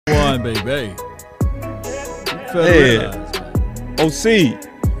man. Baby. Yeah. OC.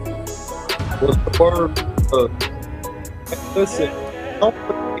 Was the word. Listen, don't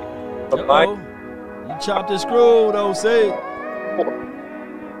forget the mic. You chopped and screwed, OC.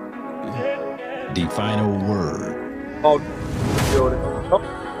 The final word. Oh,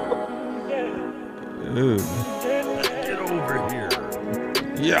 Get over here.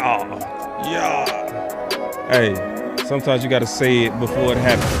 Yeah. Hey, sometimes you gotta say it before it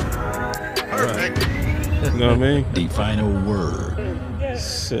happens. Perfect. You know what I mean? The final word.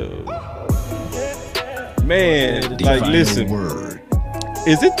 So, man, The like, final listen. word.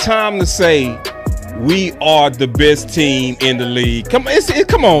 Is it time to say we are the best team in the league? Come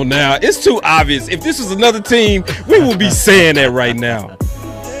on now. It's too obvious. If this was another team, we would be saying that right now.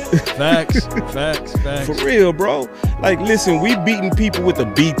 Facts. For real, bro. Like, listen, we beating people with a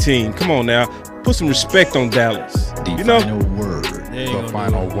B team. Come on now. Put some respect on Dallas. The You know? final word. The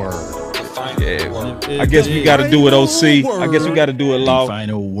final word. Yeah. I guess we got to do it, OC. I guess we got to do it, The Law.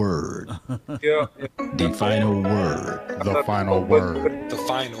 final word. yeah. The final word. The final word. The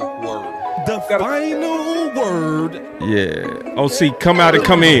final word. The final word. Yeah. OC, come out and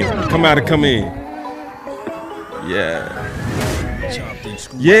come in. Come out and come in. Yeah. Chopped and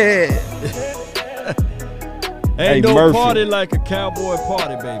screwed. Yeah. Hey, Ain't no Murphy. party like a cowboy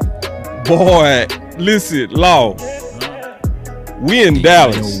party, baby. Boy, listen, Law. We in The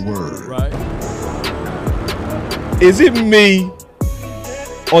Dallas. final word. Right? Is it me,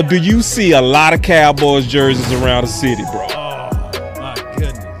 or do you see a lot of Cowboys jerseys around the city, bro? Oh, my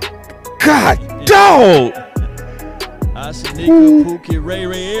goodness. God, dog. I see Nika, Pookie, Ray,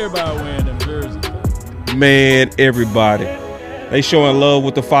 everybody wearing them jerseys. Man, everybody. They showing love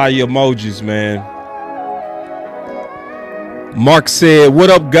with the fire emojis, man. Mark said, what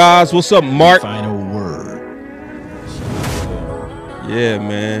up, guys? What's up, Mark? The final word. Yeah,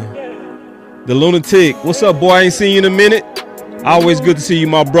 man. The Lunatic. What's up, boy? I ain't seen you in a minute. Always good to see you,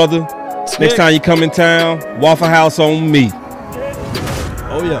 my brother. Next time you come in town, Waffle House on me.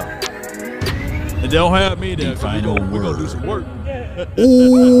 Oh, yeah. And they don't have me there. The final We're going to do word. some work.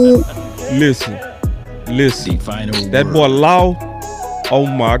 Ooh. Listen. The final That word. boy Law. Oh,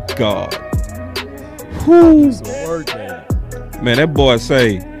 my God. Whew. Some work, baby. Man, that boy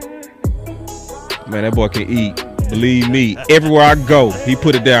say, man, that boy can eat. Believe me, everywhere I go, he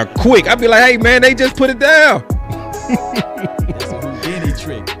put it down quick. I be like, hey, man, they just put it down. That's a Houdini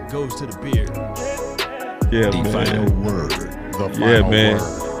trick. Goes to the beard. Yeah, The man. final word. The final Yeah, man.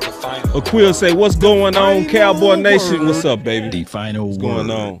 word. The final Aquil say, what's going on, Cowboy Nation? What's up, baby? The final What's word. going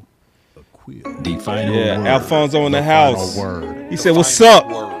on? The final Yeah, word. Alfonso in the Final house. word. He said, what's final up?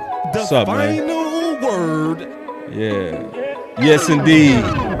 word. What's up, man? Final word. Yeah. Yes, indeed.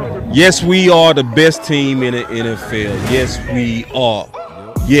 Yes, we are the best team in the NFL. Yes, we are.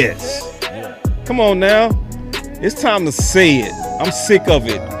 Yes. Come on now. It's time to say it. I'm sick of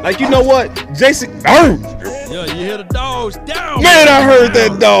it. Like, you know what? Jason. Yeah, you hear the dogs down. Man, I heard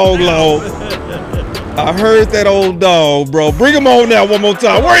that dog, Law. I heard that old dog, bro. Bring him on now one more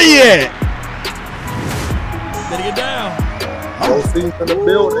time. Where he at? Better get down. OC's in the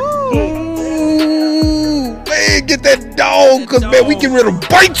building. Ooh, man, get that dog, cause man, we get ready to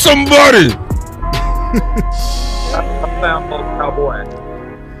bite somebody. I found both Cowboy.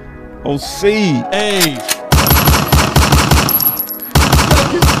 OC. Hey,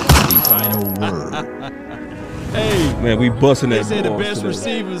 The final word. hey. Man, we busting They that say the ball best today.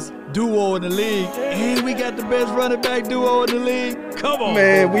 receivers duo in the league. And we got the best running back duo in the league. Come on.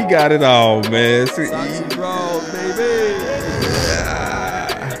 Man, we got it all, man. See, Socks and draws, baby.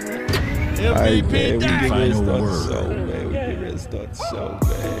 Hey, MVP man, we Dak. get ready to Final start the word. show, man. We get ready to start the show,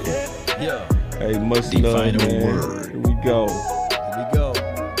 man. Yeah, Hey, much The love, final man. word. Here we go. here we go.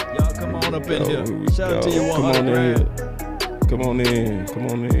 Y'all come on up in Here here. we Shout out to go. you Come 100 on in. grand. Come on in. Come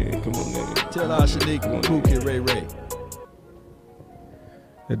on in. Come on in. Tell our Shanika, Come on in. Pookie, Ray.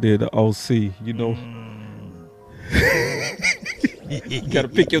 That did the OC, you know. You gotta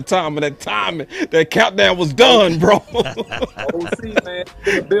pick your time, and that countdown was done, bro. OC, man,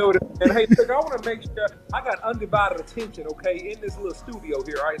 in the building. And hey, look, I want to make sure I got undivided attention, okay, in this little studio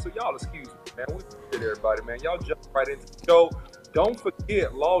here, all right? So y'all excuse me, man. We appreciate everybody, man. Y'all jump right into the show. Don't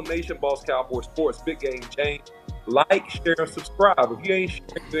forget, Law Nation Boss Cowboy Sports, Big Game James. Like, share, and subscribe. If you ain't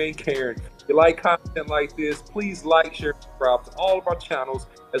sharing, you ain't caring. If you like content like this, please like, share, and subscribe to all of our channels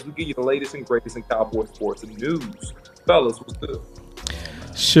as we give you the latest and greatest in Cowboy sports and news. Fellas, what's good?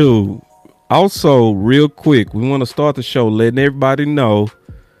 Shoot. Also, real quick, we want to start the show letting everybody know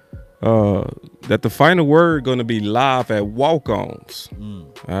that the final word going to be live at Walk-Ons. All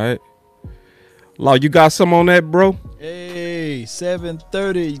right. Law, you got some on that, bro? Hey, Hey,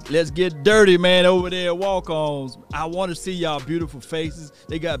 7:30. Let's get dirty, man, over there. Walk-ons. I want to see y'all beautiful faces.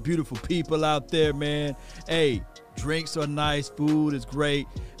 They got beautiful people out there, man. Hey, drinks are nice. Food is great.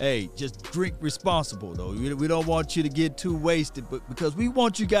 Hey, just drink responsible, though. We don't want you to get too wasted, but because we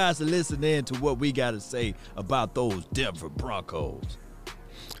want you guys to listen in to what we got to say about those Denver Broncos.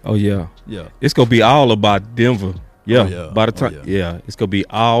 Oh, yeah. Yeah. It's going to be all about Denver. Yeah. Oh, yeah. By the time, it's going to be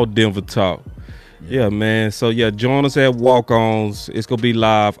all Denver talk. Yeah, man. So, yeah, join us at Walk-Ons. It's going to be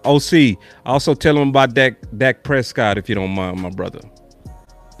live. OC, also tell them about Dak Prescott, if you don't mind, my brother.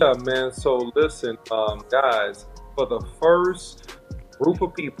 Yeah, man. So, listen, guys, for the first group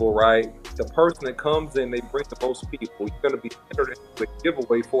of people, right, the person that comes in, they bring the most people, you're going to be entered into a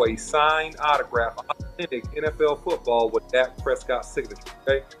giveaway for a signed autograph, authentic NFL football with Dak Prescott's signature,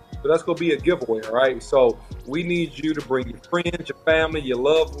 okay? So that's going to be a giveaway, all right? So we need you to bring your friends, your family, your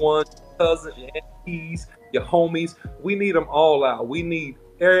loved ones, your cousins, your aunties, your homies. We need them all out. We need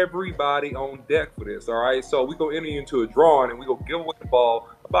everybody on deck for this, all right? So we're going to enter you into a drawing, and we're going to give away the ball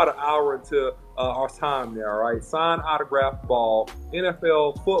about an hour into our time there, all right? Signed autograph ball,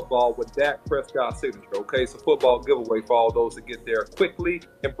 NFL football with Dak Prescott's signature, okay? So football giveaway for all those that get there quickly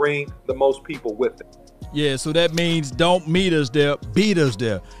and bring the most people with them. Yeah, so that means don't meet us there, beat us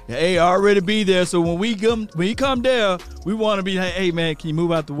there. Hey, already be there. So when we come there, we want to be like, hey, man, can you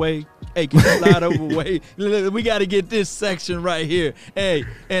move out the way? Hey, can you slide over the way? We got to get this section right here. Hey,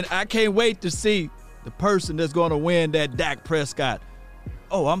 and I can't wait to see the person that's going to win that Dak Prescott.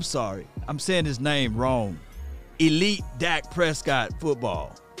 Oh, I'm sorry. I'm saying his name wrong. Elite Dak Prescott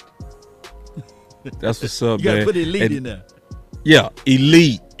football. That's what's up, man. You got to put elite in there. Yeah,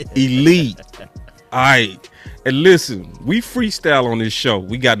 elite. All right. And listen, we freestyle on this show.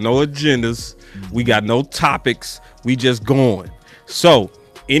 We got no agendas. We got no topics. We just going. So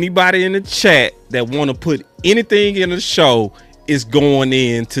anybody in the chat that want to put anything in the show is going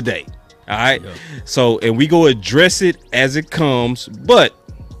in today. All right. Yeah. So, and we go address it as it comes. But,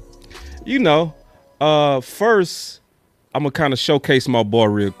 you know, first, I'm going to kind of showcase my boy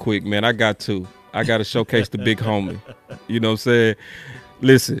real quick, man. I got to showcase the big homie. You know what I'm saying?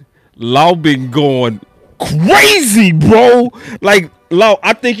 Listen. Law been going crazy, bro. Like, Law,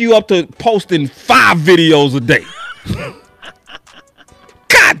 I think you up to posting 5 videos a day.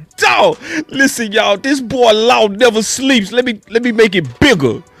 God dog. Listen, y'all, this boy Law never sleeps. Let me make it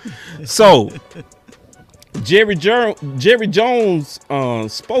bigger. So, Jerry Jones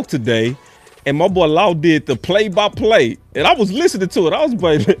spoke today, and my boy Law did the play-by-play, and I was listening to it. I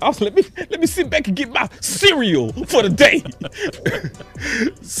was let me sit back and get my cereal for the day.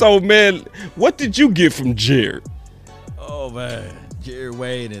 So, man, what did you get from Jerry? Oh man, Jerry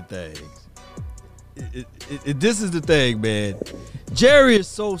weighing and things. This is the thing, man. Jerry is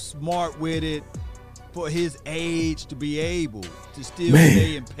so smart with it for his age to be able to still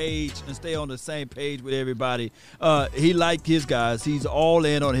stay on the same page with everybody. He liked his guys. He's all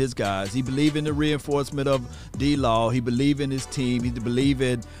in on his guys. He believe in the reinforcement of D-Law. He believe in his team. He believe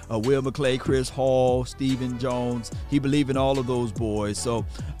in Will McClay, Chris Hall, Stephen Jones. He believe in all of those boys. So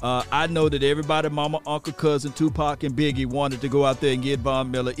I know that everybody, mama, uncle, cousin, Tupac, and Biggie wanted to go out there and get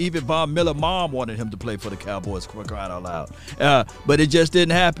Von Miller. Even Von Miller mom wanted him to play for the Cowboys, for crying out loud. But it just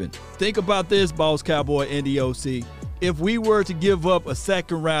didn't happen. Think about this, Boss Cowboy and the OC. If we were to give up a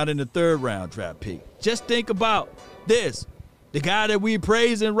second round and a third round draft pick, just think about this. The guy that we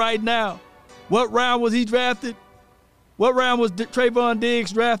praising right now, what round was he drafted? What round was Trayvon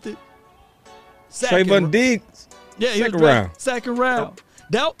Diggs drafted? Trayvon Diggs? Yeah, he was drafted second round.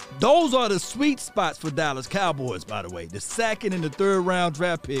 Those are the sweet spots for Dallas Cowboys, by the way. The second and the third round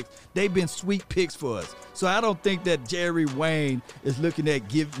draft picks, they've been sweet picks for us. So I don't think that Jerry Wayne is looking at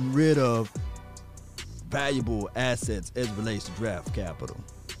getting rid of valuable assets as it relates to draft capital.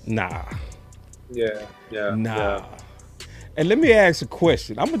 Nah. Yeah. Nah. And let me ask a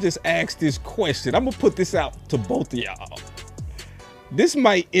question. I'm going to just ask this question. I'm going to put this out to both of y'all. This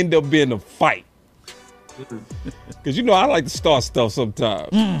might end up being a fight. Because, you know, I like to start stuff sometimes.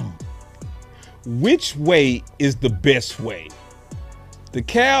 Which way is the best way? The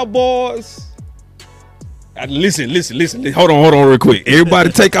Cowboys? Listen. Hold on real quick. Everybody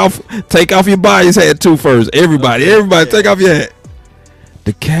take off your bias hat too first. Everybody take off your hat.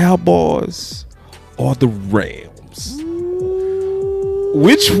 The Cowboys or the Rams?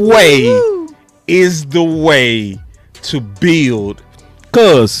 Which way is the way to build?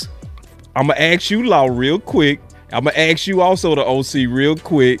 Because I'm going to ask you, Law, real quick. I'm going to ask you also, the OC, real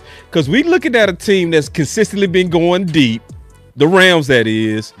quick. Because we looking at a team that's consistently been going deep. The Rams, that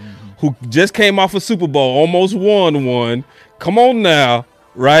is. Who just came off a Super Bowl, almost won one. Come on now.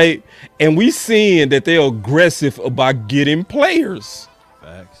 right? And we seeing that they're aggressive about getting players.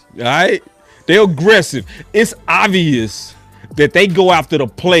 Facts. All right? They're aggressive. It's obvious that they go after the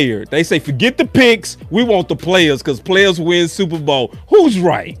player. They say, forget the picks. We want the players because players win Super Bowl. Who's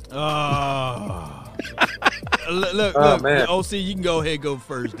right? Look, man. OC, you can go ahead and go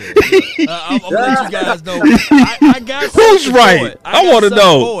first. Then. I'm gonna let you guys know. I got Who's something right? for it. I got wanna something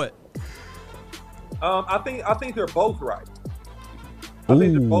know. for it. I think they're both right. I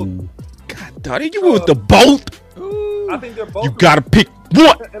think they're both. God, Daddy, you with the both? I think they're both. You gotta pick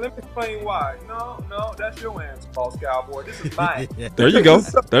one. And let me explain why. No, that's your answer, Boss Cowboy. This is mine. There you go.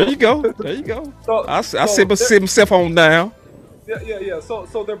 There you go. There you go. So- I so sit myself on down. Yeah.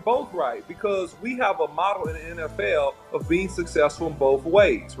 So they're both right because we have a model in the NFL of being successful in both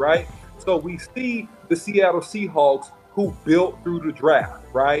ways, right? So we see the Seattle Seahawks who built through the draft,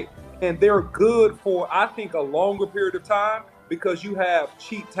 right? And they're good for, I think, a longer period of time because you have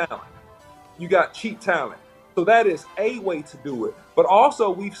cheap talent. You got cheap talent. So that is a way to do it. But also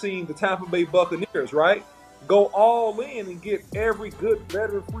we've seen the Tampa Bay Buccaneers, right? Go all in and get every good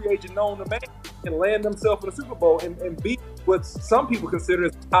veteran free agent known to man and land themselves in the Super Bowl and beat what some people consider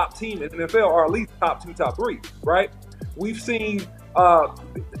as the top team in the NFL, or at least top 2, top 3, right? We've seen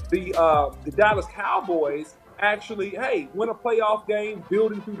the Dallas Cowboys actually, win a playoff game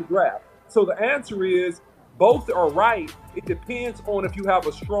building through the draft. So the answer is both are right. It depends on if you have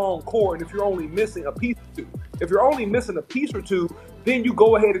a strong core and if you're only missing a piece or two. If you're only missing a piece or two, then you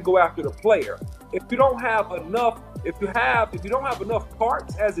go ahead and go after the player. If you don't have enough, if you don't have enough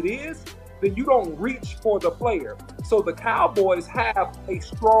parts as it is, then you don't reach for the player. So the Cowboys have a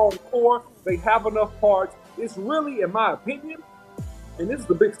strong core. They have enough parts. It's really, in my opinion, and this is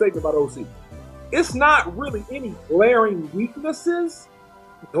the big statement about OC, it's not really any glaring weaknesses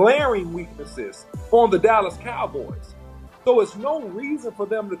on the Dallas Cowboys. So it's no reason for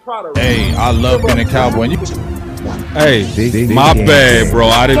them to try to. Hey, I love being a Cowboy. Hey, my bad, bro.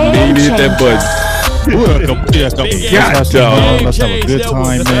 I didn't mean to hit that button. Welcome. God, dog. Let's have a good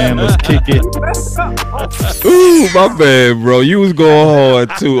time, man. Let's kick it. Ooh, my bad, bro. You was going hard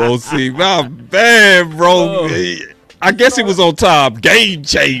too, OC. My bad, bro. I guess it was on time. Game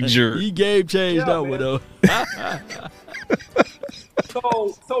changer. He game changed that one though.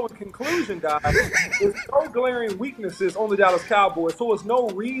 So in conclusion, guys, there's no glaring weaknesses on the Dallas Cowboys, so it's no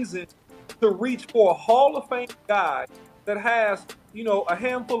reason to reach for a Hall of Fame guy that has, a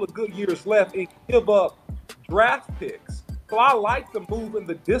handful of good years left and give up draft picks. So I like the move and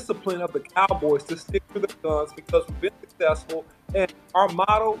the discipline of the Cowboys to stick to the guns because we've been successful and our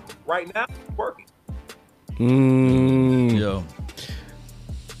motto right now is working. Yo.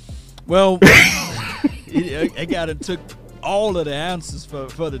 Well, I got it took all of the answers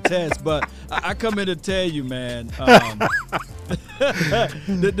for the test, but I come in to tell you, man, the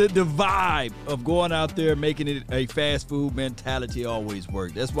vibe of going out there making it a fast food mentality always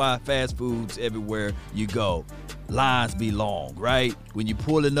works. That's why fast foods everywhere you go, lines be long, right? When you're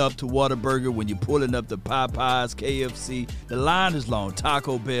pulling up to Whataburger, when you're pulling up to Popeyes, KFC, the line is long.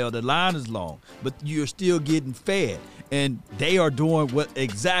 Taco Bell, the line is long, but you're still getting fed, and they are doing what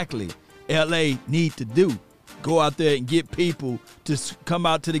exactly LA need to do. Go out there and get people to come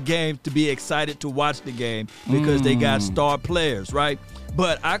out to the game to be excited to watch the game because they got star players, right?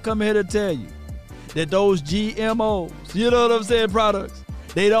 But I come here to tell you that those GMOs, you know what I'm saying, products,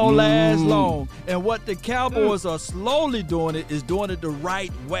 they don't last long. And what the Cowboys are slowly doing is doing it the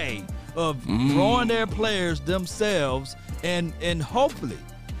right way of growing their players themselves and hopefully,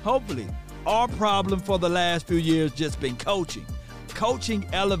 our problem for the last few years just been coaching. Coaching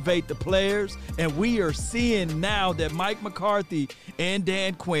elevate the players, and we are seeing now that Mike McCarthy and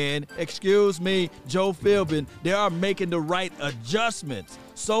Dan Quinn, Joe Philbin, they are making the right adjustments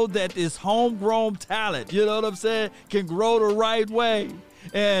so that this homegrown talent, you know what I'm saying, can grow the right way.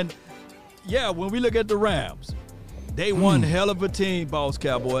 And yeah, when we look at the Rams, they one hell of a team, Boss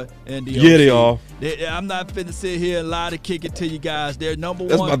Cowboy. And They are. I'm not finna sit here and lie to kick it to you guys. They're number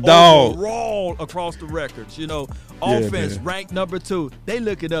That's one my dog. overall across the records. Offense man. ranked number 2. They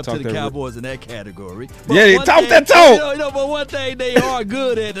looking up Talk to the that Cowboys in that category. Yeah, one talk thing- that talk. But one thing they are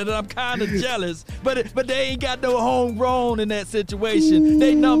good at, and I'm kind of jealous, but they ain't got no homegrown in that situation.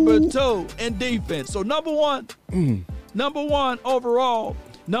 They number 2 in defense. So number one overall,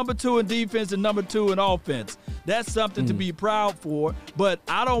 number 2 in defense, and number 2 in offense. That's something to be proud for, but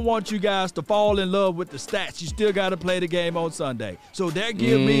I don't want you guys to fall in love with the stats. You still got to play the game on Sunday. So that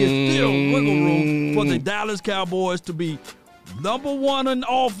give me still wiggle room for the Dallas Cowboys to be number 1 in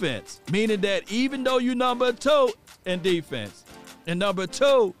offense, meaning that even though you're number 2 in defense and number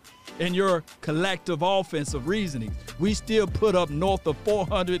 2 in your collective offensive reasoning. We still put up north of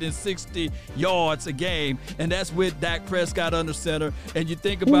 460 yards a game, and that's with Dak Prescott under center. And you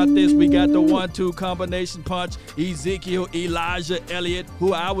think about this, we got the 1-2 combination punch, Elijah Elliott,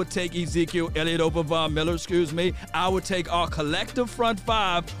 who I would take Ezekiel Elliott over Von Miller, I would take our collective front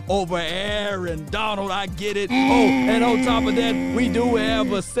five over Aaron Donald. I get it. Oh, and on top of that, we do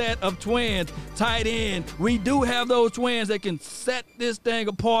have a set of twins, tight end. We do have those twins that can set this thing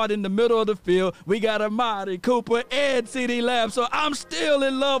apart in the middle of the field. We got Amari Cooper and CeeDee Lamb. So I'm still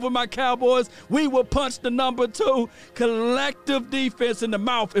in love with my Cowboys. We will punch the number 2 collective defense in the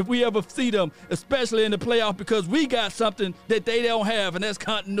mouth if we ever see them, especially in the playoff, because we got something that they don't have, and that's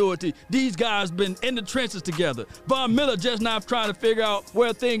continuity. These guys been in the trenches together. Von Miller just not trying to figure out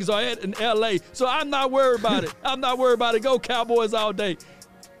where things are at in L.A., so I'm not worried about it. I'm not worried about it. Go Cowboys all day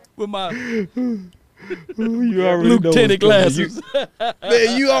with my You already know Lieutenant glasses.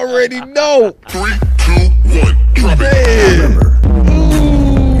 Man, you already know. 3, 2, 1, drop it.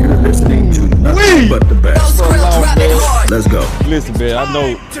 You're listening to nothing but the best. Let's go. Listen, man,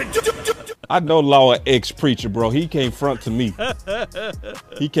 I know Law an ex-preacher, bro. He can't front to me.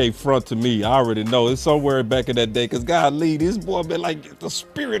 He can't front to me. I already know. It's somewhere back in that day. Because God lead, this boy been like the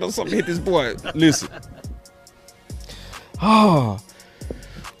spirit or something hit this boy. Listen.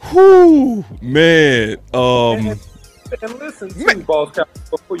 Whoo, man. And listen to Boss Cow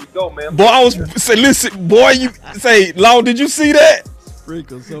before you go, man. Boy, I was say, listen, boy, you say, Law, did you see that?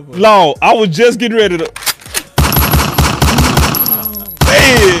 Law, I was just getting ready to.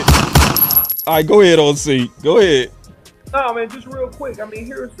 Man. All right, go ahead, OC. Go ahead. No, man, just real quick. I mean,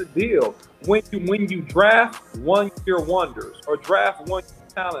 here's the deal. When you draft one-year wonders or draft one-year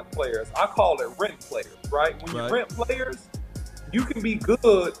talent players, I call it rent players, right? When you rent players, you can be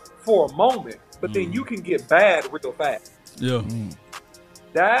good for a moment, but then you can get bad real fast. Yeah.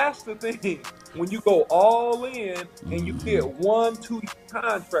 That's the thing. When you go all in and you get 1-2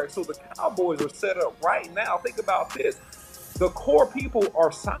 contracts, so the Cowboys are set up right now. Think about this. The core people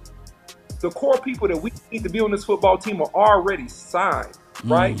are signed. The core people that we need to be on this football team are already signed,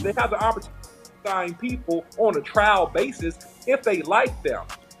 right? They have the opportunity to sign people on a trial basis if they like them.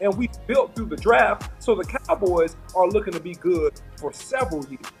 And we built through the draft, so the Cowboys are looking to be good for several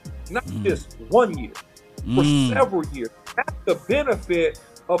years, not just 1 year, for several years. That's the benefit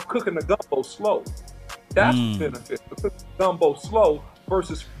of cooking the gumbo slow. That's the benefit of cooking the gumbo slow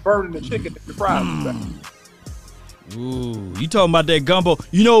versus burning the chicken if the fries are back. Ooh, you talking about that gumbo?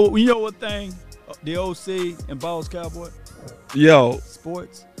 You know what thing? The OC and Boss Cowboy. Yo,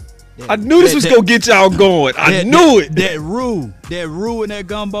 sports. I knew this was gonna get y'all going. I knew it. That roux in that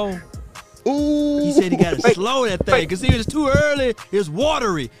gumbo. Ooh. He said he gotta slow that thing because it was too early. It's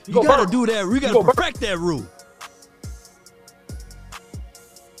watery. You gotta do that. You gotta perfect that roux.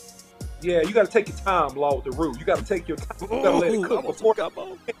 Yeah, you gotta take your time, Law, with the roux. You gotta take your time. You gotta let it cook before. You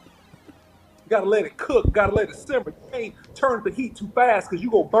gotta let it cook. You gotta let it simmer. You can't turn the heat too fast because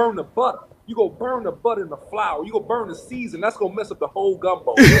you gonna burn the butter. You gonna burn the butter in the flour. You gonna burn the season. That's gonna mess up the whole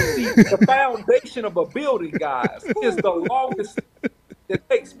gumbo. See, the foundation of a building, guys, is the longest that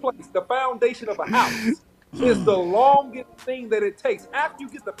takes place. The foundation of a house is the longest thing that it takes. After you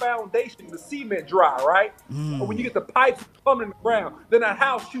get the foundation, the cement dry, right? Or when you get the pipes coming in the ground, then that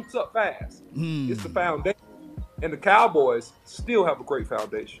house shoots up fast. It's the foundation. And the Cowboys still have a great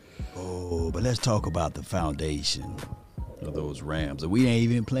foundation. Oh, but let's talk about the foundation of those Rams. We ain't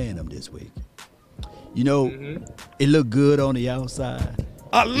even playing them this week. You know, it looked good on the outside.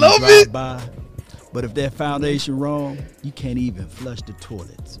 I love it. By, but if that foundation wrong, you can't even flush the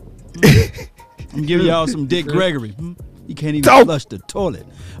toilets. I'm giving y'all some Dick Gregory. You can't even flush the toilet.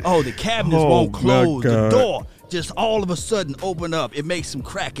 Oh, the cabinets won't close. The door just all of a sudden open up. It makes some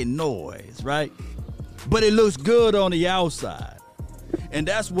cracking noise, right? But it looks good on the outside. And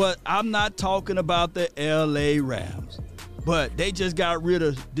that's what I'm not talking about the LA Rams. But they just got rid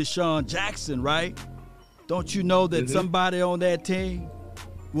of Deshaun Jackson, right? Don't you know that somebody on that team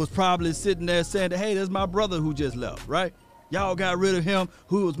was probably sitting there saying, hey, that's my brother who just left, right? Y'all got rid of him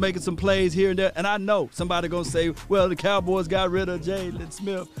who was making some plays here and there. And I know somebody going to say, well, the Cowboys got rid of Jalen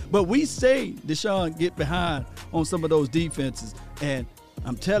Smith. But we say Deshaun get behind on some of those defenses. And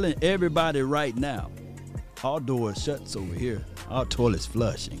I'm telling everybody right now, our door is shut over here. Our toilet's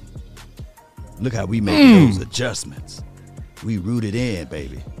flushing. Look how we make those adjustments. We rooted in,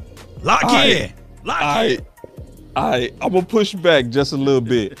 baby. Lock in. I'm going to push back just a little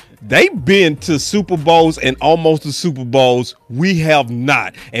bit. They've been to Super Bowls and almost to Super Bowls. We have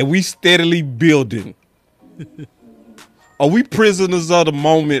not. And we steadily building. Are we prisoners of the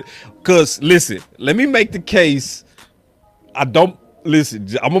moment? Because, listen, let me make the case. I don't listen,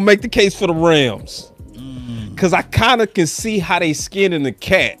 I'm gonna make the case for the Rams. Cause I kind of can see how they skinning the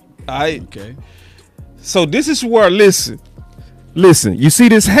cat. All right. Okay. So this is where listen. You see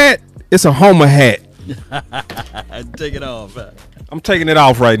this hat? It's a Homer hat. Take it off. I'm taking it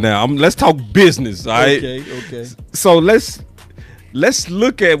off right now. Let's talk business. All right. Okay. So let's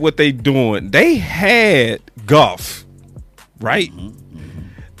look at what they doing. They had Goff, right?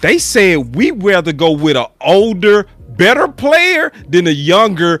 They said we'd rather go with an older, better player than a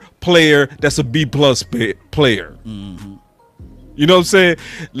younger player that's a B+ player. You know what I'm saying?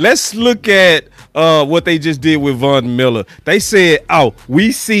 Let's look at what they just did with Von Miller. They said, oh,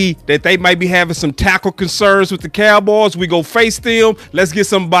 we see that they might be having some tackle concerns with the Cowboys. We go face them. Let's get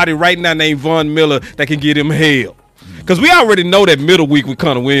somebody right now named Von Miller that can get him hell. Because we already know that middle week with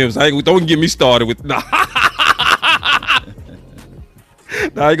Connor Williams. Don't get me started with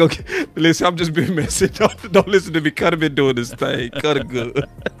Nah, I ain't gonna listen. I'm just being messy. Don't listen to me. Cutter been doing this thing. Cutter good.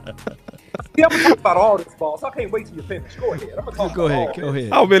 Yeah, I'm gonna talk about all this, boss. I can't wait till you finish. Go ahead. I'm gonna talk Go about ahead. all Go this.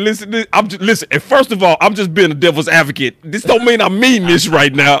 ahead. Oh man, listen. And first of all, I'm just being a devil's advocate. This don't mean I mean this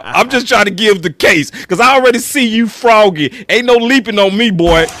right now. I'm just trying to give the case because I already see you froggy. Ain't no leaping on me,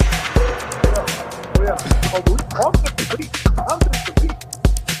 boy.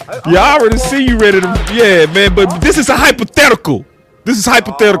 Yeah, I already see you ready to. Yeah, man. But this is a hypothetical. This is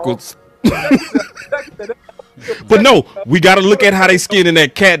hypothetical. But no, we got to look at how they skinning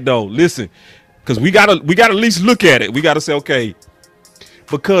that cat though. Listen, because we gotta at least look at it. We got to say, okay,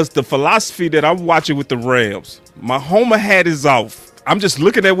 because the philosophy that I'm watching with the Rams, my Homer hat is off. I'm just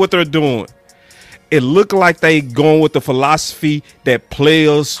looking at what they're doing. It looked like they going with the philosophy that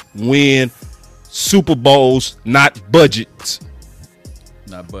players win Super Bowls, not budgets.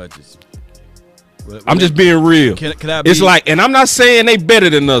 Not budgets. I'm just being real. Can I be, it's like, and I'm not saying they better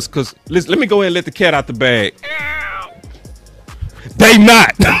than us, because let me go ahead and let the cat out the bag. They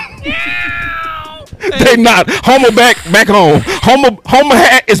not. They not. Homer back home. Homer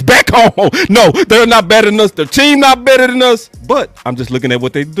hat is back home. No, they're not better than us. Their team not better than us. But I'm just looking at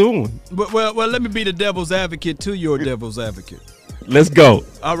what they're doing. well, let me be the devil's advocate to your devil's advocate. Let's go.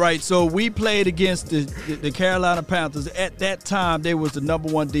 All right, so we played against the Carolina Panthers. At that time, they was the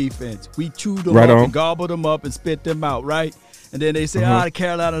 #1 defense. We chewed them Right up on. and gobbled them up and spit them out, right? And then they say, the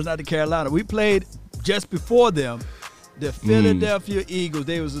Carolina's not the Carolina. We played just before them, the Philadelphia Eagles.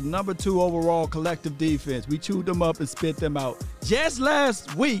 They was the #2 overall collective defense. We chewed them up and spit them out. Just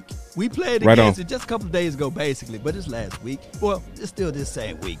last week, we played Right against on. it just a couple of days ago, basically, but it's last week. Well, it's still this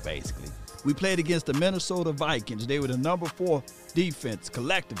same week, basically. We played against the Minnesota Vikings. They were the #4 defense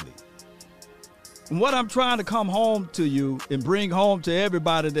collectively. And what I'm trying to come home to you and bring home to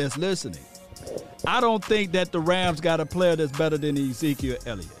everybody that's listening, I don't think that the Rams got a player that's better than Ezekiel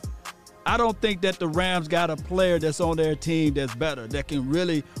Elliott. I don't think that the Rams got a player that's on their team that's better, that can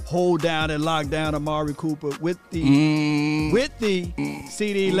really hold down and lock down Amari Cooper with the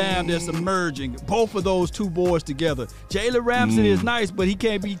CeeDee Lamb that's emerging. Both of those two boys together. Jalen Ramsey is nice, but he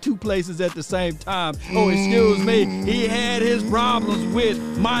can't be two places at the same time. Oh, excuse me. He had his problems with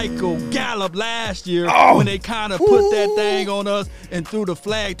Michael Gallup last year when they kind of put that thing on us and threw the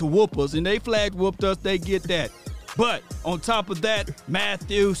flag to whoop us. And they flag whooped us. They get that. But on top of that,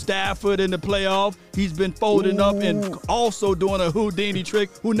 Matthew Stafford in the playoff, he's been folding up and also doing a Houdini trick,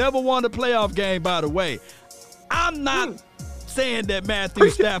 who never won a playoff game, by the way. I'm not saying that Matthew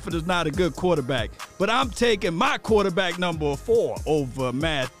Stafford is not a good quarterback, but I'm taking my quarterback #4 over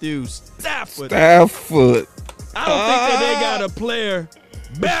Matthew Stafford. I don't think that they got a player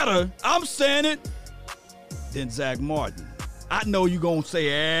better, I'm saying it, than Zach Martin. I know you're going to say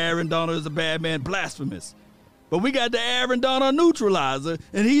Aaron Donald is a bad man, blasphemous. But we got the Aaron Donald neutralizer,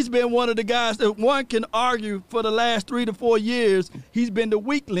 and he's been one of the guys that one can argue for the last 3 to 4 years. He's been the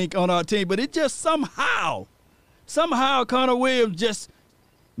weak link on our team, but it just somehow Connor Williams just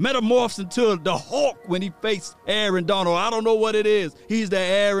metamorphs into the Hulk when he faced Aaron Donald. I don't know what it is. He's the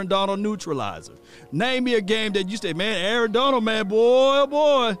Aaron Donald neutralizer. Name me a game that you say, man, Aaron Donald, man, boy, oh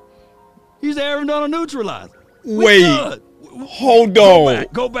boy. He's the Aaron Donald neutralizer. Wait. Good. Hold on.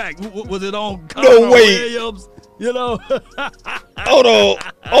 Go back. Was it on Connor Williams? You know. Hold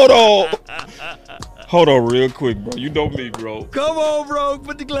on real quick, bro. You know me, bro. Come on, bro.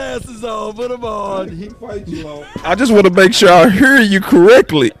 Put the glasses on. Put them on. I just want to make sure I hear you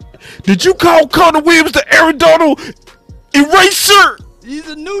correctly. Did you call Connor Williams the Aaron Donald eraser? He's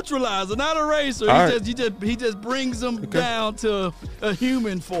a neutralizer, not a racer. All He just brings them down to a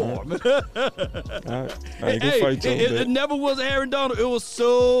human form. I ain't gonna fight you on that. It never was Aaron Donald. It was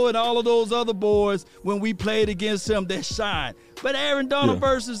So and all of those other boys when we played against him that shine. But Aaron Donald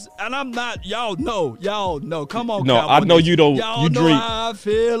versus, and I'm not, y'all know. Come on, No, Cowboy I know Nation. you don't. Y'all You know drink. how I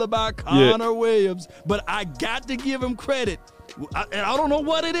feel about Connor Williams, but I got to give him credit. And I don't know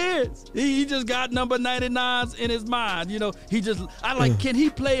what it is. He just got number 99s in his mind. You know, can he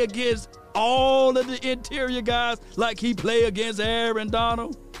play against all of the interior guys like he play against Aaron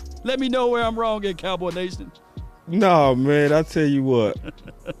Donald? Let me know where I'm wrong at Cowboy Nation. No, man, I tell you what.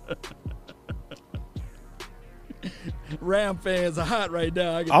 Ram fans are hot right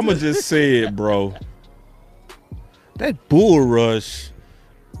now. I'm going to just say it, bro. That bull rush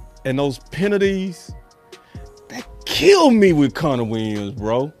and those penalties, that killed me with Connor Williams,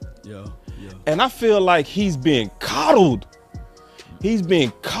 bro. Yeah. And I feel like he's being coddled. He's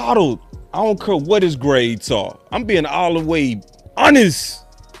being coddled. I don't care what his grades are. I'm being all the way honest.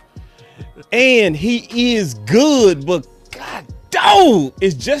 And he is good, but God, dog,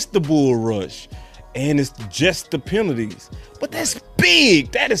 it's just the bull rush. And it's just the penalties. But that's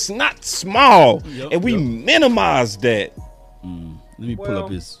big. That is not small. And we minimize that. Let me pull up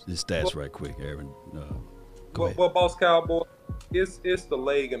his stats right quick, Aaron. Well, Boss Cowboy, it's the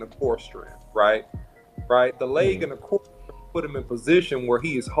leg and the core strength, right? Right? The leg and the core strength put him in position where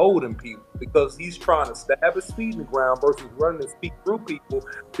he is holding people because he's trying to stab his feet in the ground versus running his feet through people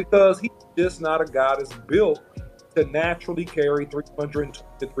because he's just not a guy that's built to naturally carry 320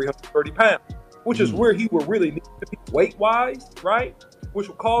 to 330 pounds, which is where he would really need to be weight-wise, right? Which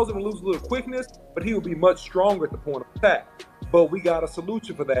will cause him to lose a little quickness, but he will be much stronger at the point of attack. But we got a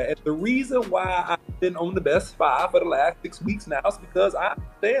solution for that. And the reason why I've been on the best 5 for the last 6 weeks now is because I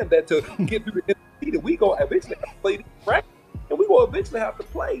understand that to get through the season, we go eventually have to play the right, and we will eventually have to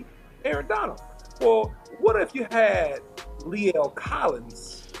play Aaron Donald. Well, what if you had La'el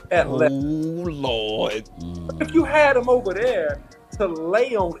Collins at left? Oh, Lord. If you had him over there to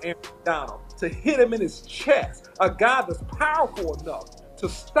lay on Aaron Donald, to hit him in his chest, a guy that's powerful enough to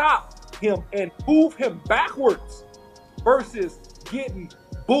stop him and move him backwards, versus getting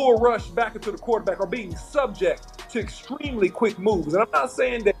bull rushed back into the quarterback or being subject to extremely quick moves. And I'm not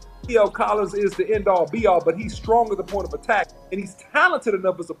saying that La'el Collins is the end-all, be-all, but he's strong at the point of attack, and he's talented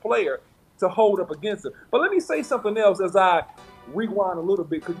enough as a player to hold up against him. But let me say something else as I rewind a little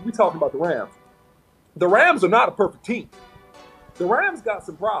bit, because we're talking about the Rams. The Rams are not a perfect team. The Rams got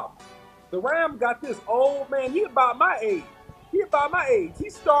some problems. The Rams got this old man, he about my age. He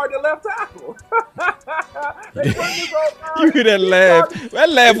started at left tackle. You hear that laugh? That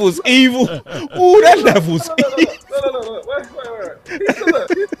laugh was evil. Ooh, that laugh was evil.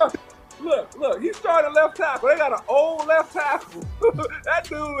 Look, he started left tackle. They got an old left tackle. That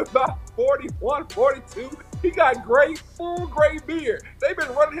dude is about 41, 42. He got full gray beard. They've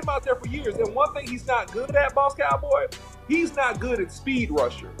been running him out there for years. And one thing he's not good at, Boss Cowboy, he's not good at speed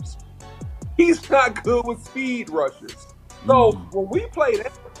rushers. He's not good with speed rushers. So when we play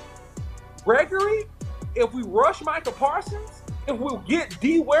that, Gregory, if we rush Micah Parsons, if we'll get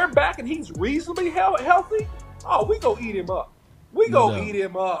D Ware back and he's reasonably healthy, we go eat him up. We go eat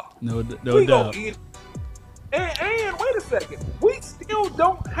him up. No we doubt. Go eat him. And wait a second, we still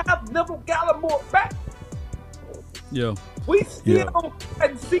don't have Neville Gallimore back. Yeah. We still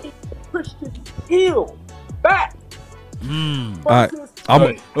hadn't seen Christian Hill back. We're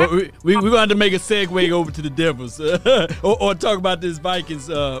going to have to make a segue over to the Devils or talk about this Vikings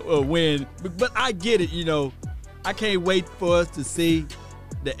win. But I get it, I can't wait for us to see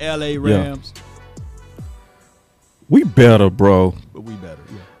the L.A. Rams. We better, bro. But we better,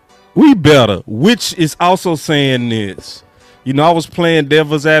 We better, which is also saying this. I was playing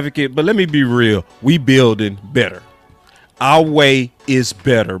devil's advocate, but let me be real. We building better. Our way is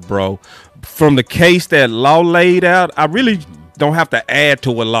better, bro. From the case that Law laid out, I really don't have to add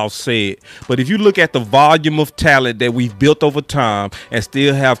to what Law said. But if you look at the volume of talent that we've built over time and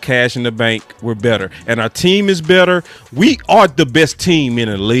still have cash in the bank, we're better. And our team is better. We are the best team in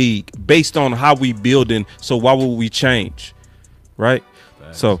the league based on how we building. So why would we change? Right?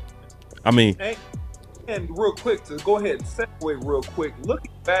 Thanks. So, I mean. And real quick, to go ahead and segue real quick,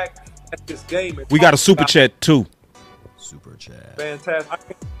 looking back at this game. We got a super chat too. Super chat. Fantastic. I can't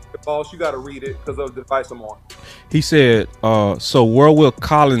read it, boss. You got to read it because of the device I'm on. He said, so where will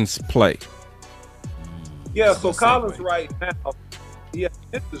Collins play? Yeah, so Collins right now,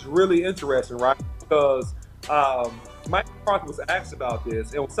 this is really interesting, right? Because Mike McCarthy was asked about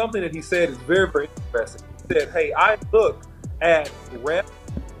this, and something that he said is very, very interesting. He said, hey, I look at the reps,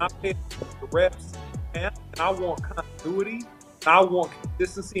 and I want continuity I want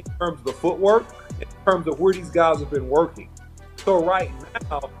consistency in terms of the footwork, in terms of where these guys have been working. So right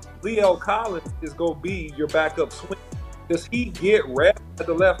now, Leo Collins is going to be your backup swing. Does he get reps at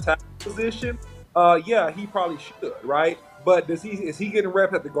the left tackle position? Yeah, he probably should, right? But is he getting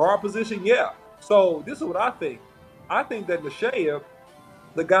reps at the guard position? Yeah. So this is what I think. I think that Nashea,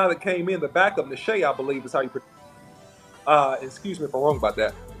 the guy that came in, the backup, Nashea, I believe is how you pronounce it. Excuse me if I'm wrong about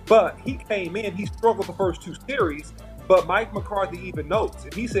that. But he came in, he struggled the first 2 series, but Mike McCarthy even notes,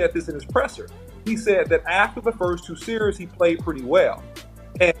 and he said this in his presser. He said that after the first 2 series, he played pretty well.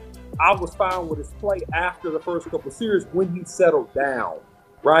 And I was fine with his play after the first couple of series when he settled down,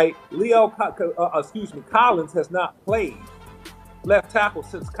 right? Collins has not played left tackle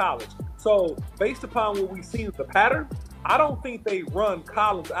since college. So based upon what we've seen in the pattern, I don't think they run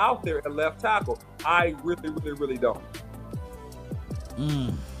Collins out there at left tackle. I really, really, really don't.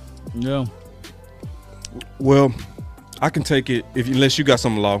 Yeah. Well, I can take it unless you got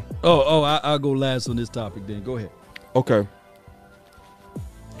something, Law. I'll go last on this topic then. Go ahead. Okay.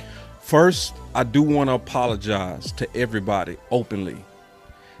 First, I do want to apologize to everybody openly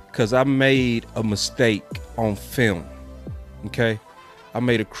because I made a mistake on film. Okay? I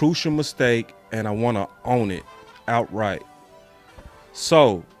made a crucial mistake and I want to own it outright.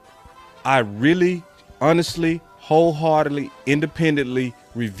 So, I really, honestly, wholeheartedly, independently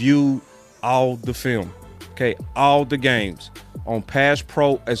reviewed all the film. Okay, all the games on Pass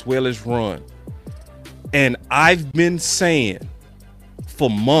Pro as well as Run. And I've been saying for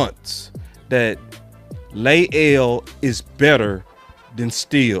months that Lael is better than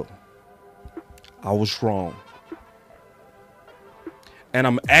Steele. I was wrong. And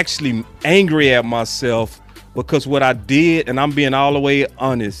I'm actually angry at myself because what I did, and I'm being all the way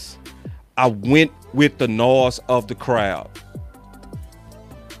honest, I went with the noise of the crowd.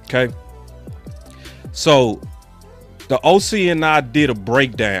 Okay. So the OC and I did a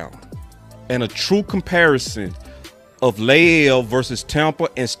breakdown and a true comparison of Lael versus Tampa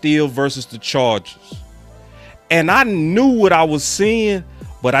and Steele versus the Chargers. And I knew what I was seeing,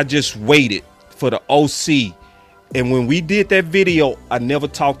 but I just waited for the OC. And when we did that video, I never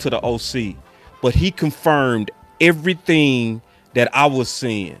talked to the OC, but he confirmed everything that I was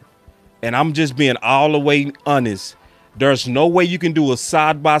seeing. And I'm just being all the way honest. There's no way you can do a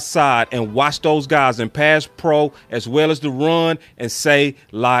side-by-side and watch those guys in Pass Pro as well as the Run and say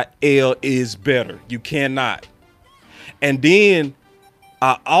Lael is better. You cannot. And then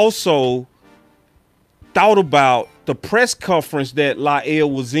I also thought about the press conference that Lael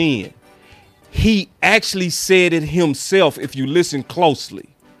was in. He actually said it himself if you listen closely.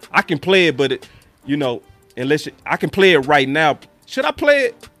 I can play it, but I can play it right now. Should I play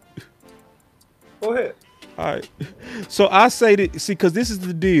it? Go ahead. All right. So I say that, see, because this is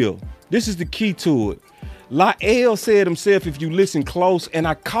the deal. This is the key to it. Lael said himself, if you listen close, and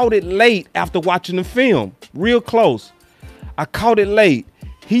I caught it late after watching the film, real close. I caught it late.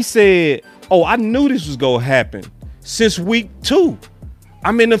 He said, oh, I knew this was going to happen since week 2.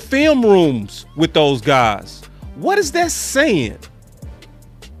 I'm in the film rooms with those guys. What is that saying?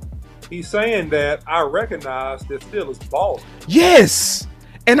 He's saying that I recognize that Steele is balling. Yes.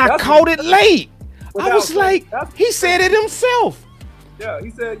 And I caught it late. I was like, he said it himself. Yeah, he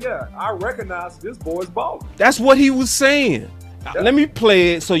said, yeah, I recognize this boy's balling. That's what he was saying. Yeah. Let me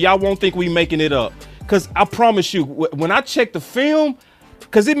play it so y'all won't think we making it up. Because I promise you, when I checked the film,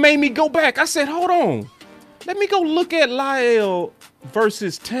 because it made me go back, I said, hold on. Let me go look at Lael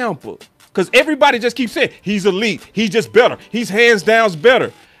versus Tampa. Because everybody just keeps saying, he's elite. He's just better. He's hands down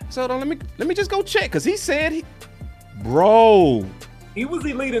better. So let me just go check. Because he said, bro. He was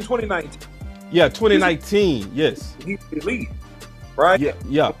elite in 2019. Yeah, 2019, yes. He's elite, right?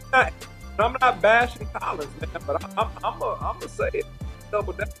 Yeah. I'm not bashing Collins, man, but I'm gonna say it.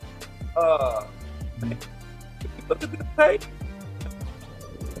 Double down. Look at the tape.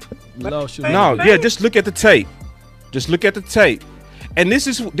 Just look at the tape. Just look at the tape. And this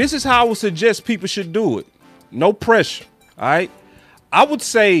is how I would suggest people should do it. No pressure. All right. I would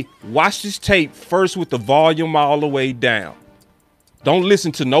say watch this tape first with the volume all the way down. Don't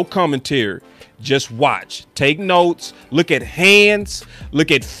listen to no commentary. Just watch. Take notes. Look at hands.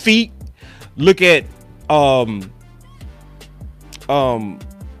 Look at feet. Look at God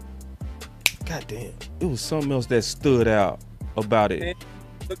damn. It was something else that stood out about it.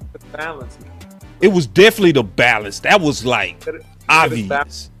 Look at the balance. It was definitely the balance. That was like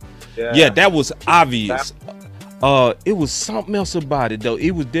obvious. Yeah, that was obvious. It was something else about it though.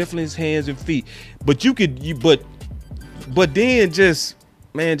 It was definitely his hands and feet. But but then just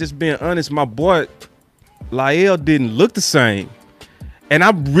being honest, my boy Lael didn't look the same. And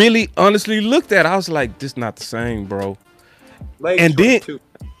I really honestly looked at it. I was like, this not the same, bro.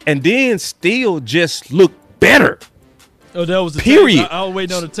 and then still just look better. Oh, that was the period. Tape. I was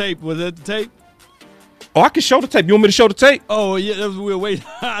waiting on the tape. Was that the tape? Oh, I can show the tape. You want me to show the tape? Oh yeah, that was weird. Wait,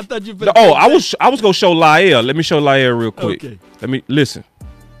 I thought you. I was gonna show Lael. Let me show Lael real quick. Okay. Let me listen.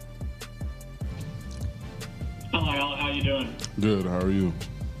 Hi, how you doing? Good. How are you?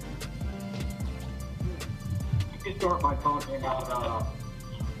 You can start by talking about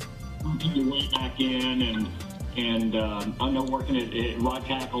your way back in, and I know working at right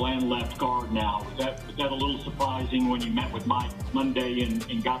tackle and left guard now. Was that a little surprising when you met with Mike Monday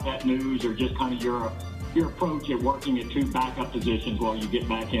and got that news, or just kind of your approach at working at two backup positions while you get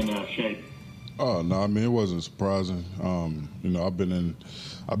back in shape? Oh no, I mean it wasn't surprising. You know, I've been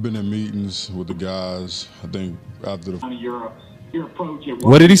in meetings with the guys. I think after the kind of your approach at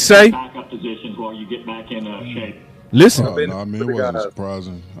what did he say? Backup positions while you get back in shape. Listen. Oh, no, I mean it wasn't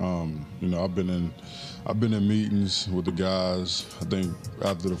surprising. You know, I've been in meetings with the guys. I think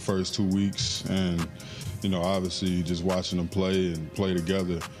after the first 2 weeks, and you know, obviously just watching them play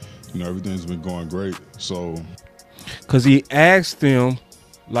together. You know, everything's been going great. So, cause he asked them,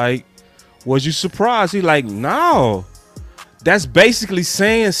 like, was you surprised? He like, no. That's basically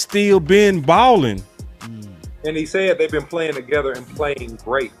saying still been balling. And he said they've been playing together and playing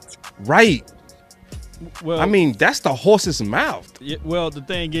great. Right. Well, I mean, that's the horse's mouth. Yeah, well, the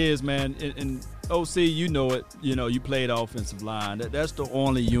thing is, man, in OC, you know it. You know, you played offensive line. That's the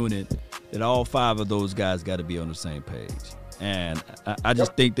only unit that all five of those guys got to be on the same page. And I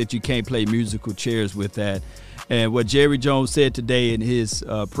just think that you can't play musical chairs with that. And what Jerry Jones said today in his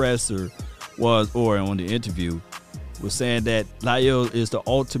presser or on the interview, was saying that Lael is the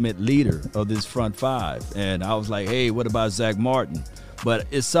ultimate leader of this front five. And I was like, hey, what about Zach Martin? But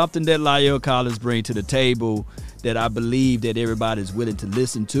it's something that Lael Collins brings to the table that I believe that everybody's willing to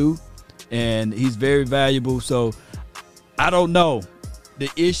listen to. And he's very valuable. So I don't know.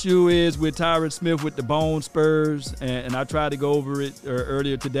 The issue is with Tyron Smith with the bone spurs, and I tried to go over it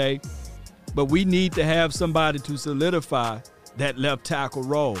earlier today. But we need to have somebody to solidify that left tackle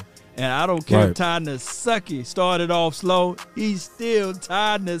role. And I don't care if Ty Nsekhe started off slow. He's still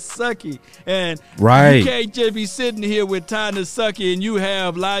Ty Nsekhe. And you can't just be sitting here with Ty Nsekhe and you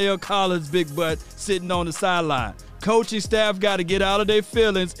have Lael Collins' big butt sitting on the sideline. Coaching staff got to get out of their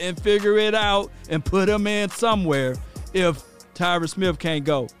feelings and figure it out and put him in somewhere if Tyron Smith can't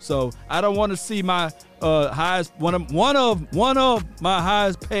go. So I don't want to see my one of my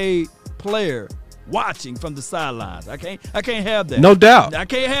highest paid player watching from the sidelines. I can't have that. No doubt. I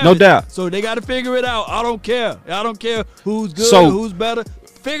can't have no it. doubt. So they got to figure it out. I don't care who's good or who's better.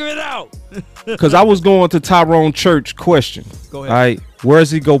 Figure it out. Because I was going to Tyrone Church question. Go ahead. All right, where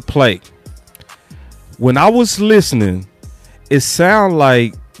does he go play? When I was listening, it sounded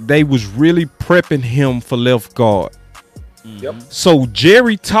like they was really prepping him for left guard. Yep. So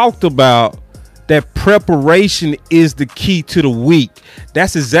Jerry talked about that preparation is the key to the week.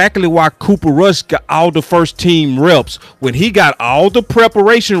 That's exactly why Cooper Rush got all the first team reps. When he got all the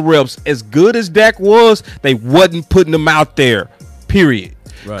preparation reps, as good as Dak was, they wasn't putting him out there, period.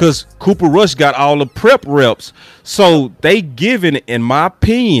 Because Cooper Rush got all the prep reps. So they given, in my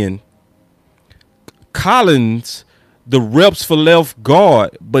opinion, Collins the reps for left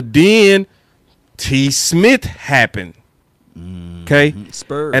guard. But then T. Smith happened. Okay?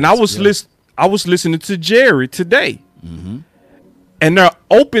 Spurs. And I was listening to Jerry today. And they're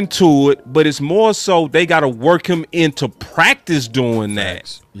open to it, but it's more so they got to work him into practice doing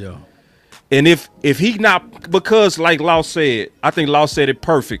that. Yeah. And if he not, because like Law said, I think Law said it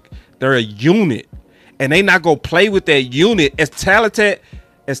perfect. They're a unit, and they not gonna play with that unit. As talented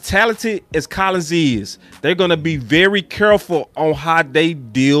as Collins is, they're gonna be very careful on how they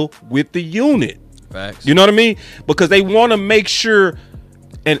deal with the unit. Facts. You know what I mean? Because they want to make sure.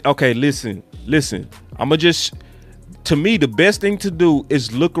 And okay, listen. I'ma just. To me, the best thing to do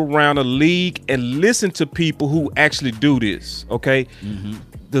is look around the league and listen to people who actually do this, okay?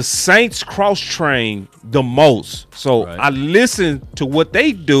 The Saints cross-train the most. So I listen to what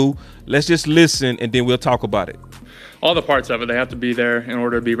they do. Let's just listen, and then we'll talk about it. All the parts of it, they have to be there in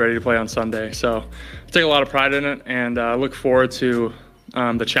order to be ready to play on Sunday. So I take a lot of pride in it, and look forward to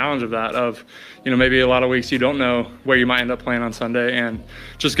the challenge of that, of, maybe a lot of weeks you don't know where you might end up playing on Sunday, and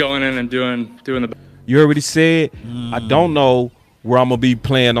just going in and doing the best. You already said, I don't know where I'm going to be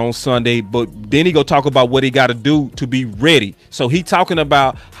playing on Sunday, but then he go talk about what he got to do to be ready. So he talking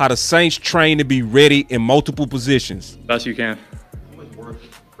about how the Saints train to be ready in multiple positions. Best you can. How much work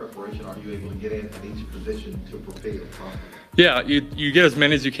preparation are you able to get in at each position to prepare? Yeah, you get as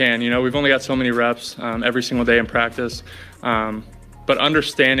many as you can. We've only got so many reps every single day in practice. But but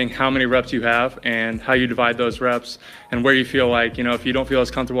understanding how many reps you have and how you divide those reps and where you feel like, if you don't feel as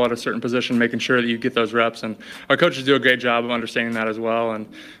comfortable at a certain position, making sure that you get those reps. And our coaches do a great job of understanding that as well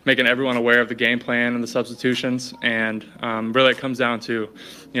and making everyone aware of the game plan and the substitutions. And really it comes down to,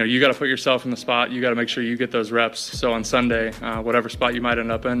 you got to put yourself in the spot. You got to make sure you get those reps. So on Sunday, whatever spot you might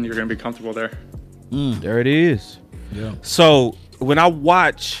end up in, you're going to be comfortable there. There it is. Yeah. So when I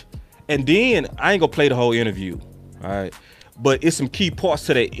watch, and then I ain't gonna play the whole interview, all right? But it's some key parts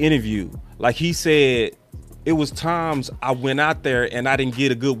to that interview. Like he said, it was times I went out there and I didn't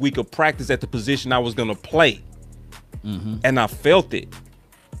get a good week of practice at the position I was gonna play. And I felt it.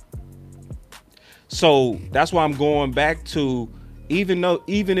 So that's why I'm going back to, even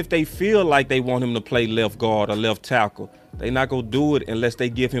if they feel like they want him to play left guard or left tackle, they not gonna do it unless they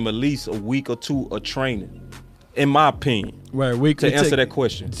give him at least a week or two of training, in my opinion. Right, to answer that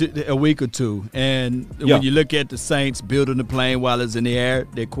question. A week or two. And when you look at the Saints building the plane while it's in the air,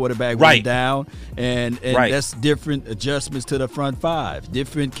 their quarterback went down. And that's different adjustments to the front five.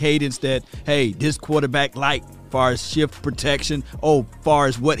 Different cadence that, hey, this quarterback far as shift protection, far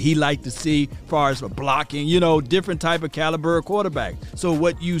as what he liked to see, far as blocking, different type of caliber of quarterback. So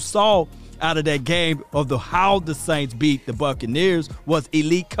what you saw out of that game of how the Saints beat the Buccaneers was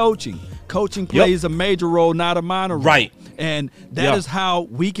elite coaching. Coaching plays a major role, not a minor role. Right. And that is how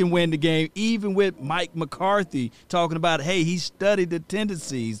we can win the game, even with Mike McCarthy talking about, hey, he studied the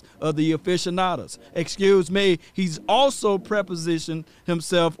tendencies of the aficionados. Excuse me, he's also prepositioned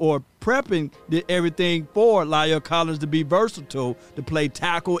himself or prepping everything for La'el Collins to be versatile, to play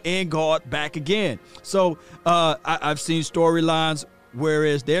tackle and guard back again. So I've seen storylines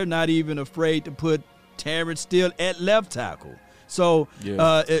whereas they're not even afraid to put Terrence Steele at left tackle. So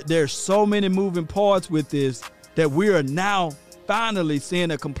there's so many moving parts with this that we are now finally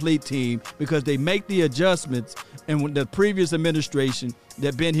seeing a complete team because they make the adjustments and when the previous administration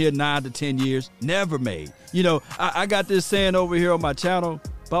that been here 9 to 10 years never made. I got this saying over here on my channel,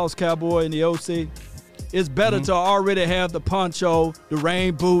 Boss Cowboy and the OC. It's better to already have the poncho, the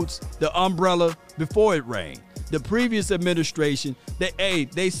rain boots, the umbrella before it rained. The previous administration, they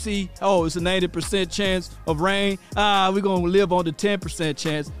see, it's a 90% chance of rain. We're going to live on the 10%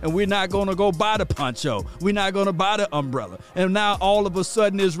 chance, and we're not going to go buy the poncho. We're not going to buy the umbrella. And now all of a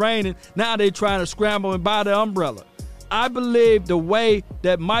sudden it's raining. Now they're trying to scramble and buy the umbrella. I believe the way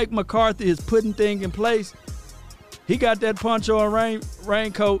that Mike McCarthy is putting things in place, he got that poncho and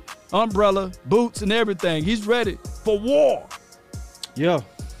raincoat, umbrella, boots, and everything. He's ready for war. Yeah.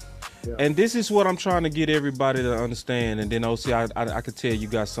 And this is what I'm trying to get everybody to understand. And then OC, I could tell you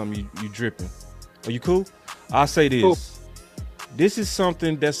got something you dripping. Are you cool? I'll say this. Cool. This is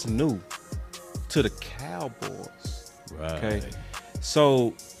something that's new to the Cowboys. Right. Okay.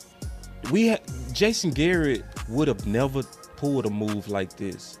 So Jason Garrett would have never pulled a move like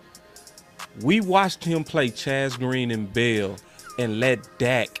this. We watched him play Chaz Green and Bell and let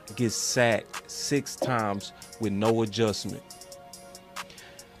Dak get sacked 6 times with no adjustment.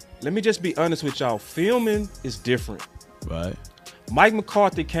 Let me just be honest with y'all. Filming is different. Right. Mike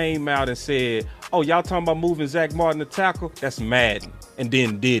McCarthy came out and said, y'all talking about moving Zach Martin to tackle? That's Madden. And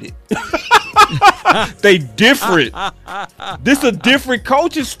then did it. They different. This a different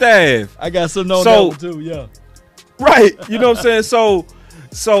coaching staff. I got some on that one too, yeah. Right. You know what I'm saying?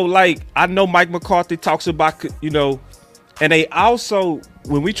 So like, I know Mike McCarthy talks about, and they also,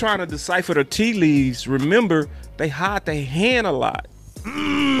 when we trying to decipher the tea leaves, remember, they hide their hand a lot.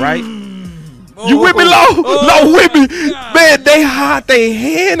 Right? You with me, Low with me. Man, they hide their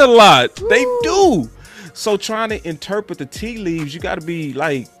hand a lot. They do. So trying to interpret the tea leaves, you got to be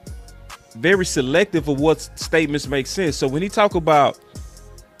like very selective of what statements make sense. So when he talk about,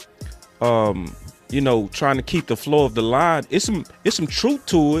 trying to keep the flow of the line, it's some truth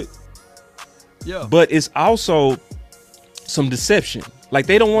to it. Yeah. But it's also some deception. Like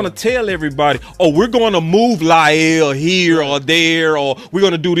they don't want to tell everybody, we're going to move La'el here or there, or we're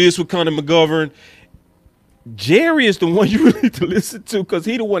going to do this with Conor McGovern. Jerry is the one you really need to listen to because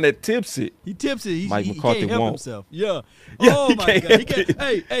he the one that tips it. He tips it. Mike he McCarthy can't help won't. himself. Yeah. Yeah, My God.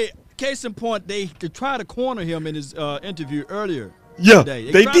 Hey, case in point, they tried to corner him in his interview earlier. Yeah, today.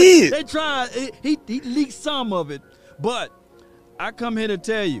 they did. They tried. He leaked some of it. But I come here to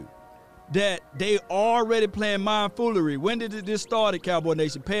tell you that they already playing mind foolery. When did this start at Cowboy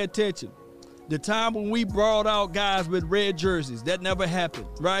Nation? Pay attention. The time when we brought out guys with red jerseys, that never happened,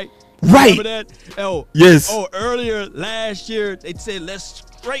 right? Right. Remember that? Yes. Earlier last year, they said, let's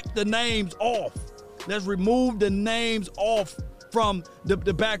scrape the names off. Let's remove the names off from the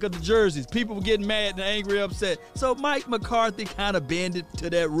back of the jerseys. People were getting mad and angry, upset. So Mike McCarthy kind of bended to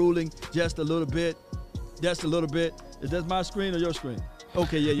that ruling just a little bit. Is that my screen or your screen?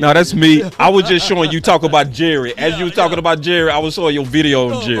 Okay, yeah. No, that's me. I was just showing you talk about Jerry. As you was talking about Jerry, I was showing your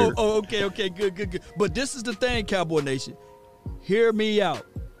video on Jerry. Okay, good. But this is the thing, Cowboy Nation. Hear me out.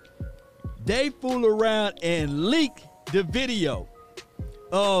 They fool around and leak the video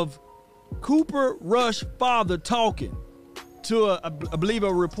of Cooper Rush father talking to I believe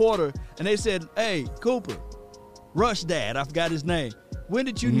a reporter, and they said, "Hey, Cooper, Rush dad, I forgot his name. When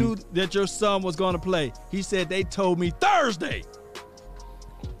did you knew that your son was going to play?" He said, "They told me Thursday."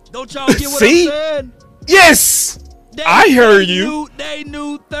 Don't y'all get what I'm saying? Yes, I heard you. They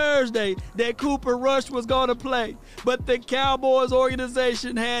knew Thursday that Cooper Rush was going to play, but the Cowboys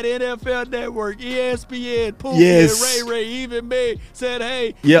organization had NFL Network, ESPN, Pookie, Ray, even me said,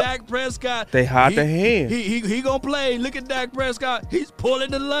 "Hey, Dak Prescott, they hide their hand. He gonna play. Look at Dak Prescott. He's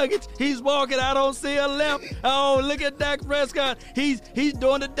pulling the luggage. He's walking. I don't see a limp. Oh, look at Dak Prescott. He's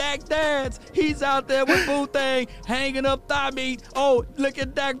doing the Dak dance. He's out there with Boothang hanging up thigh meat. Oh, look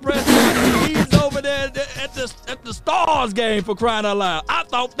at Dak Prescott. He's over there at the Stars game, for crying out loud. I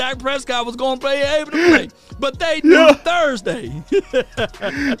thought Dak Prescott was gonna be able to play, but they knew Thursday.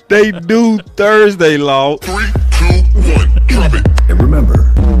 They knew Thursday, Law. 3, 2, 1, drop it. And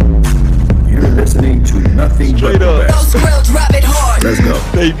remember, you're listening to nothing but the best. Let's go.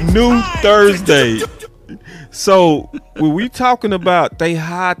 They knew Thursday. So when we talking about they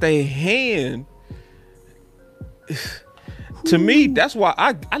hide their hand, to me, that's why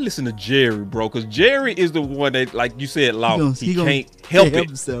I listen to Jerry, bro, because Jerry is the one that, like you said, Law, he can't help it.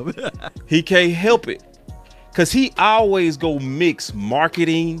 He can't help it. Because he always go mix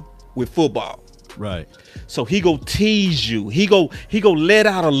marketing with football. Right. So he go tease you. He go let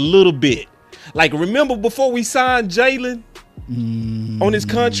out a little bit. Like, remember before we signed Jalen on his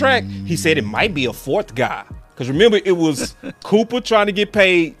contract, he said it might be a fourth guy. Because remember, it was Cooper trying to get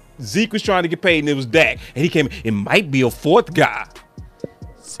paid, Zeke was trying to get paid, and it was Dak. And he came, it might be a fourth guy.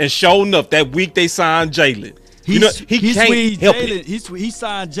 And sure enough, that week they signed Jalen. He can't help it. He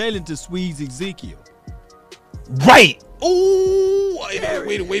signed Jalen to squeeze Ezekiel. Right. Ooh. Wait a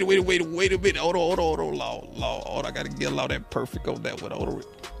minute. Hold on. Law. I got to get Law that perfect on that one. Hold on.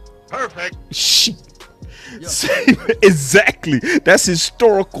 Perfect. Shit. Exactly. That's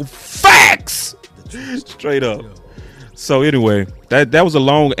historical facts. Straight up. So anyway, that was a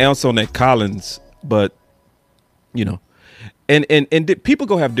long answer on that Collins, but you know, and people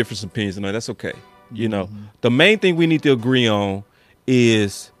go have different opinions, and that's okay. You know, the main thing we need to agree on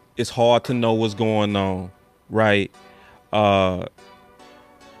is it's hard to know what's going on, right?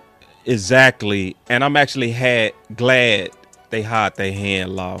 Exactly. And I'm actually glad they hide their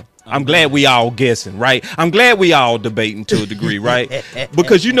hand, Law. I'm glad we all guessing, right? I'm glad we all debating to a degree, right?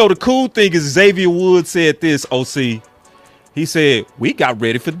 Because you know the cool thing is Xavier Woods said this, OC. He said, we got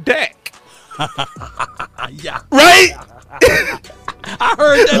ready for Dak. Yeah. Right? I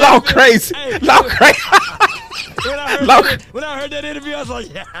heard that. Law crazy. Hey, Law crazy. When I heard that interview, I was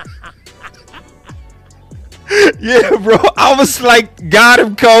like, yeah. Yeah, bro. I was like, got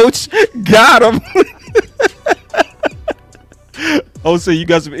him, coach. Got him. Oh, so you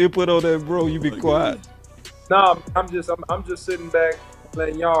got some input on that, bro? You be quiet. No, I'm just sitting back,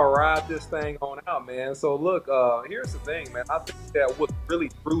 letting y'all ride this thing on out, man. So look, here's the thing, man. I think that what's really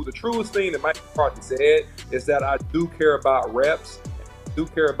true, the truest thing that Mike McCarthy said is that I do care about reps, do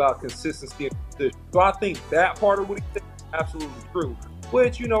care about consistency and position. So I think that part of what he said is absolutely true.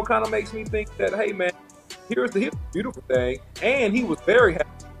 Which, you know, kind of makes me think that, hey, man, here's the beautiful thing, and he was very happy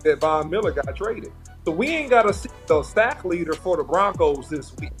that Von Miller got traded. So we ain't got to see the sack leader for the Broncos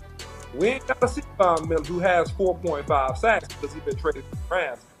this week. We ain't got to see Von Miller, who has 4.5 sacks because he's been traded to the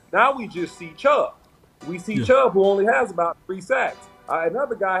Rams. Now we just see Chubb. We see Chubb, who only has about 3 sacks.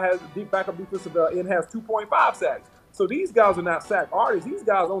 Another guy has deep backup defensive end has 2.5 sacks. So these guys are not sack artists. These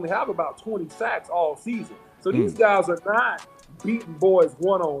guys only have about 20 sacks all season. So these guys are not beating boys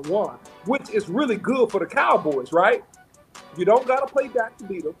one-on-one, which is really good for the Cowboys, right? You don't got to play Dak to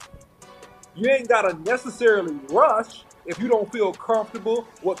beat them. You ain't got to necessarily rush if you don't feel comfortable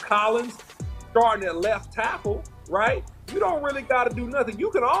with Collins starting at left tackle, right? You don't really got to do nothing.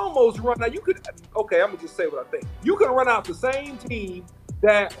 You can almost run. Now, you could, okay, I'm going to just say what I think. You can run out the same team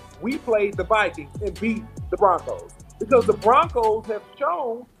that we played the Vikings and beat the Broncos, because the Broncos have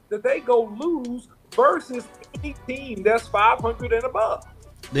shown that they go lose versus any team that's 500 and above.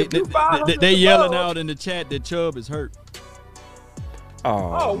 They yelling out in the chat that Chubb is hurt.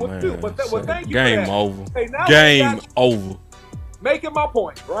 Oh man. Well, thank you. Game over. Hey, game over. Making my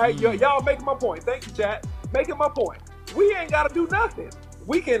point, right? Y'all making my point. Thank you, chat. Making my point. We ain't got to do nothing.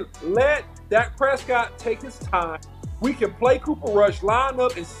 We can let Dak Prescott take his time, We can play Cooper Rush, line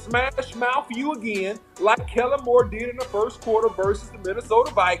up, and smash mouth you again like Kellen Moore did in the first quarter versus the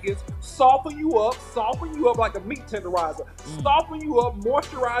Minnesota Vikings. Soften you up like a meat tenderizer. Soften you up,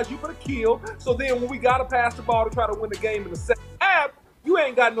 moisturize you for the kill. So then when we got to pass the ball to try to win the game in the second half, you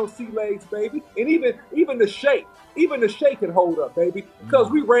ain't got no sea legs, baby. And even the shake can hold up, baby, because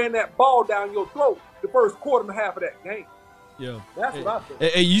we ran that ball down your throat the first quarter and a half of that game. Yeah, that's what I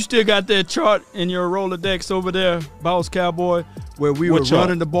think. Hey, you still got that chart in your Rolodex over there, Boss Cowboy, where we were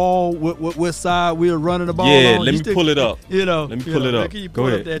running the ball? What side we were running the ball on? Yeah, let me pull it up. Let me pull it up. Can you Go pull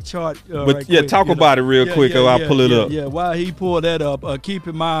ahead. up that chart? But right yeah, quick, talk about it real quick, or I'll pull it up. Yeah, while he pulled that up, keep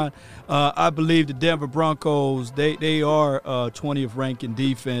in mind, I believe the Denver Broncos, they are 20th ranked in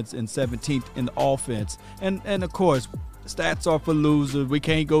defense and 17th in the offense, and of course, stats are for losers. We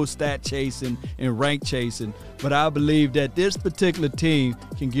can't go stat chasing and rank chasing, but I believe that this particular team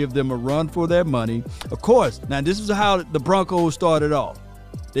can give them a run for their money. Of course, now this is how the Broncos started off.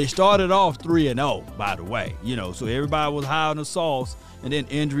 They started off 3-0, by the way, so everybody was high on the sauce, and then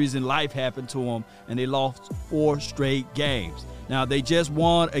injuries and life happened to them, and they lost 4 straight games. Now they just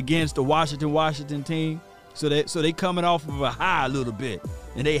won against the Washington team, so they coming off of a high a little bit,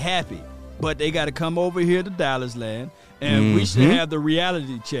 and they happy. But they got to come over here to Dallas land, and we should have the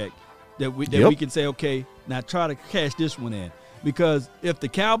reality check that we can say, okay, now try to cash this one in. Because if the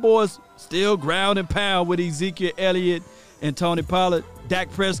Cowboys still ground and pound with Ezekiel Elliott and Tony Pollard,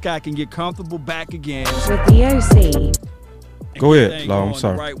 Dak Prescott can get comfortable back again. With the OC. Go ahead, Law. I'm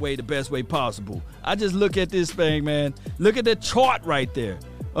sorry. The right way, the best way possible. I just look at this thing, man. Look at the chart right there.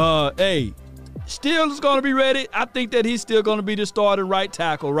 Hey, Steele is going to be ready. I think that he's still going to be the starting right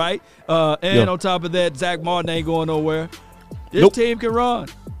tackle, right? And on top of that, Zach Martin ain't going nowhere. This team can run.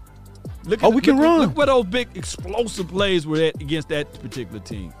 We can run. Look where those big explosive plays were at against that particular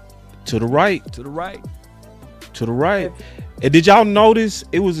team. To the right. To the right. To the right. And did y'all notice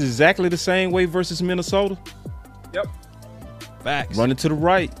it was exactly the same way versus Minnesota? Yep. Facts. Running to the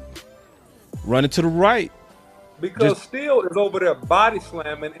right. Running to the right. Because Steele is over there body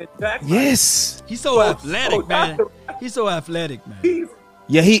slamming and Jackson. Yes. He's so athletic, man. He's so athletic, man.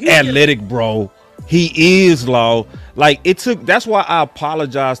 He athletic, bro. He is, Law. Like, that's why I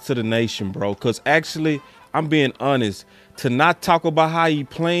apologize to the nation, bro. Because actually, I'm being honest. To not talk about how he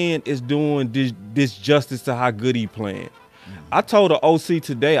playing is doing disjustice to how good he playing. I told the OC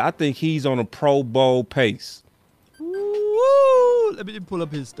today, I think he's on a Pro Bowl pace. Woo! Let me pull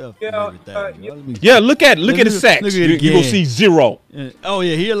up his stuff. Look at his sacks. You're going to see 0. Oh,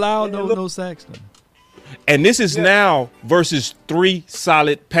 yeah, he allowed no sacks. Though. And this is now versus 3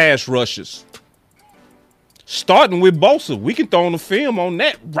 solid pass rushes. Starting with Bosa. We can throw on the film on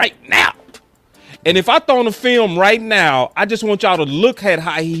that right now. And if I throw on the film right now, I just want y'all to look at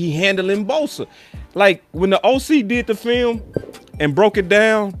how he handling Bosa. Like, when the OC did the film and broke it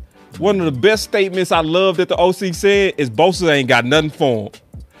down, one of the best statements I love that the OC said is Bosa ain't got nothing for him.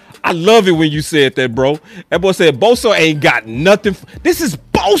 I love it when you said that, bro. That boy said Bosa ain't got nothing. This is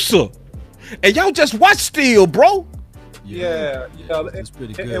Bosa. And y'all just watch Steele, bro. Yeah, it's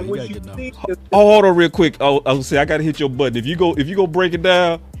pretty good. And when you see hold on real quick. I'll say I gotta hit your button. If you go break it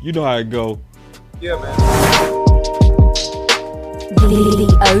down, you know how it go. Yeah, man. The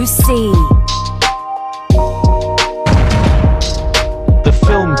OC. The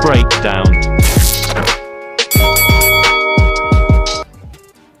film breakdown.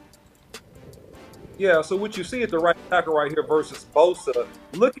 Yeah, so what you see at the right tackle right here versus Bosa,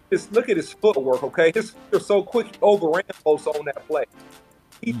 look at his footwork, okay? His feet are so quick, he overran Bosa on that play.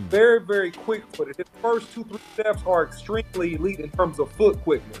 He's very, very quick-footed. His first 2-3 steps are extremely elite in terms of foot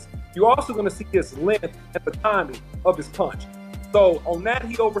quickness. You're also going to see his length and the timing of his punch. So on that,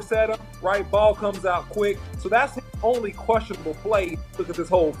 he overset him, right? Ball comes out quick. So that's his only questionable play. Look at this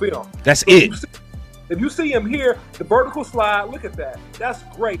whole film. That's it. If you see him here, the vertical slide, look at that. That's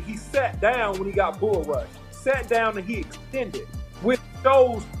great. He sat down when he got bull rushed. Sat down and he extended, which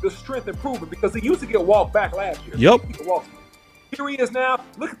shows the strength improvement because he used to get walked back last year. Yep. Here he is now.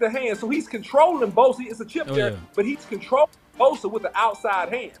 Look at the hand. So he's controlling Bosa. It's a chip there, but he's controlling Bosa with the outside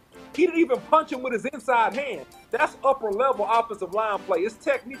hand. He didn't even punch him with his inside hand. That's upper level offensive line play. It's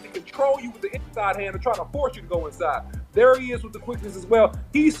technique to control you with the inside hand and try to force you to go inside. There he is with the quickness as well.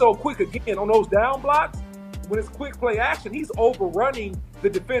 He's so quick again on those down blocks. When it's quick play action, he's overrunning the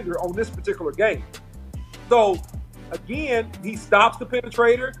defender on this particular game. So again, he stops the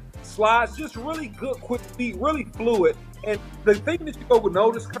penetrator, slides, just really good quick feet, really fluid. And the thing that you go would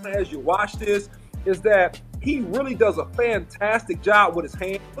notice kind of as you watch this is that he really does a fantastic job with his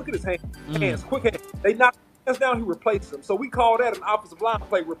hands. Look at his hands, quick hands. They not hands down, he replaces them. So we call that an offensive line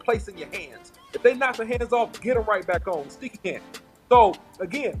play, replacing your hands. If they knock the hands off, get them right back on. Sticky hand. So,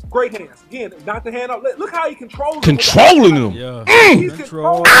 again, great hands. Again, knock the hand off. Look how he controls them. Controlling them. Yeah. He's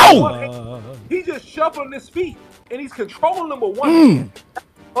controlling them with one hand. He's just shuffling his feet, and he's controlling them with one hand.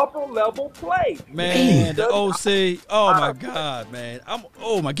 Upper level play. Man, the OC. Oh, my God, man.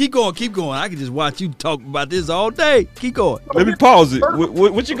 Keep going. I can just watch you talk about this all day. Keep going. Let me pause it.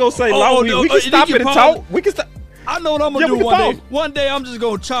 What you gonna say, Law? We can stop it and talk. We can stop. I know what I'm gonna do one day. One day I'm just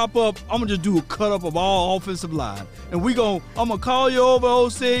gonna chop up. I'm gonna just do a cut up of all offensive line, and I'm gonna call you over,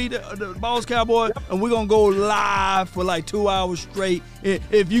 OC, the Boss Cowboy, and we're gonna go live for like 2 hours straight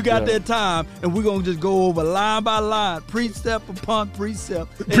if you got that time, and we're gonna just go over line by line, precept upon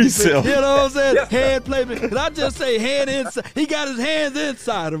precept. Precept. You know what I'm saying? Hand placement. Cause I just say hand inside. He got his hands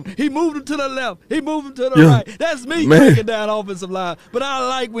inside him. He moved him to the left. He moved him to the right. That's me breaking down offensive line. But I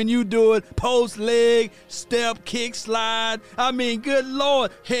like when you do it post leg, step, kick, slide. I mean, good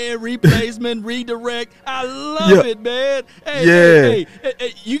Lord, hand replacement, redirect. I love it, man. Hey,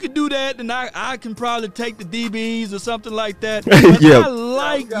 you can do that, and I can probably take the DBs or something like that. But I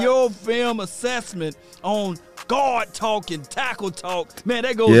like your film assessment on guard talk and tackle talk. Man,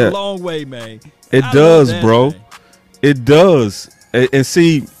 that goes a long way, man. It does, bro. Man. It does. And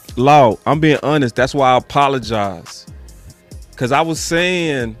see, Law, I'm being honest. That's why I apologize. Because I was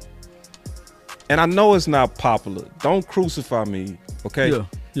saying, and I know it's not popular. Don't crucify me, okay?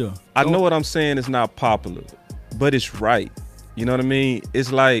 Yeah. I know what I'm saying is not popular, but it's right. You know what I mean?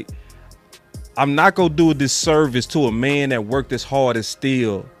 It's like, I'm not going to do a disservice to a man that worked as hard as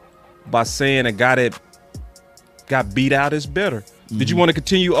steel by saying a guy that got beat out is better. Did you want to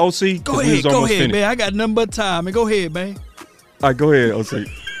continue, OC? Go ahead, man. I got nothing but time. And go ahead, man. All right, go ahead, OC.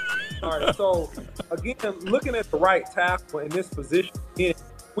 All right, so again, looking at the right tackle in this position, again,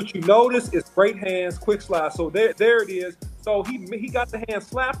 what you notice is great hands, quick slide. So there it is. So he got the hand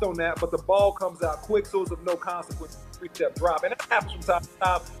slapped on that, but the ball comes out quick, so it's of no consequence. 3-step drop, and that happens from time to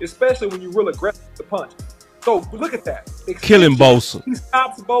time, especially when you're real aggressive with the punch. So look at that. Killing Bosa. He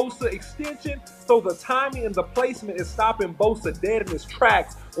stops Bosa, extension. So the timing and the placement is stopping Bosa dead in his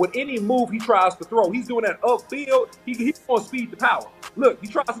tracks with any move he tries to throw. He's doing that upfield. He's going to speed the power. Look, he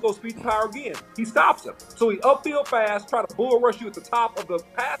tries to go speed the power again. He stops him. So he upfield fast, try to bull rush you at the top of the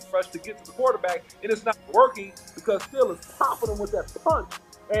pass rush to get to the quarterback, and it's not working because Phil is popping him with that punch.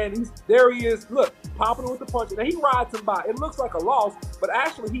 And there he is, look, popping him with the punch. And he rides him by. It looks like a loss, but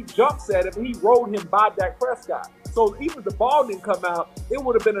actually he jumps at him and he rolled him by Dak Prescott. So even if the ball didn't come out, it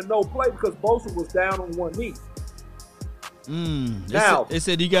would have been a no play because Bosa was down on one knee. Now, they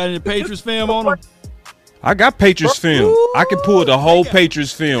said you got any Patriots film on him? I got Patriots film. I can pull the whole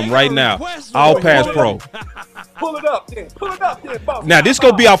Patriots film right now. All pass pro. Pull it up then. Boss. Now, this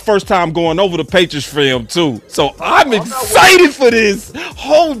going to be our first time going over the Patriots film, too. So I'm excited for this.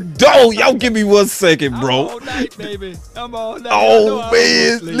 Hold on. Y'all give me 1 second, bro. I'm all night, baby. I'm all night. Oh,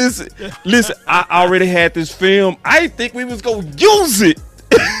 man. Listen. I already had this film. I didn't think we was going to use it.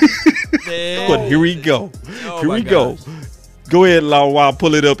 But here we go. Here we go. Go ahead, Law, while I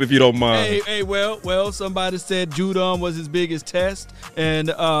pull it up if you don't mind. Hey, well, somebody said Judon was his biggest test, and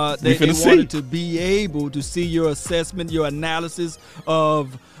they wanted to be able to see your assessment, your analysis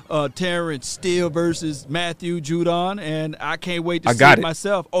of Terrence Steele versus Matthew Judon, and I can't wait to see it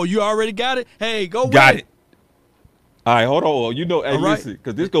myself. Oh, you already got it? Hey, go got it. All right, hold on. You know, hey, listen,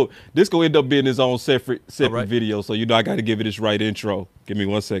 because this go end up being his own separate video, so you know I got to give it its right intro. Give me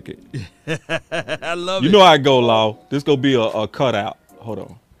 1 second. I love it. You know how I go, Law. This gonna be a cutout. Hold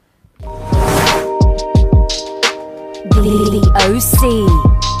on. The OC.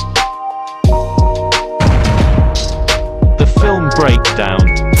 The film breakdown.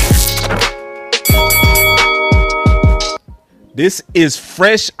 This is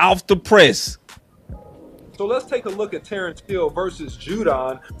fresh off the press. So let's take a look at Terrence Steele versus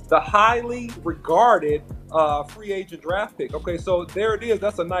Judon, the highly regarded free agent draft pick. Okay, so there it is.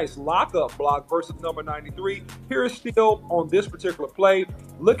 That's a nice lockup block versus number 93. Here is Steele on this particular play.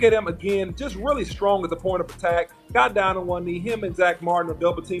 Look at him again, just really strong at the point of attack. Got down on one knee. Him and Zach Martin are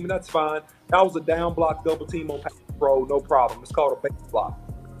double teaming. That's fine. That was a down block double team on pass pro. No problem. It's called a base block.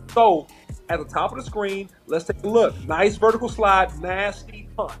 So at the top of the screen, let's take a look. Nice vertical slide, nasty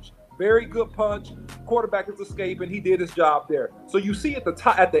punch. Very good punch. Quarterback is escaping. He did his job there. So you see at the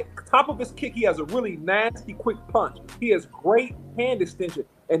top of his kick, he has a really nasty, quick punch. He has great hand extension.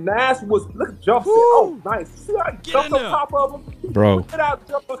 And Nash was jump set. Oh, nice. See how he jumps on top of him? Bro.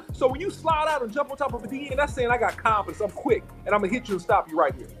 So when you slide out and jump on top of a DN, that's saying I got confidence. I'm quick, and I'm gonna hit you and stop you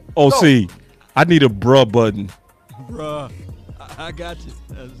right here. OC, I need a bruh button. Bruh, I got you.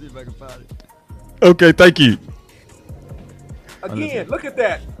 Let's see if I can find it. Okay, thank you. Again, look at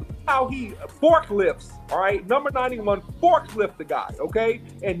that. How he forklifts, all right? Number 91 forklift the guy, okay?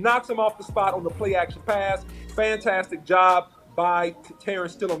 And knocks him off the spot on the play action pass. Fantastic job by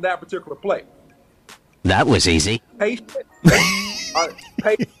Terrence Steele on that particular play. That was easy. Patient. Very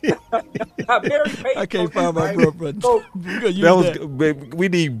patient. I can't find my right? girlfriend. So, That was we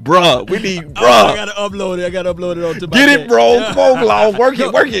need bruh. We need bruh. I gotta upload it. I gotta upload it onto my Get it, page. bro. Come on, Law. Work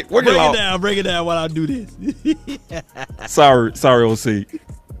it. Break it down while I do this. Sorry, OC.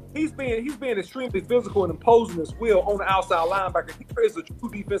 He's being extremely physical and imposing his will on the outside linebacker. He is a true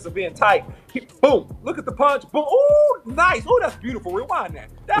defensive end type. Boom. Look at the punch. Boom. Ooh, nice. Oh, that's beautiful. Rewind that.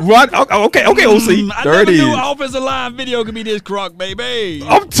 That's Okay, OC. I There never it is. knew offensive line video could be this crock, baby.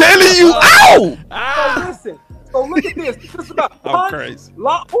 I'm telling you. Ow! So listen. So look at this. This is about I'm punch. crazy. Ooh,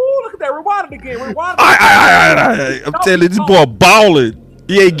 look at that. Rewind it again. Rewind it. I'm telling you, this boy balling.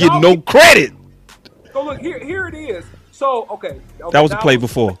 He ain't getting no credit. So look, here it is. So, okay. That was a play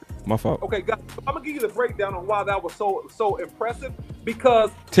before. My fault. Okay, guys, I'm gonna give you the breakdown on why that was so impressive. Because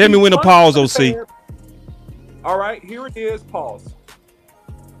Tell me when to pause, OC. All right, here it is. Pause.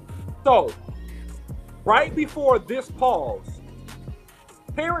 So, right before this pause,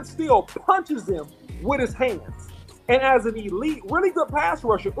 Terrence Steele punches him with his hands, and as an elite, really good pass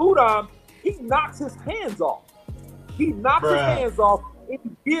rusher, Udom, he knocks his hands off. He knocks his hands off. It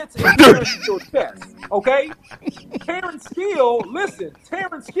gets in Terrence Steele's chest, okay? Terrence Steele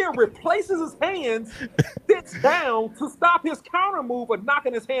replaces his hands, sits down to stop his counter move of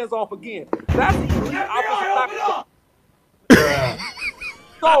knocking his hands off again. That's the elite offensive knock.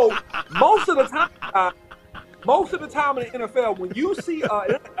 So, most of the time in the NFL, when you see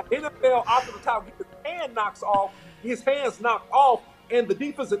an NFL offensive top get his hands knocked off, and the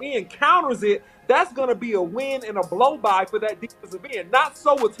defensive end counters it, that's going to be a win and a blow-by for that defensive end. Not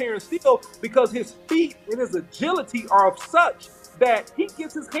so with Terrence Steele, because his feet and his agility are of such that he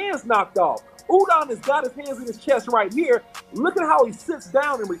gets his hands knocked off. Udom has got his hands in his chest right here. Look at how he sits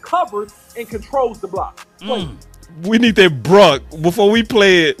down and recovers and controls the block. We need that bruh before we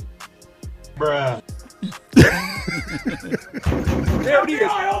play it. Bruh. There it is. You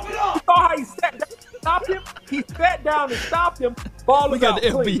saw how he sat down and stopped him? He sat down and stopped him. Ball is out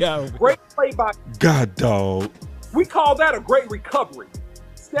clean. Great play by God, dog. We call that a great recovery.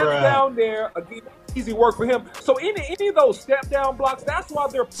 Steps down there, again, easy work for him. So any of those step down blocks, that's why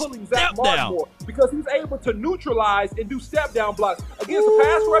they're pulling Zach Martin more, because he's able to neutralize and do step down blocks against a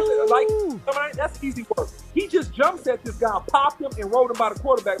pass rusher. That's easy work. He just jump set this guy, popped him, and rolled him by the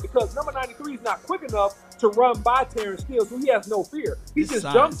quarterback, because number 93 is not quick enough to run by Terrence Steele, so he has no fear. He just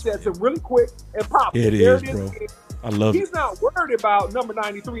jump sets him really quick and pops him. It is, bro. I love it. He's not worried about number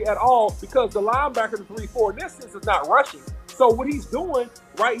 93 at all, because the linebacker, the 3-4, in this sense, is not rushing. So what he's doing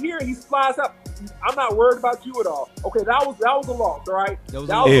right here, he flies up. I'm not worried about you at all. Okay, that was a loss, all right? That was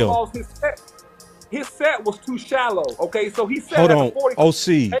a loss. His set was too shallow. Okay, so he set Hold at on, the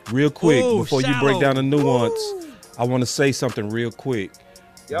 40. OC, real quick, before you break down the nuance, Ooh. I want to say something real quick.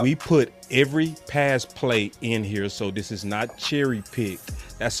 Yep. We put every pass play in here, so this is not cherry picked.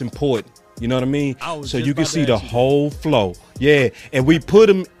 That's important. You know what I mean? So you can see the whole flow. Yeah, and we put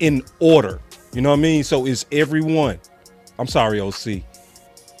them in order. You know what I mean? So it's every one. I'm sorry, OC.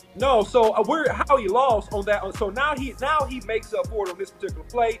 No, so how he lost on that. So now he makes up for it on this particular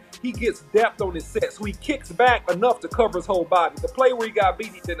play. He gets depth on his set, so he kicks back enough to cover his whole body. The play where he got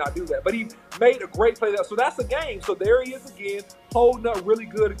beat, he did not do that, but he made a great play there. So that's a game. So there he is again, holding up really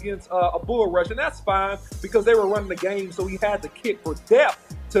good against a bull rush, and that's fine because they were running the game. So he had to kick for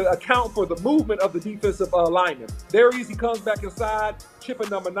depth to account for the movement of the defensive lineman. There he is. He comes back inside, chipping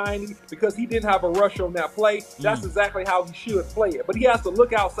number 90 because he didn't have a rush on that play. That's exactly how he should play it. But he has to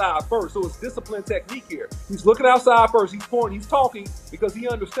look outside first. So it's disciplined technique here. He's looking outside first. He's pointing. He's talking because he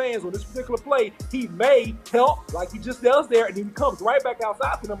understands on this particular play, he may help like he just does there, and then he comes right back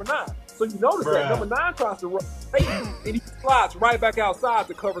outside to number 9. So you notice that number 9 tries to run, and he slides right back outside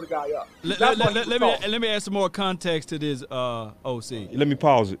to cover the guy up. Let me add some more context to this, OC. Let me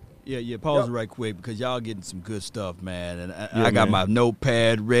pause it. Yeah, pause it right quick because y'all getting some good stuff, man. And I got my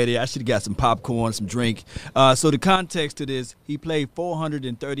notepad ready. I should have got some popcorn, some drink. So the context to this, he played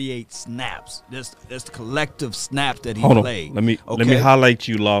 438 snaps. That's the collective snaps that he played. Let me highlight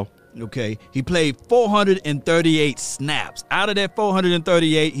you, Law. Okay, he played 438 snaps. Out of that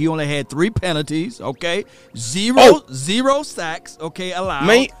 438, he only had 3 penalties. Okay, zero sacks. Okay, allowed.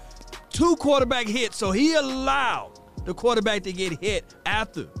 Man. 2 quarterback hits. So he allowed the quarterback to get hit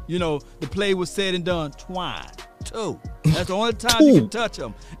after the play was said and done twice. 2. That's the only time you can touch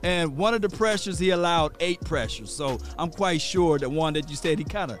him. And one of the pressures, he allowed 8 pressures. So I'm quite sure that one that you said he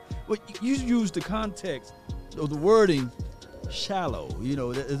kind of, well, you used the context of the wording, shallow. You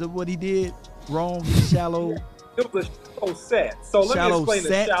know, is that what he did wrong? Shallow. It was a shallow set. So let me explain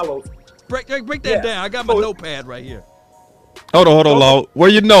the shallow. Break that down. I got my notepad right here. Hold on, Law. Where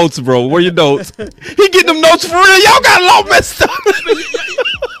your notes, bro? Where your notes? He get them notes for real. Y'all got Law messed up.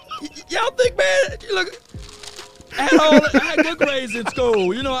 Y'all think, man, look, I had good grades in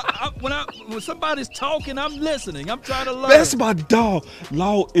school. You know, when somebody's talking, I'm listening. I'm trying to learn. That's my dog.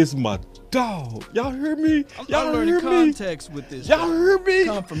 Law is my dog. Y'all hear me? Y'all learning hear context with this. Y'all hear me?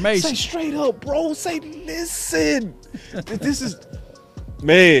 Confirmation. Say straight up, bro. Say listen. This is...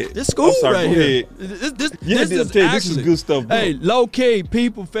 Man, this school right here. This is good stuff, bro. Hey, low key,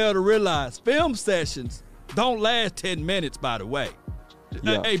 people fail to realize film sessions don't last 10 minutes. By the way,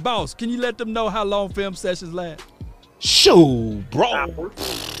 yeah. Hey, boss, can you let them know how long film sessions last? Shoo, bro.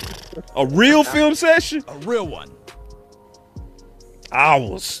 A real film session? A real one.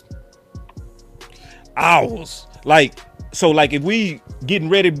 Hours. Like if we getting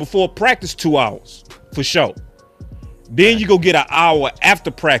ready before practice, 2 hours for sure. Then you go get an hour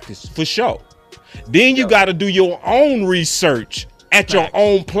after practice for sure. Then you got to do your own research at your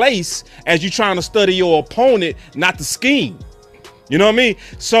own place as you're trying to study your opponent, not the scheme. You know what I mean?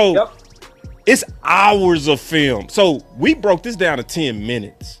 So it's hours of film. So we broke this down to 10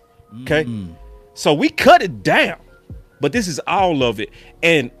 minutes. Okay. So we cut it down, but this is all of it.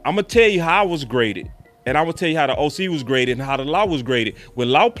 And I'm going to tell you how I was graded. And I'm going to tell you how the OC was graded and how the Law was graded. When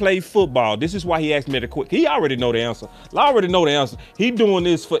Law played football, this is why he asked me the quick. He already know the answer. Law already know the answer. He doing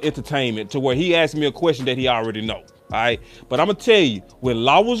this for entertainment to where he asked me a question that he already know. All right. But I'm going to tell you, when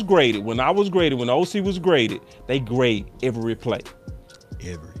Law was graded, when I was graded, when the OC was graded, they grade every play.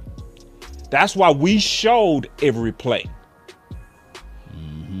 That's why we showed every play.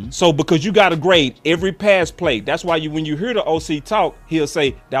 So because you got to grade every pass play. That's why when you hear the OC talk, he'll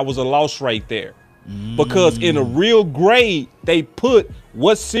say that was a loss right there. Because in a real grade, they put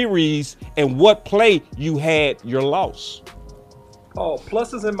what series and what play you had your loss. Oh,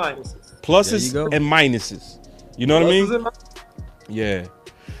 pluses and minuses. Pluses and minuses. You know what I mean? Yeah.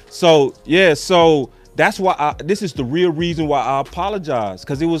 So that's why this is the real reason why I apologize.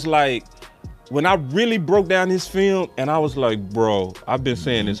 Because it was like, when I really broke down his film and I was like, bro, I've been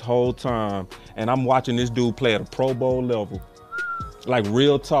saying this whole time and I'm watching this dude play at a Pro Bowl level. Like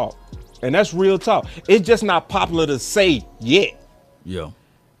real talk. And that's real talk. It's just not popular to say yet. Yeah.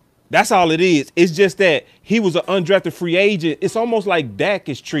 That's all it is. It's just that he was an undrafted free agent. It's almost like Dak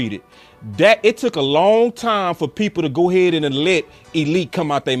is treated. It took a long time for people to go ahead and let elite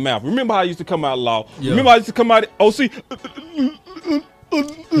come out their mouth. Remember how I used to come out Law? Yeah. Remember how I used to come out OC?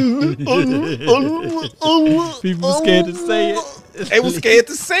 People were scared to say it. They were scared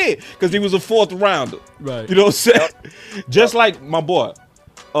to say it because he was a 4th rounder. Right. You know what I'm saying? Just like my boy.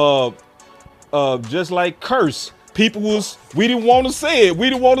 Just like Curse, we didn't want to say it. We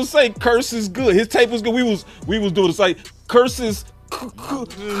didn't want to say Curse is good. His tape was good. We was doing the same. Curse is.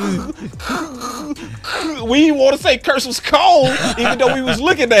 We didn't want to say Curse was cold, even though we was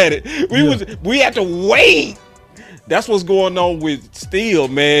looking at it. We had to wait. That's what's going on with Steele,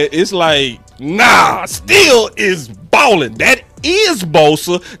 man. It's like, nah, Steele is balling. That is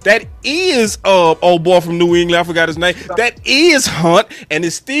Bosa. That is old boy from New England. I forgot his name. That is Hunt, and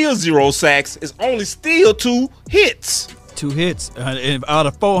it's still 0 sacks. It's only still 2 hits. 2 hits out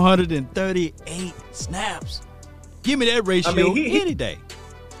of 438 snaps. Give me that ratio any day.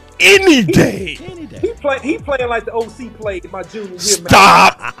 Any day. He playing like the OC played my junior year.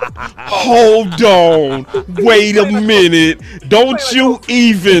 Stop. Hold on. Wait a minute. Don't you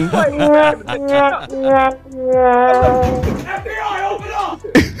even. FBI, open up.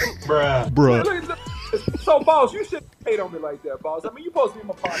 Bruh. So, boss, you shouldn't hate on me like that, boss. I mean, you supposed to be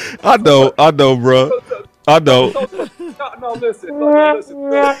my partner. I know, bro. I know. No, listen. Bruh.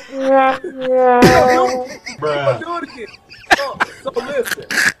 Do it again. So listen.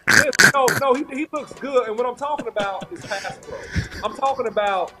 No, he looks good, and what I'm talking about is pass pro. I'm talking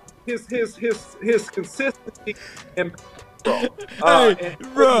about his consistency and pro.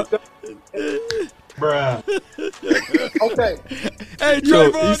 Bruh. Okay. Hey,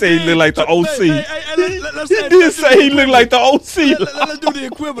 Trayvon, he said he looked like the OC. He did say he looked like the OC. Let's do the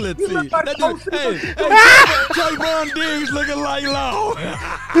equivalency. Trayvon Diggs looking like Law.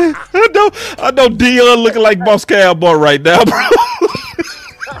 I know Dion looking like Boss Cowboy right now, bro.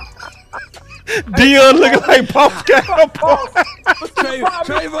 Dion looking like Boss Cowboy.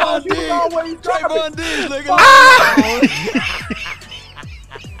 Trayvon Diggs looking like Law.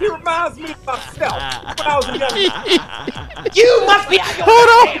 He reminds me of myself when I was a young man. You must be out your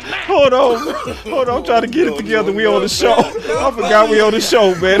Hold on. I'm trying to get it together. We on the show. I forgot we on the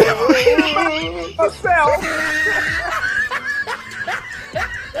show, man. Myself.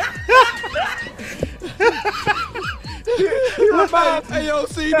 He reminds me. Hey, yo,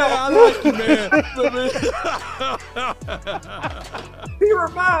 see now, I like you, man. He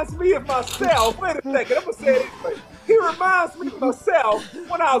reminds me of myself. Wait a second, I'm gonna say it anyway. He reminds me of myself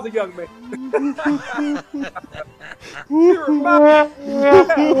when I was a young man. He reminds me of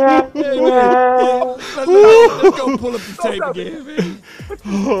myself. Hey, man. Let's go pull up the tape again, man.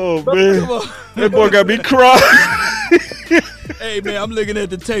 Oh, man. That boy got me crying. Hey, man, I'm looking at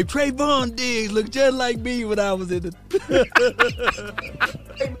the tape. Trayvon Diggs looked just like me when I was in the...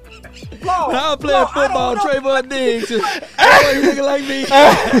 I was playing football, Trayvon Diggs. He looking like me.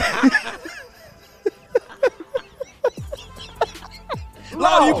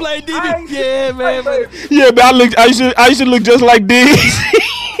 Law, you play DB? Yeah, man. Yeah, man, I used to look just like Diggs.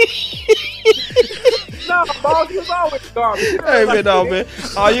 No, boss, you was always garbage. Hey, man, no, man.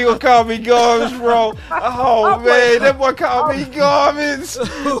 Oh, you gonna call me garbage, bro? Oh, man, that boy called me garbage.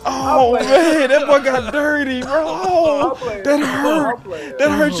 Oh, man, that boy got dirty, bro. Oh, that hurt.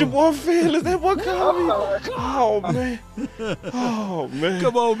 That hurt your boy feelings. That boy called me. Oh, man. Oh, man.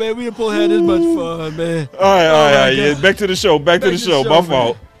 Come on, man. We didn't pull had this much fun, man. All right. Yeah, back to the show. Back to the show. My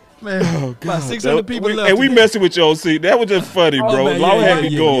fault. Man, oh, God. About 600 people left. And we messing with your seat. That was just funny, bro. Man, Long had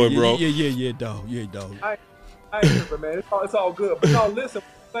me going, bro. Yeah, dog. I ain't tripping, man. It's all good. But no, listen,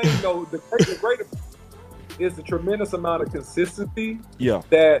 the greater is the tremendous amount of consistency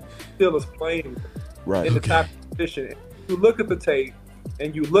that Still is playing in the top position. You look at the tape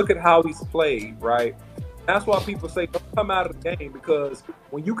and you look at how he's played, right? That's why people say don't come out of the game, because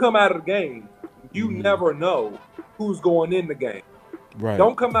when you come out of the game, you never know who's going in the game. Right.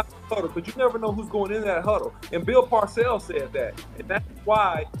 Don't come out of the huddle, but you never know who's going in that huddle. And Bill Parcells said that. And that's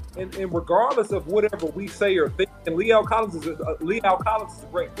why, and regardless of whatever we say or think, and La'el Collins is a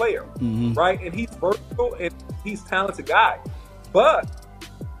great player, right? And he's versatile and he's a talented guy. But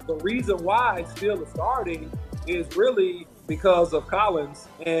the reason why Still is starting is really because of Collins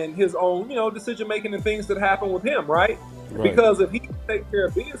and his own, decision-making and things that happen with him, right? Because if he can take care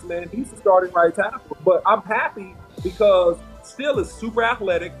of business, man, he's the starting right tackle. But I'm happy because Still is super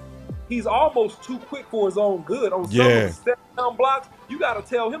athletic. He's almost too quick for his own good. On some of the step down blocks, you got to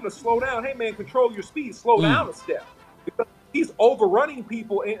tell him to slow down. Hey, man, control your speed. Slow down a step. Because he's overrunning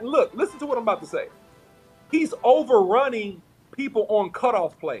people. And look, listen to what I'm about to say. He's overrunning people on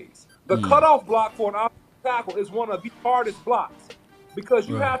cutoff plays. The cutoff block for an offensive tackle is one of the hardest blocks because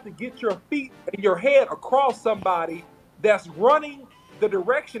you have to get your feet and your head across somebody that's running the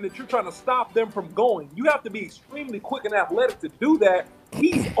direction that you're trying to stop them from going. You have to be extremely quick and athletic to do that.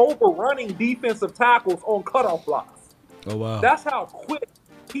 He's overrunning defensive tackles on cutoff blocks. Oh, wow. That's how quick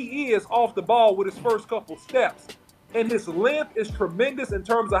he is off the ball with his first couple steps. And his length is tremendous in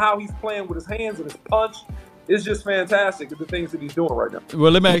terms of how he's playing with his hands and his punch. It's just fantastic, the things that he's doing right now.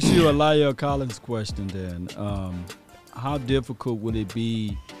 Well, let me ask you a La'el Collins question then. How difficult would it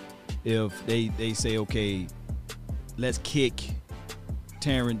be if they say, okay, let's kick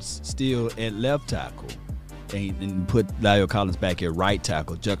Terrence Steele at left tackle and put La'el Collins back at right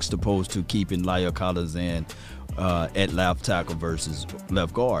tackle, juxtaposed to keeping La'el Collins in at left tackle versus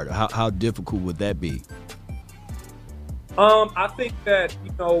left guard? How difficult would that be? I think that,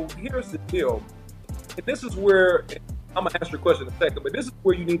 here's the deal. And this is where, I'm going to answer your question in a second, but this is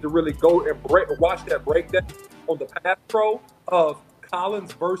where you need to really go and watch that breakdown on the pass pro of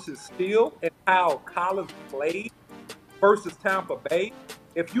Collins versus Steele and how Collins played versus Tampa Bay.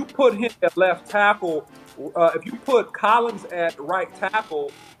 If you put him at left tackle, if you put Collins at right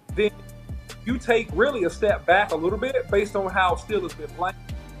tackle, then you take really a step back a little bit based on how Steele has been playing.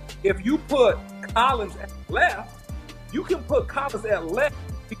 If you put Collins at left, you can put Collins at left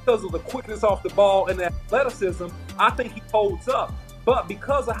because of the quickness off the ball and the athleticism. I think he holds up. But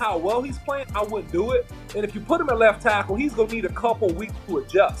because of how well he's playing, I wouldn't do it. And if you put him at left tackle, he's going to need a couple weeks to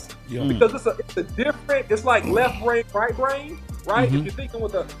adjust. Yeah. Because it's a different, it's like left brain, right brain, right? If you're thinking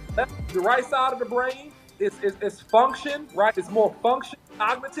with the right side of the brain, it's function, right? It's more function,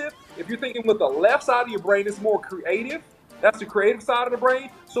 cognitive. If you're thinking with the left side of your brain, it's more creative. That's the creative side of the brain.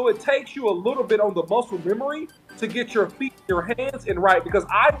 So it takes you a little bit on the muscle memory to get your feet, your hands in right. Because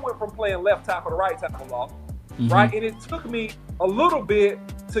I went from playing left tackle to right tackle off, right? And it took me a little bit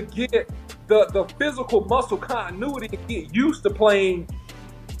to get the physical muscle continuity and get used to playing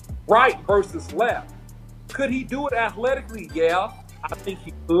right versus left. Could he do it athletically? Yeah, I think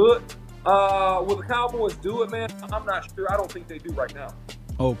he could. Will the Cowboys do it, man? I'm not sure. I don't think they do right now.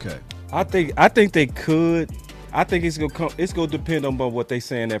 Okay. I think they could. I think it's gonna depend on what they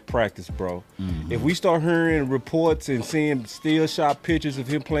saying at practice, bro. Mm-hmm. If we start hearing reports and seeing still shot pictures of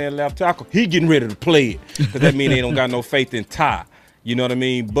him playing left tackle, he getting ready to play it, because that means they don't got no faith in Ty. You know what I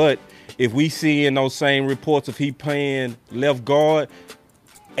mean? But if we see in those same reports of he playing left guard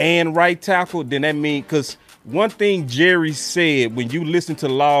and right tackle, then that means, because one thing Jerry said when you listen to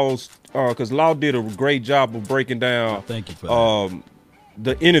Law's, because Law did a great job of breaking down. Thank you for that.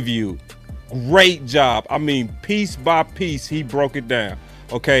 The interview. Great job. I mean, piece by piece, he broke it down.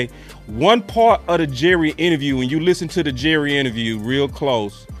 Okay. One part of the Jerry interview, when you listen to the Jerry interview real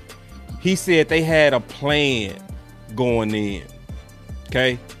close, he said they had a plan going in.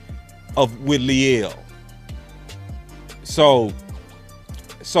 Okay. With Liel. So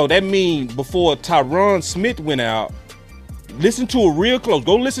that means before Tyron Smith went out, listen to it real close.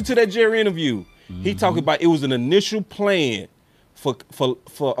 Go listen to that Jerry interview. Mm-hmm. He talked about it was an initial plan for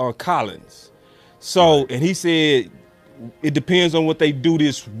Collins. So, and he said it depends on what they do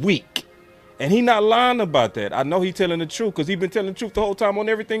this week. And he not lying about that. I know he telling the truth, because he been telling the truth the whole time on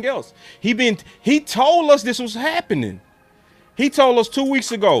everything else. He told us this was happening. He told us 2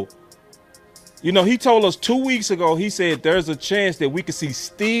 weeks ago. You know, he told us 2 weeks ago, he said there's a chance that we could see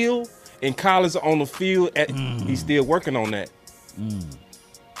Steele and Collins on the field. He's still working on that.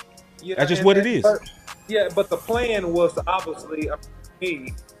 Yeah, that's just what it is. But the plan was obviously,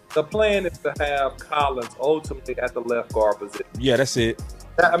 the plan is to have Collins ultimately at the left guard position. Yeah, that's it.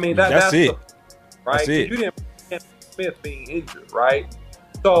 That's it. Right? That's it. You didn't have Smith being injured, right?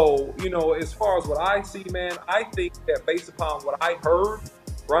 So, you know, as far as what I see, man, I think that based upon what I heard,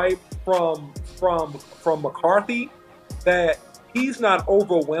 right, from McCarthy, that he's not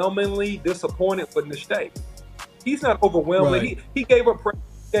overwhelmingly disappointed with Nashday. He's not overwhelmingly. Right. He gave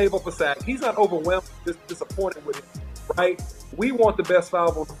up a sack. He's not overwhelmingly disappointed with it, right? We want the best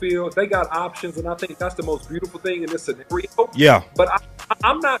five on the field. They got options, and I think that's the most beautiful thing in this scenario. Yeah. But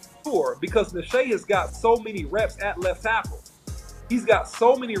I'm not sure, because Nashday has got so many reps at left tackle. He's got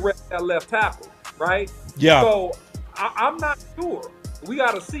so many reps at left tackle, right? Yeah. So I'm not sure. We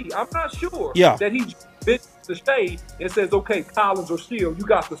got to see. I'm not sure that he bit Nashday and says, okay, Collins or Steele, you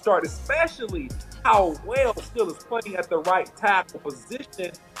got to start, especially how well Steele is playing at the right tackle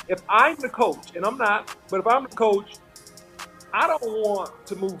position. If I'm the coach, and I'm not, but if I'm the coach, I don't want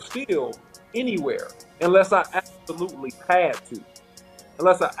to move Steele anywhere unless I absolutely had to.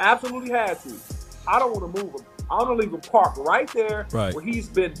 Unless I absolutely had to. I don't want to move him. I want to leave him parked right there where he's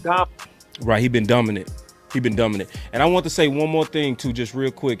been dominant. Right, he's been dominant. And I want to say one more thing, too, just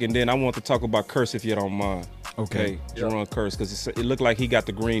real quick, and then I want to talk about Kearse, if you don't mind. Okay, Jerron Kearse, because it looked like he got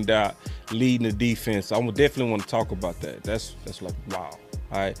the green dot leading the defense. I definitely want to talk about that. That's like, wow.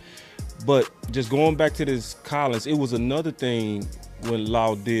 All right. But just going back to this Collins, it was another thing when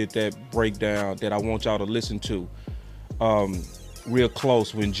Law did that breakdown that I want y'all to listen to real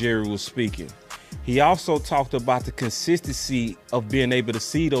close when Jerry was speaking. He also talked about the consistency of being able to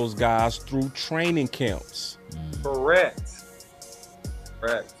see those guys through training camps. Correct.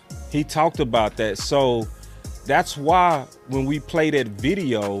 He talked about that. So that's why when we played that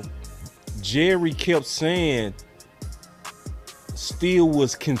video, Jerry kept saying Steele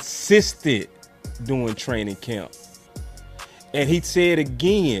was consistent during training camp. And he said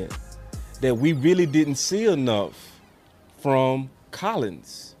again that we really didn't see enough from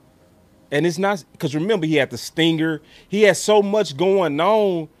Collins. And it's not, because remember, he had the stinger. He had so much going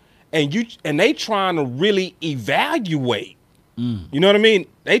on, and they trying to really evaluate. You know what I mean?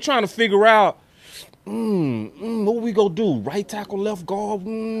 They trying to figure out, what we gonna do? Right tackle, left guard,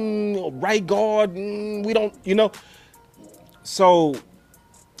 right guard. We don't, you know. So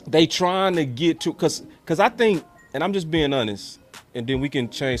they trying to get to, because I think, and I'm just being honest, and then we can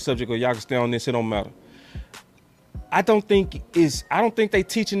change subject, or y'all can stay on this. It don't matter. I don't think they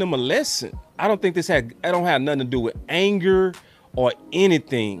teaching them a lesson. I don't think I don't have nothing to do with anger or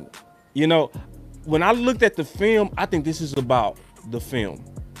anything. You know, when I looked at the film, I think this is about the film.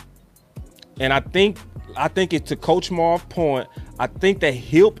 And I think it's to Coach Marv's point. I think that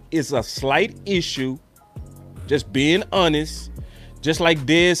hip is a slight issue. Just being honest. Just like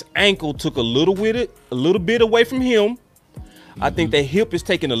Dez's ankle took a little bit away from him. I think that hip is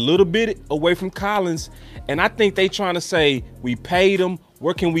taking a little bit away from Collins, and I think they trying to say, we paid him,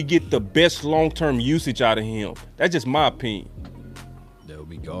 where can we get the best long-term usage out of him? That's just my opinion. That would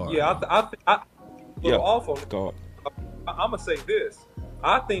be guard. Yeah, off on guard. I'm going to say this.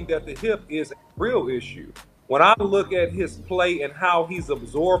 I think that the hip is a real issue. When I look at his play and how he's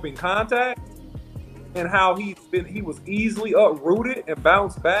absorbing contact, and how he was easily uprooted and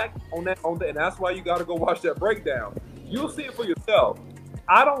bounced back on that, and that's why you got to go watch that breakdown. You'll see it for yourself.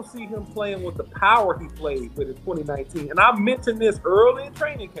 I don't see him playing with the power he played with in 2019. And I mentioned this early in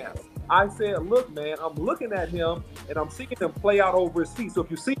training camp. I said, look, man, I'm looking at him and I'm seeing him play out over his feet. So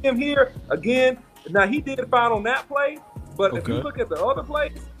if you see him here, again, now he did fine on that play, but if you look at the other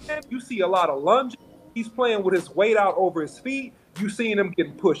plays, man, you see a lot of lunging. He's playing with his weight out over his feet. You seeing him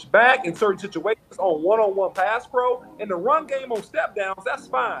getting pushed back in certain situations on one-on-one pass pro. And the run game on step downs, that's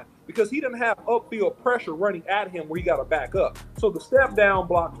fine because he didn't have upfield pressure running at him where he got to back up. So the step down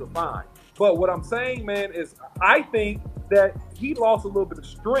blocks are fine. But what I'm saying, man, is I think that he lost a little bit of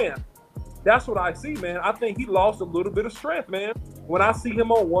strength. That's what I see, man. I think he lost a little bit of strength, man, when I see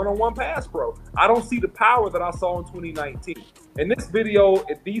him on one-on-one pass pro. I don't see the power that I saw in 2019. In this video,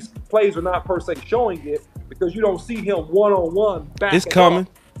 if these plays are not per se showing it, because you don't see him one-on-one back. It's coming.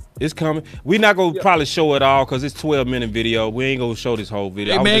 It's coming. We're not going to probably show it all because it's 12-minute video. We ain't going to show this whole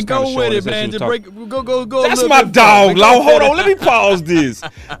video. Hey, man, go with it, man. Just go. That's my dog, Law. Hold on. Let me pause this.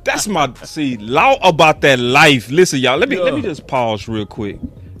 That's my, Law about that life. Listen, y'all. Let me just pause real quick.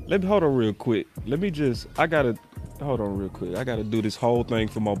 Hold on real quick. Hold on real quick. I got to do this whole thing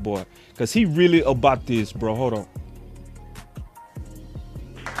for my boy because he really about this, bro. Hold on.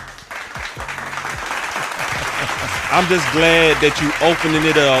 I'm just glad that you opening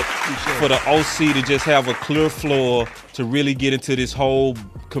it up for the OC to just have a clear floor to really get into this whole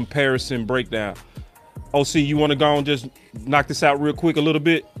comparison breakdown. OC, you want to go and just knock this out real quick a little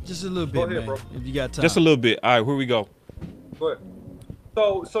bit? Just a little bit, man, bro. If you got time. Just a little bit. All right, here we go. Go ahead.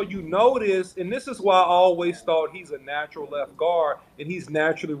 So you notice, and this is why I always thought he's a natural left guard, and he's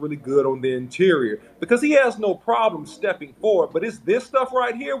naturally really good on the interior because he has no problem stepping forward. But it's this stuff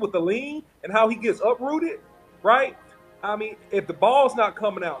right here with the lean and how he gets uprooted, right? I mean, if the ball's not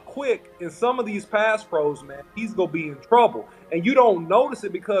coming out quick in some of these pass pros, man, he's going to be in trouble. And you don't notice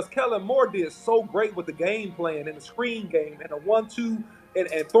it because Kellen Moore did so great with the game plan and the screen game and the 1-2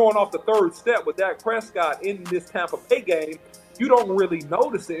 and throwing off the third step with Dak Prescott in this Tampa Bay game. You don't really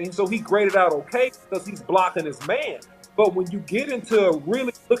notice it. And so he graded out okay because he's blocking his man. But when you get into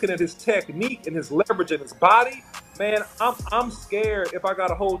really looking at his technique and his leverage and his body, man, I'm scared if I got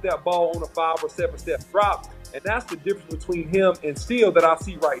to hold that ball on a 5 or 7 step drop. And that's the difference between him and Steele that I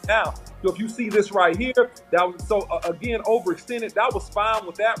see right now. So if you see this right here, that was again overextended. That was fine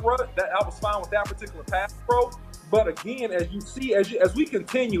with that run. That was fine with that particular pass pro. But again, as you see, as we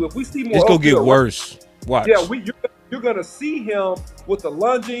continue, if we see more, it's gonna get worse. Watch. Yeah, you're gonna see him with the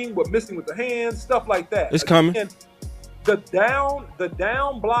lunging, with missing with the hands, stuff like that. It's coming. The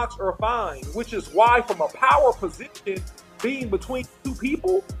down blocks are fine, which is why from a power position, being between two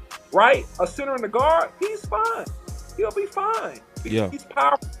people, right? A center and a guard, he's fine. He'll be fine. He's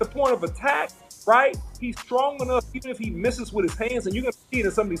powerful at the point of attack, right? He's strong enough, even if he misses with his hands, and you're going to see it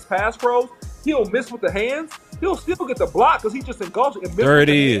in some of these pass pros, he'll miss with the hands. He'll still get the block because he just engulfs it. There it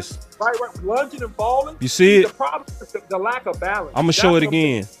is. Right, lunging and falling. You see it? The problem is the lack of balance. I'm going to show it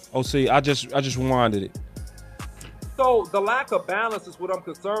again. Oh, see, I just rewinded it. So the lack of balance is what I'm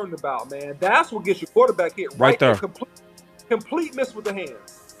concerned about, man. That's what gets your quarterback hit right there. Complete miss with the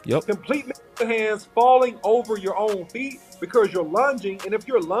hands. Yep. Complete miss with the hands, falling over your own feet because you're lunging. And if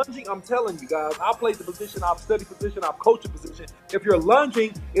you're lunging, I'm telling you guys, I played the position, I've studied position, I've coached the position. If you're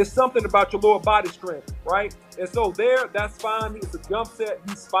lunging, it's something about your lower body strength, right? And so there, that's fine. It's a jump set.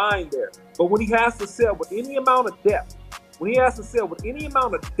 He's fine there. But when he has to set with any amount of depth,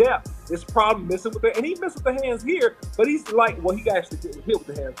 it's probably missing with the, and he missed with the hands here, but he's like, well, he actually didn't hit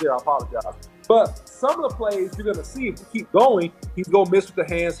with the hands there. I apologize. But some of the plays you're going to see, if you keep going, he's going to miss with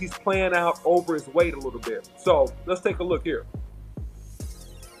the hands. He's playing out over his weight a little bit. So let's take a look here.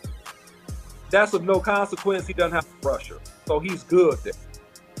 That's of no consequence. He doesn't have a rusher. So he's good there.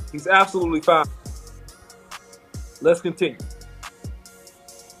 He's absolutely fine. Let's continue.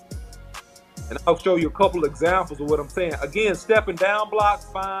 And I'll show you a couple examples of what I'm saying. Again, stepping down blocks,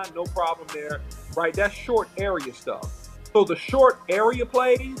 fine, no problem there, right? That's short area stuff. So the short area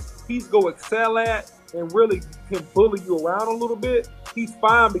plays, he's going to excel at and really can bully you around a little bit. He's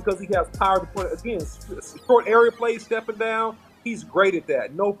fine because he has power to put, again, short area plays, stepping down, he's great at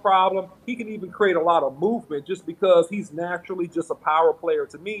that, no problem. He can even create a lot of movement just because he's naturally just a power player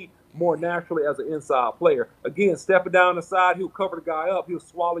to me, more naturally as an inside player. Again, stepping down the side, he'll cover the guy up, he'll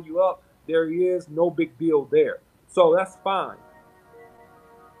swallow you up. There he is, no big deal there. So that's fine.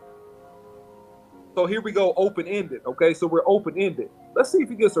 So here we go, open-ended, okay? So we're open-ended. Let's see if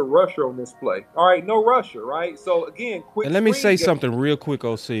he gets a rusher on this play. All right, no rusher, right? So again, quick. And let me say something real quick,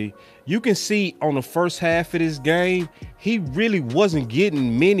 OC. You can see on the first half of this game, he really wasn't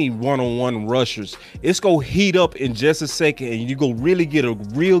getting many one-on-one rushers. It's going to heat up in just a second, and you're going to really get a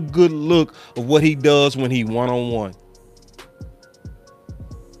real good look of what he does when he one-on-one.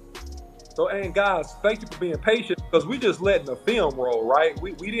 So, and guys, thank you for being patient because we just letting the film roll, right?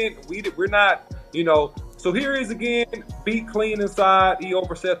 We're not, you know. So here he is again, beat clean inside. He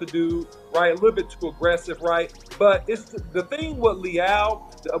overset the dude, right? A little bit too aggressive, right? But it's the thing with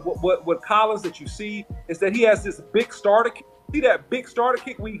Leal, what Collins that you see is that he has this big starter kick. See that big starter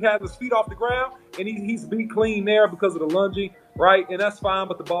kick where he has his feet off the ground and he's beat clean there because of the lunging, right? And that's fine,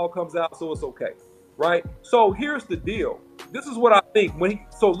 but the ball comes out, so it's okay, right? So here's the deal. This is what I think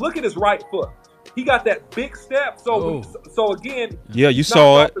so look at his right foot. He got that big step. So again. Yeah, you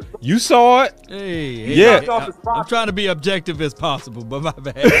saw it. You saw it. Hey, yeah. I'm trying to be objective as possible, but my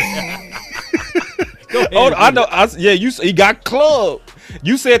bad. Oh, I know. He got clubbed.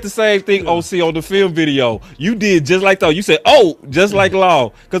 You said the same thing, OC, on the film video. You did just like that. You said, just like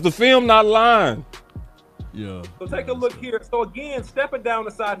Law, because the film not lying. Yeah. So take a look here. So again, stepping down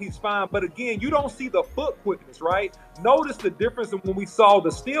the side, he's fine. But again, you don't see the foot quickness, right? Notice the difference when we saw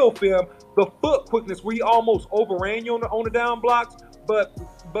the still film, the foot quickness where he almost overran you on the down blocks. But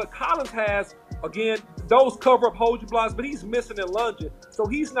Collins has, again, those cover up hold you blocks, but he's missing and lunging. So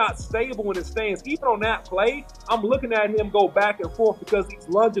he's not stable in his stance. Even on that play, I'm looking at him go back and forth because he's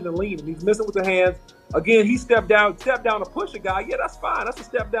lunging and leaning. He's missing with the hands. Again, he stepped down to push a guy. Yeah, that's fine. That's a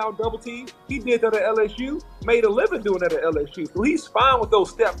step down double team. He did that at LSU, made a living doing that at LSU. So he's fine with those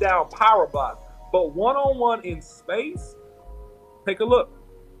step down power blocks. But one-on-one in space, take a look.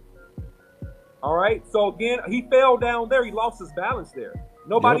 All right. So again, he fell down there. He lost his balance there.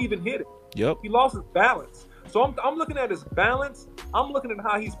 Nobody even hit it. Yep. He lost his balance. So I'm looking at his balance. I'm looking at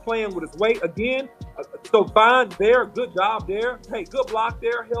how he's playing with his weight. Again, so fine there. Good job there. Hey, good block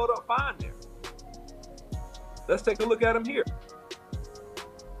there. Held up fine there. Let's take a look at him here.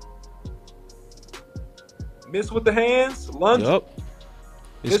 Miss with the hands, lunge. Yep.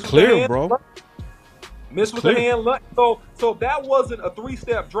 It's clear, bro. Miss with the hand, lunge. So if that wasn't a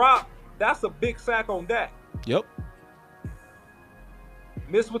 3-step drop, that's a big sack on that. Yep.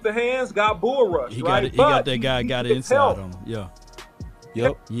 Miss with the hands, got bull rush, right? He got that guy, got it inside on him. Yeah.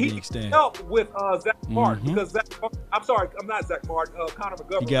 Yep. He helped with Zach Martin because I'm sorry, I'm not Zach Martin, Connor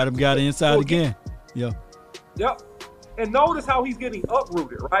McGovern. He got it inside again. Yeah. Yep. And notice how he's getting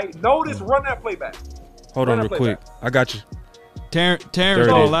uprooted, right? Notice, run that play back. Hold on real quick. I got you. Terrence don't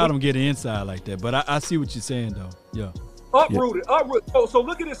allow him to get inside like that, but I see what you're saying, though. Yeah. Uprooted. So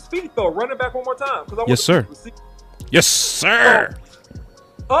look at his feet, though. Run it back one more time. Yes, sir. Yes, sir.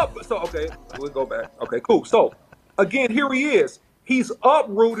 Okay, we'll go back. Okay, cool. So, again, here he is. He's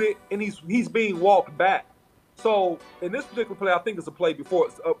uprooted, and he's being walked back. So, in this particular play, I think it's a play before.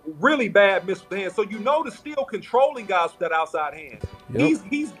 It's a really bad miss with the hand. So, you notice still controlling guys with that outside hand. Yep.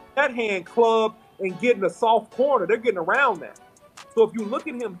 He's that hand clubbed and getting a soft corner. They're getting around that. So, if you look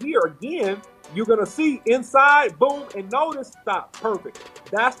at him here again, you're going to see inside, boom, and notice, stop, perfect.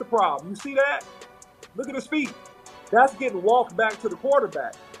 That's the problem. You see that? Look at his feet. That's getting walked back to the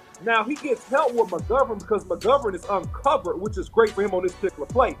quarterback. Now, he gets help with McGovern because McGovern is uncovered, which is great for him on this particular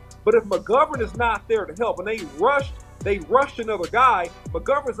play. But if McGovern is not there to help and they rushed another guy,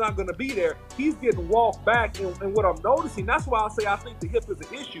 McGovern's not going to be there. He's getting walked back. And what I'm noticing, that's why I say I think the hip is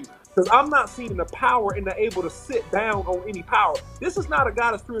an issue, because I'm not seeing the power and the able to sit down on any power. This is not a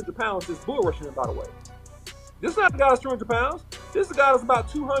guy that's 300 pounds that's bull rushing him, by the way. This is not a guy that's 300 pounds. This is a guy that's about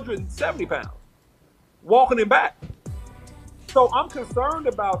 270 pounds walking him back. So I'm concerned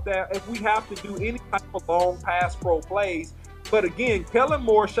about that if we have to do any type of long pass pro plays. But again, Kellen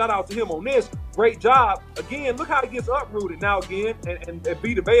Moore, shout out to him on this. Great job. Again, look how he gets uprooted now again. And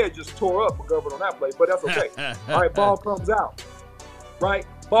Vita Vea just tore up McGovern on that play, but that's okay. All right, ball comes out. Right?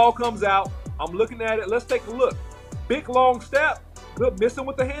 Ball comes out. I'm looking at it. Let's take a look. Big long step. Good. Missing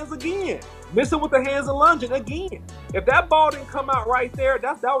with the hands again. Missing with the hands and lunging again. If that ball didn't come out right there,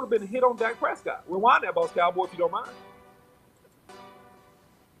 that would have been a hit on Dak Prescott. Rewind that, Boss Cowboy, if you don't mind.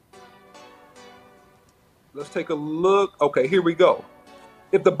 Let's take a look. Okay, here we go.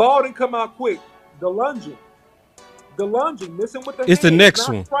 If the ball didn't come out quick, the lunging, missing with the hands. It's the next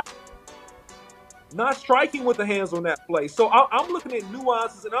one. Not striking with the hands on that play. So I'm looking at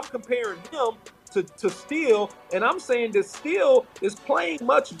nuances, and I'm comparing him to Steele, and I'm saying that Steele is playing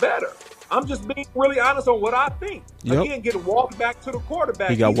much better. I'm just being really honest on what I think. Yep. Again, getting walked back to the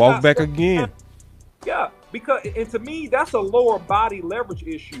quarterback. He got walked back again. Yeah, because, and to me, that's a lower body leverage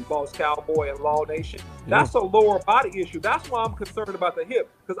issue, Boss Cowboy and Law Nation. That's a lower body issue. That's why I'm concerned about the hip,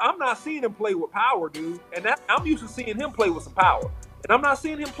 because I'm not seeing him play with power, dude. And I'm used to seeing him play with some power. And I'm not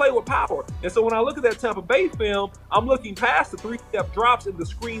seeing him play with power. And so when I look at that Tampa Bay film, I'm looking past the 3-step drops and the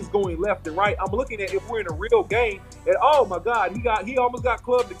screens going left and right. I'm looking at if we're in a real game, and oh my God, he almost got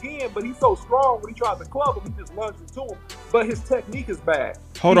clubbed again, but he's so strong when he tried to club him, he just lunged into him. But his technique is bad.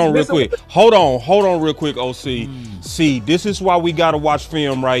 Hold on real quick. Hold on real quick, OC. See, this is why we got to watch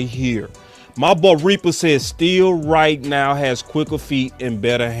film right here. My boy Reaper says Steele right now has quicker feet and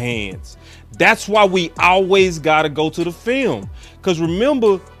better hands. That's why we always got to go to the film. Because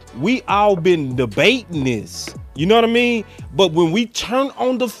remember, we all been debating this. You know what I mean? But when we turn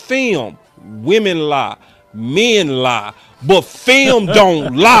on the film, women lie, men lie, but film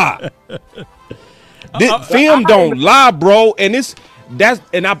don't lie. Film don't lie, bro. And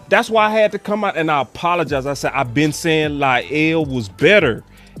that's why I had to come out and I apologize. I said I've been saying Lyle was better,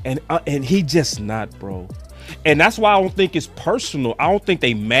 and he just not, bro. And that's why I don't think it's personal. I don't think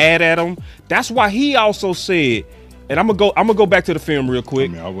they mad at him. That's why he also said, and I'm gonna go back to the film real quick.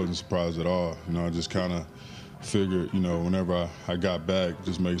 I mean, I wasn't surprised at all. You know, I just kind of figured, you know, whenever I got back,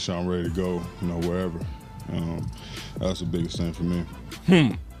 just make sure I'm ready to go, you know, wherever. That's the biggest thing for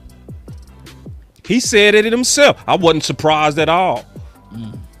me. He said it himself. I wasn't surprised at all.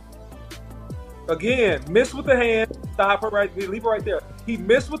 Again, miss with the hands. Stop it right. Leave it right there. He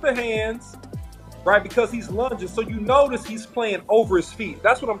missed with the hands, right? Because he's lunging. So you notice he's playing over his feet.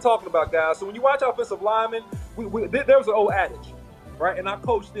 That's what I'm talking about, guys. So when you watch offensive linemen, there was an old adage, right? And I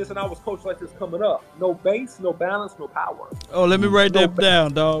coached this, and I was coached like this coming up. No base, no balance, no power. Oh, let me write that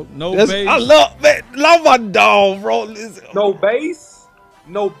down, dog. No base. I love my dog, bro. Listen. No base,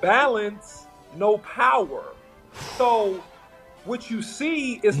 no balance, no power. So what you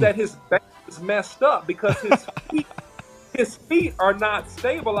see is that his back is messed up because his feet are not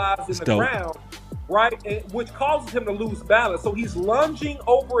stabilized in the ground, right? Which causes him to lose balance. So he's lunging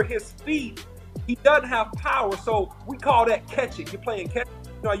over his feet. He doesn't have power. So we call that catching. You're playing catch.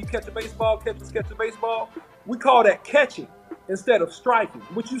 You know how you catch a baseball, catch a baseball? We call that catching instead of striking.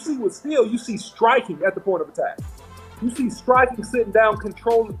 What you see with Steele, you see striking at the point of attack. You see striking sitting down,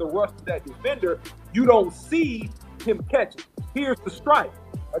 controlling the rush of that defender. You don't see him catching. Here's the strike.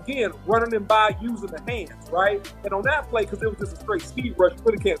 Again, running him by using the hands, right? And on that play, because it was just a straight speed rush, you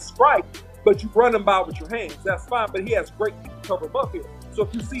really can't strike, but you run him by with your hands. That's fine, but he has great feet to cover him up here. So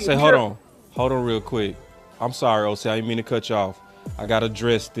if you see him Hold on real quick. I'm sorry, OC. I didn't mean to cut you off. I got to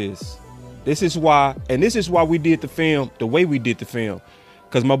address this. This is why we did the film the way we did the film.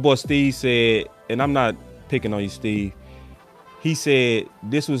 Because my boy Steve said, and I'm not picking on you, Steve. He said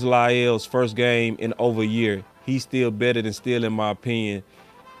this was Lyle's first game in over a year. He's still better than Steele, in my opinion.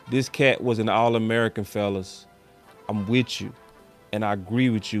 This cat was an All-American, fellas. I'm with you, and I agree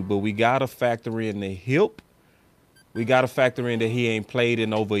with you, but we got to factor in the hip. We got to factor in that he ain't played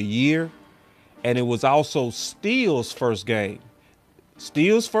in over a year. And it was also Steele's first game.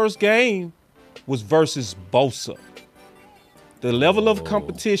 Steele's first game was versus Bosa. The level of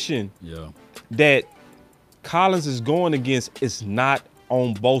competition that Collins is going against is not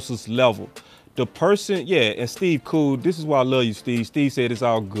on Bosa's level. The person, and Steve, cool. This is why I love you, Steve. Steve said it's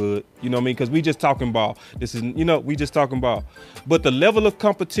all good. You know what I mean? Because we just talking about this is, we just talking about. But the level of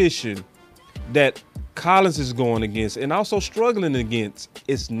competition that Collins is going against and also struggling against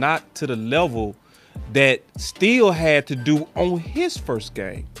is not to the level that Steele had to do on his first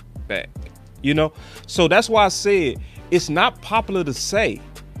game back. So that's why I said it's not popular to say,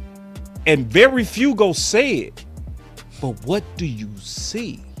 and very few go say it. But what do you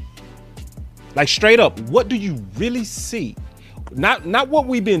see? Like straight up, what do you really see? Not what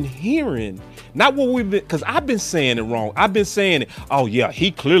we've been hearing, not what we've been, because I've been saying it wrong. I've been saying it. Oh yeah,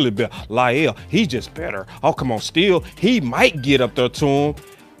 he clearly better. Lyle, he just better. Oh come on, Steele, he might get up there to him.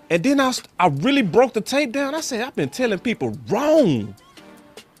 And then I really broke the tape down. I said I've been telling people wrong.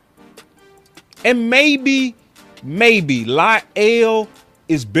 And maybe Lyle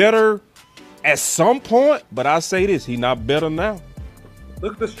is better at some point, but I say this, he not better now.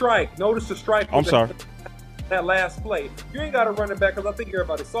 Look at the strike. Notice the strike. I'm sorry. That last play. You ain't got to run it back because I think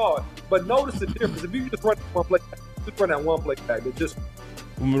everybody saw it. But notice the difference. If you just run one play back, just run that one play back. It just.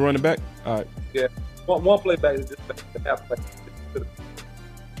 When we run it back? All right. Yeah. One play back is just half play.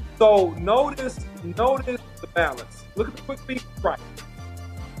 So notice the balance. Look at the quick feet strike.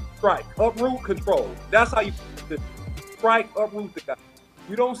 Strike. Uproot, control. That's how you strike, uproot the guy.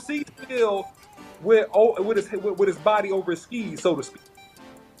 You don't see Steele with his body over his skis, so to speak.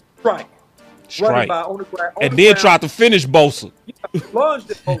 Strike. By on the ground, and then try to finish Bosa. Lunged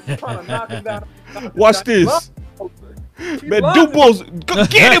at Bosa, trying to knock him down. Watch this. Man, do Bosa.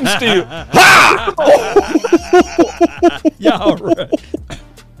 Get him, Steele. Ha! Y'all right.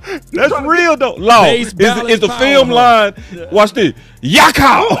 That's real though. Law is the film line. Watch this.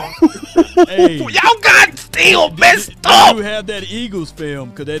 Yakao. Hey, y'all got still messed up. You have that Eagles film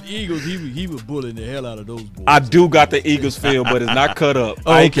because that Eagles he was bullying the hell out of those boys. I do got the Eagles film, but it's not cut up.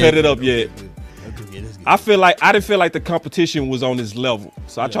 I ain't cut it up yet. I didn't feel like the competition was on this level,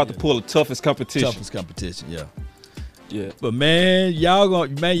 so I tried to pull the toughest competition. Toughest competition, yeah. Yeah. But man, y'all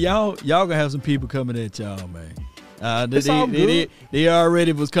gonna have some people coming at y'all, man. They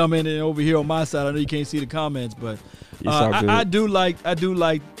already was coming in over here on my side. I know you can't see the comments, but I do like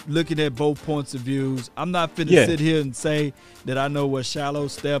looking at both points of views. I'm not finna sit here and say that I know what shallow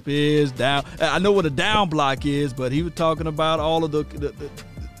step is down. I know what a down block is, but he was talking about all of the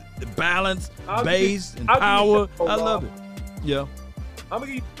balance, base, and power. I love it. Yeah. I'm gonna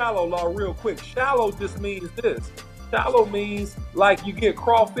give you shallow law real quick. Shallow just means this. Shallow means like you get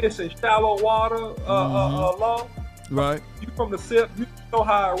crawfish in shallow water, law. Right. You from the SIP, you know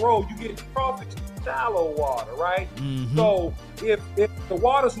how I roll. You get crawfish in shallow water, right? Mm-hmm. So if the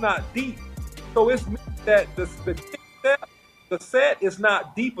water's not deep, so it's that the set is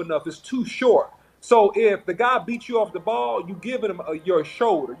not deep enough. It's too short. So if the guy beats you off the ball, you give him your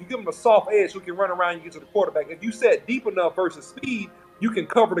shoulder. You give him a soft edge so he can run around and get to the quarterback. If you set deep enough versus speed, you can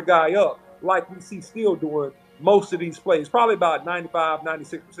cover the guy up like we see Steele doing most of these plays. Probably about 95,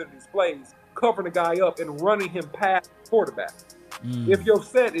 96% of these plays, covering the guy up and running him past the quarterback. If your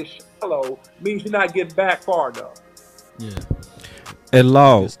set is shallow, means you're not getting back far enough. Yeah. And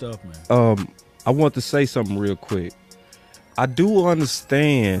Law, Good stuff, man. I want to say something real quick. I do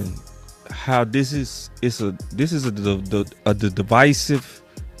understand how this is a divisive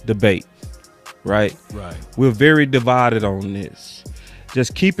debate, right? Right. We're very divided on this.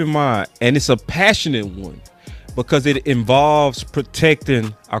 Just keep in mind, and it's a passionate one because it involves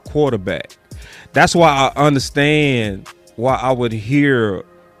protecting our quarterback. That's why I understand why I would hear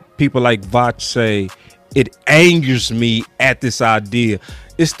people like Vach say it angers me at this idea.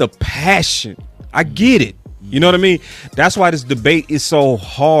 It's the passion. I get it. You know what I mean? That's why this debate is so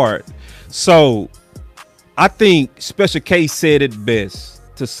hard. So I think Special K said it best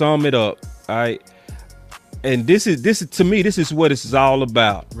to sum it up. All right. And this is to me, this is what it's all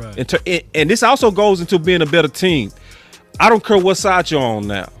about. Right. And this also goes into being a better team. I don't care what side you're on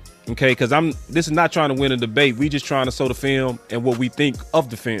now. Okay, because this is not trying to win a debate. We just trying to show the film and what we think of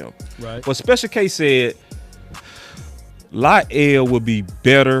the film. Right. But Special K said La'el will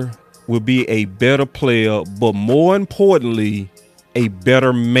be a better player, but more importantly, a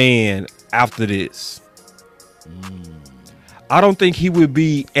better man after this. I don't think he will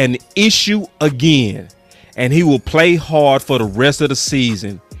be an issue again, and he will play hard for the rest of the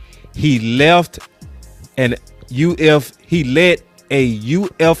season. He left an he let a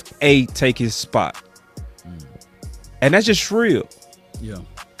UFA take his spot. And that's just real. Yeah.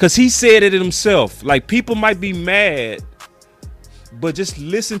 Because he said it himself. Like, people might be mad, but just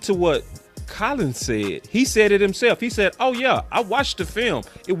listen to what Colin said. He said it himself. He said, oh, yeah, I watched the film.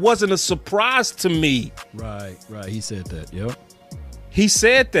 It wasn't a surprise to me. Right. He said that. Yep. He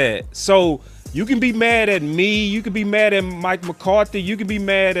said that. So you can be mad at me. You can be mad at Mike McCarthy. You can be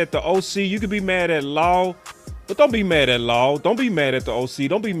mad at the OC. You can be mad at Law. But don't be mad at Law. Don't be mad at the OC.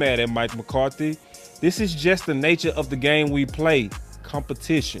 Don't be mad at Mike McCarthy. This is just the nature of the game we play.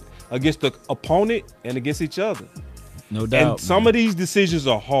 Competition against the opponent and against each other. No doubt. And some of these decisions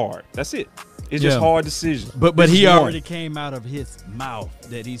are hard. That's it. It's just hard decisions. But he already came out of his mouth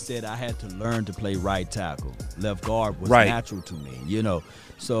that he said I had to learn to play right tackle. Left guard was natural to me, you know.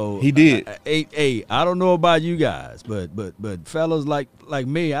 So he did. I don't know about you guys, but fellas like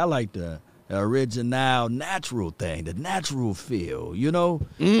me, I like the original natural thing, the natural feel, you know.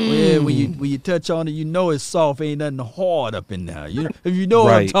 When you touch on it, you know it's soft, ain't nothing hard up in there. You know, if you know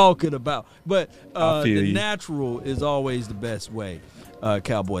what I'm talking about. But the natural is always the best way.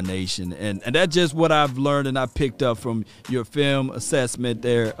 Cowboy Nation, and that's just what I've learned and I picked up from your film assessment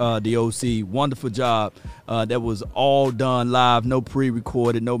there, the OC. Wonderful job. That was all done live, no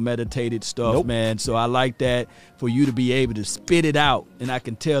pre-recorded, no meditated stuff, man. So I like that, for you to be able to spit it out, and I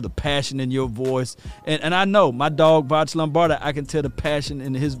can tell the passion in your voice. And I know my dog Vach Lombardi, I can tell the passion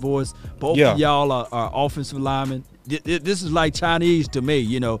in his voice. Both of y'all are offensive linemen. This is like Chinese to me,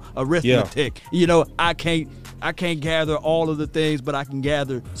 you know, arithmetic. You know, I can't gather all of the things, but I can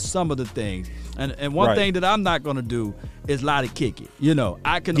gather some of the things. And one thing that I'm not going to do is lie to kick it. You know,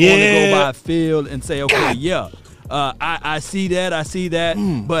 I can only go by feel and say, okay, I see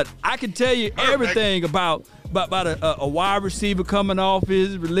that, but I can tell you everything about about a wide receiver coming off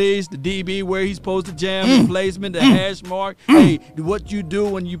his release, the DB where he's supposed to jam the placement, the hash mark. Hey, what you do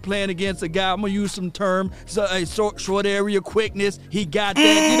when you playing against a guy, I'm going to use some term, short area quickness. He got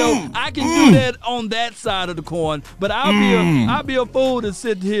that. You know, I can do that on that side of the coin, but I'll be a fool to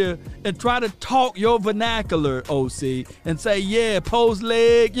sit here and try to talk your vernacular, OC, and say, yeah, post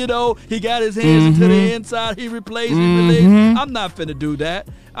leg, you know, he got his hands into the inside, he replays, he released. I'm not finna do that.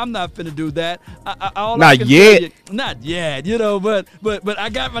 Not yet. Not yet, you know, but I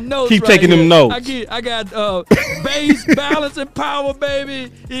got my notes. Keep right taking here. them notes. I got base, balance, and power, baby.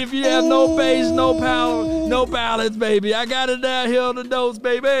 If you have no base, no power, no balance, baby. I got it down here on the notes,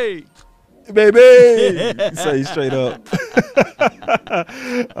 baby. Say straight up.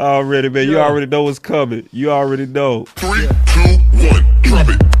 Already, man. You already know what's coming. You already know. 3, 2, 1, drop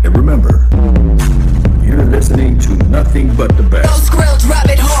it. And remember, you're listening to nothing but the best. Those Skrill, drop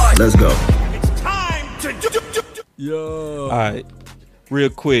it hard. Let's go. It's time to Yo. All right, real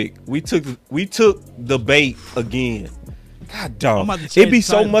quick. We took the bait again. God dog. It be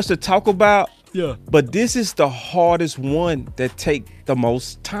so much to talk about. Yeah. But this is the hardest one that take the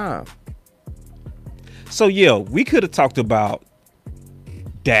most time. So yeah, we could have talked about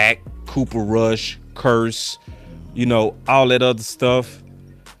Dak, Cooper Rush, Curse, you know, all that other stuff.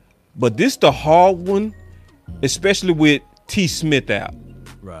 But this the hard one, especially with T. Smith out.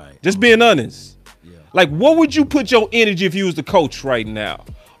 Right. Just being honest. Yeah. Like, what would you put your energy if you was the coach right now?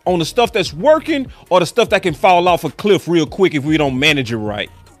 On the stuff that's working or the stuff that can fall off a cliff real quick if we don't manage it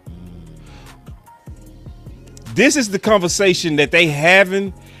right? This is the conversation that they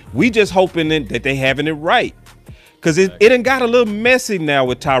having. We just hoping that they having it right. Because it done got a little messy now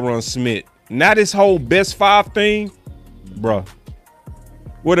with Tyron Smith. Now this whole best 5 thing, bruh.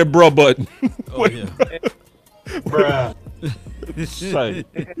 Where the bruh button? Oh, yeah. Bruh. Say.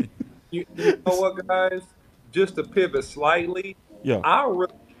 You know what, guys? Just to pivot slightly, I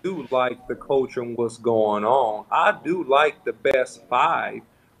really do like the coaching what's going on. I do like the best 5,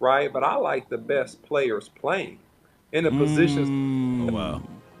 right? But I like the best players playing in the positions. Oh, wow.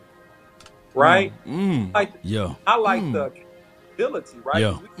 Right? I like the ability, right?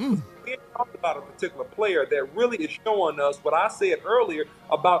 Yeah. We ain't talked about a particular player that really is showing us what I said earlier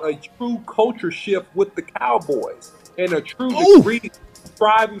about a true culture shift with the Cowboys and a true degree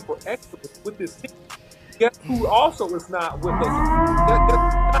striving for excellence with this team. Guess who also is not with us?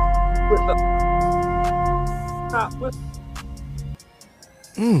 Not with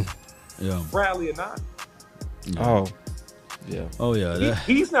us. Yeah. Bradley and I. Oh. Yeah. Oh yeah.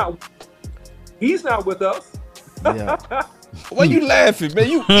 He's not with us. Yeah. Why you laughing, man?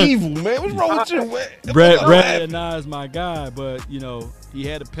 You evil, man. What's wrong with you, man? Brad and I is my guy, but you know he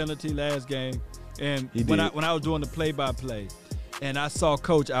had a penalty last game, and when I was doing the play-by-play, and I saw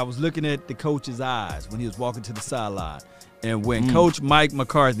Coach, I was looking at the coach's eyes when he was walking to the sideline, and when Coach Mike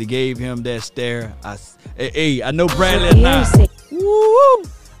McCarthy gave him that stare, I know Bradley and I. Woo!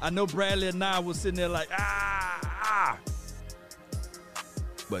 I know Bradley and I was sitting there like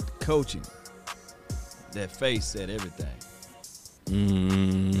but coaching, that face said everything.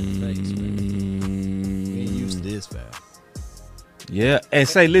 That face, man. We ain't used to this, fam. Yeah, and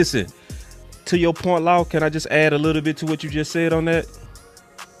say, listen, to your point, Law, can I just add a little bit to what you just said on that?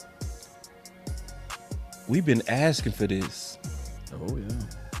 We've been asking for this. Oh, yeah.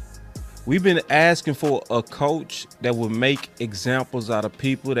 We've been asking for a coach that will make examples out of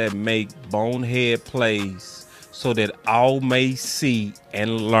people that make bonehead plays so that all may see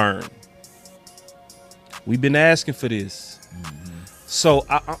and learn. We've been asking for this. So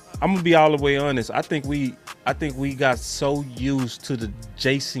I'm gonna be all the way honest. I think we got so used to the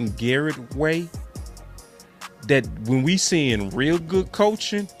Jason Garrett way that when we seeing real good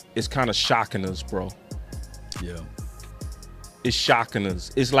coaching, it's kind of shocking us, bro. Yeah. It's shocking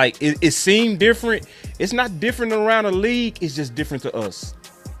us. It's like it seemed different. It's not different around the league. It's just different to us.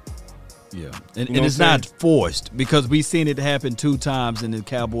 Yeah, and it's not forced because we've seen it happen 2 times in the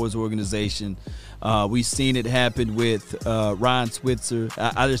Cowboys organization. We've seen it happen with Ryan Switzer.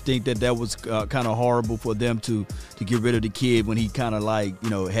 I just think that was kind of horrible for them to get rid of the kid when he kind of like, you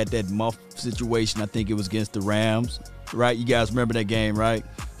know, had that muff situation. I think it was against the Rams, right? You guys remember that game, right?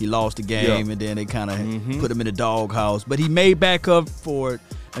 He lost the game, and then they kind of put him in the doghouse. But he made back up for it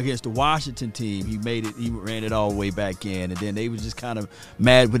against the Washington team. He ran it all the way back in, and then they was just kind of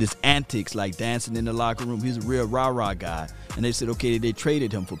mad with his antics, like dancing in the locker room. He's a real rah-rah guy. And they said, okay, they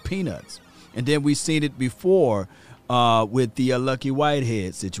traded him for peanuts. And then we've seen it before with the Lucky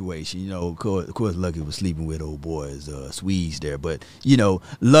Whitehead situation. You know, of course, Lucky was sleeping with old boys, Swedes there. But, you know,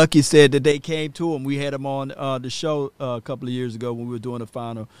 Lucky said that they came to him. We had him on the show a couple of years ago when we were doing the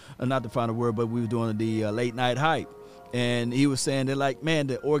final, not the final word, but we were doing the late night hype. And he was saying that, like, man,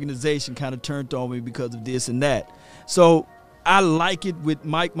 the organization kind of turned on me because of this and that. So I like it with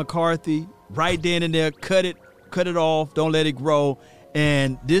Mike McCarthy right then and there. Cut it off. Don't let it grow.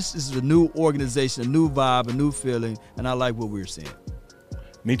 And this is a new organization, a new vibe, a new feeling, and I like what we're seeing.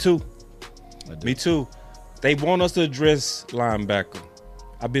 Me too. Me too. They want us to address linebacker.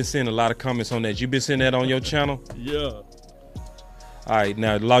 I've been seeing a lot of comments on that. You been seeing that on your channel? Yeah. All right,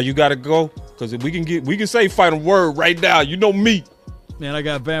 now Law, you gotta go because we can say fighting word right now. You know me. Man, I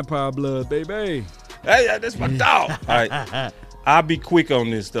got vampire blood, baby. Hey, that's my dog. All right, I'll be quick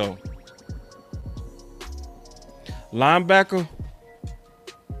on this though. Linebacker.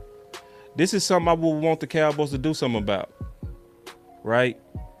 This is something I would want the Cowboys to do something about, right?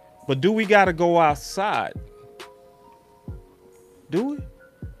 But do we got to go outside? Do we?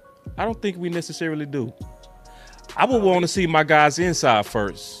 I don't think we necessarily do. I would want to see my guys inside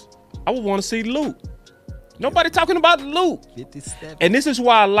first. I would want to see Luke. Nobody talking about Luke. 57. And this is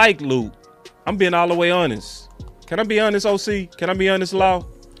why I like Luke. I'm being all the way honest. Can I be honest, OC? Can I be honest, Law?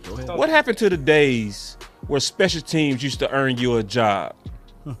 Go ahead. What happened to the days where special teams used to earn you a job?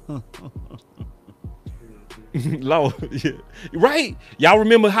 Low, yeah. Right? Y'all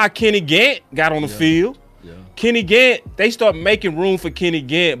remember how Kenny Gant got on the field? Yeah. Kenny Gant, they start making room for Kenny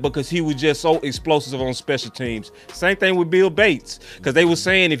Gant because he was just so explosive on special teams. Same thing with Bill Bates, because they were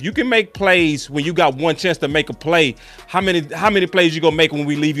saying if you can make plays when you got one chance to make a play, how many plays you gonna make when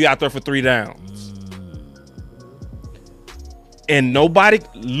we leave you out there for 3 downs? And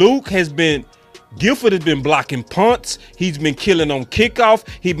Gilford has been blocking punts. He's been killing on kickoff.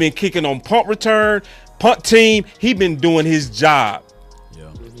 He's been kicking on punt return, punt team. He's been doing his job.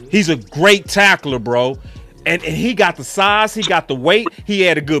 Yeah. He's a great tackler, bro. And he got the size. He got the weight. He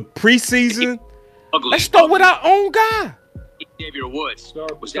had a good preseason. Let's start with our own guy. Xavier Woods. Sorry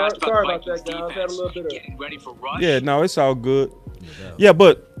about that, guys. Had a little bit of getting ready for rush. Yeah, no, it's all good. Yeah,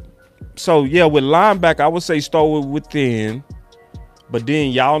 but so yeah, with linebacker, I would say start with within. But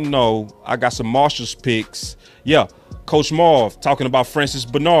then y'all know I got some Marshall's picks. Yeah, Coach Marv talking about Francis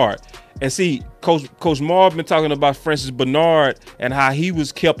Bernard. And see, Coach Marv been talking about Francis Bernard and how he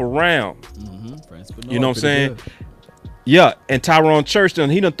was kept around. Bernard, you know what I'm saying? good. Yeah, and Tyrone Church,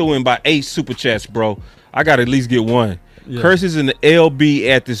 he done threw in about 8 super chats, bro. I got to at least get one. Yeah. Curse is in the LB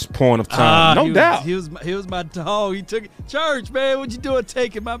at this point of time. No doubt. He was my dog. He took it. Church, man, what you doing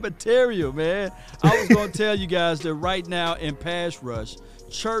taking my material, man? I was going to tell you guys that right now in pass rush,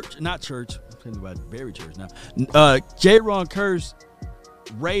 I'm thinking about Barry Church now. J-Ron Curse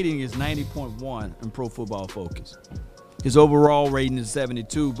rating is 90.1 in Pro Football Focus. His overall rating is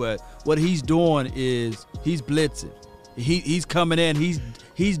 72, but what he's doing is he's blitzing. He's coming in.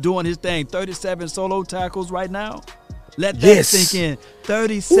 He's doing his thing. 37 solo tackles right now. Let that sink in.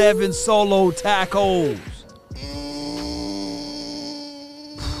 37 solo tackles.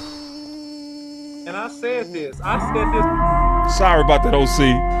 And I said this. Sorry about that, OC.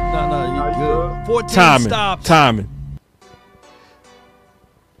 No, you good. 14 stops. Timing.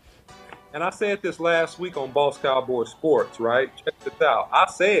 And I said this last week on Boss Cowboy Sports, right? Check this out.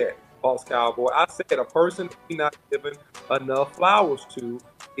 I said, Boss Cowboy, I said a person he's not given enough flowers to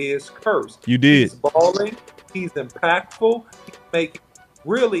is cursed. You did. He's balling. He's impactful. He's making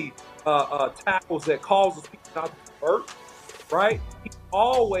really tackles that causes people not to hurt, right? He's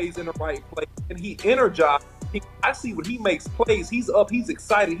always in the right place, and he energizes. I see when he makes plays, he's up, he's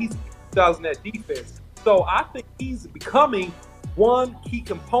excited, he's energizing that defense. So I think he's becoming one key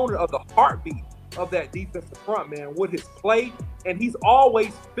component of the heartbeat of that defensive front, man, with his play, and he's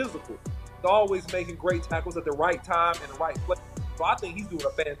always physical. He's always making great tackles at the right time and the right place. So I think he's doing a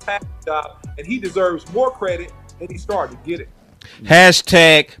fantastic job, and he deserves more credit, and he's starting to get it.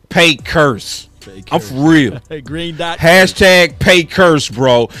 Hashtag pay curse. I'm for real. Green dot. Hashtag pay curse,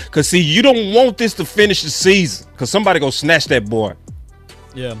 bro. Because, see, you don't want this to finish the season because somebody go snatch that boy.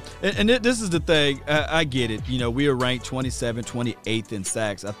 Yeah, and this is the thing. I get it. You know, we were ranked 27, 28th in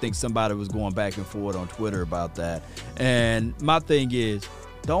sacks. I think somebody was going back and forth on Twitter about that. And my thing is,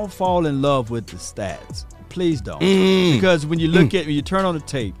 don't fall in love with the stats. Please don't. Because when you look when you turn on the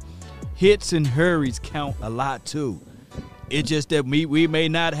tape, hits and hurries count a lot too. It's just that we may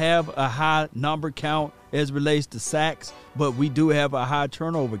not have a high number count as relates to sacks, but we do have a high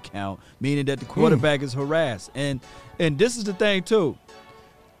turnover count, meaning that the quarterback is harassed. And this is the thing too.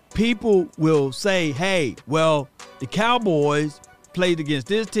 People will say, hey, well, the Cowboys played against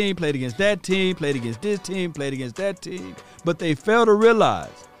this team, played against that team, played against this team, played against that team. But they fail to realize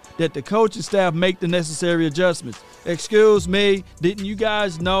that the coaching staff make the necessary adjustments. Excuse me, didn't you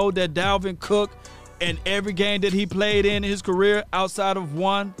guys know that Dalvin Cook, in every game that he played in his career outside of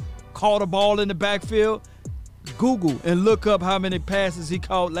one, caught a ball in the backfield? Google and look up how many passes he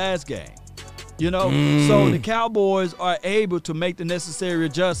caught last game. You know, so the Cowboys are able to make the necessary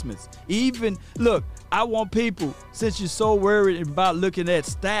adjustments. Even, look, I want people, since you're so worried about looking at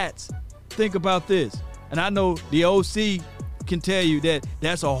stats, think about this. And I know the OC can tell you that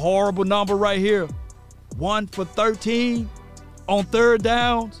that's a horrible number right here. 1 for 13 on third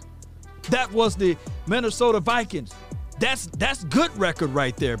downs. That was the Minnesota Vikings. That's good record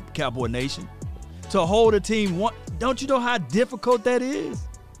right there, Cowboy Nation. To hold a team one, don't you know how difficult that is?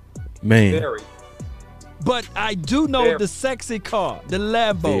 Man. Very. But I do know the sexy car, the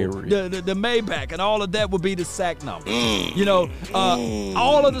Lambo, the Maybach, and all of that would be the sack number. You know,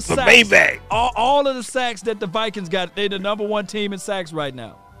 all of the sacks, Maybach. all of the sacks that the Vikings got, they're the number one team in sacks right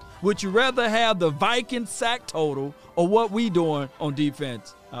now. Would you rather have the Vikings sack total or what we doing on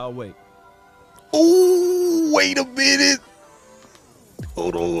defense? I'll wait. Ooh, wait a minute.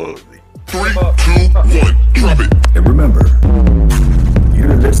 Hold on. 3, 2, 1, drop it. And remember,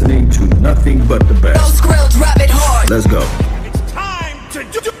 you're listening to nothing but the best. Those grills drop it hard. Let's go. It's time to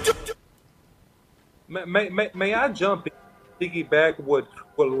May I jump in, piggyback what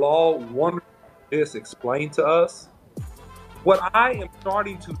Law wanted this explained to us? What I am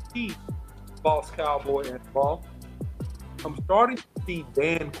starting to see, Boss Cowboy and Law, I'm starting to see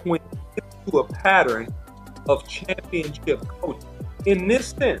Dan Quinn into a pattern of championship coaching. In this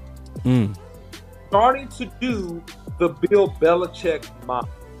sense, starting to do the Bill Belichick model.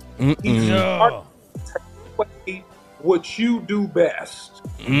 He's starting to take away what you do best.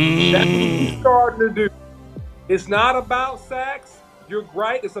 That's what he's starting to do. It's not about sacks. You're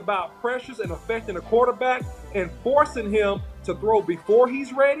right. It's about pressures and affecting the quarterback and forcing him to throw before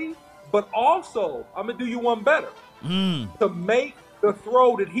he's ready. But also, I'm going to do you one better. To make the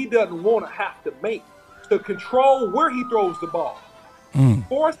throw that he doesn't want to have to make. To control where he throws the ball.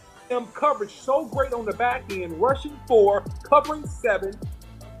 Force him coverage so great on the back end, rushing 4, covering 7.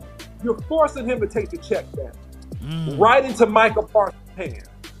 You're forcing him to take the check down. Right into Micah Parsons' hand.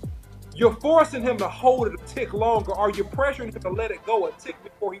 You're forcing him to hold it a tick longer, or you're pressuring him to let it go a tick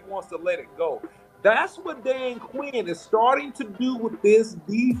before he wants to let it go. That's what Dan Quinn is starting to do with this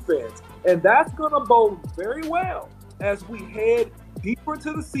defense. And that's going to bode very well as we head deeper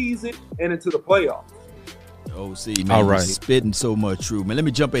into the season and into the playoffs. OC, man, all right. Spitting so much truth. Man, let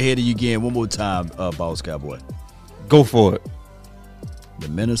me jump ahead of you again one more time, Boss Cowboy. Go for it. The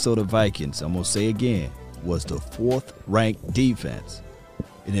Minnesota Vikings, I'm going to say again, was the 4th ranked defense.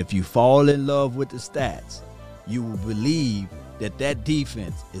 And if you fall in love with the stats, you will believe that that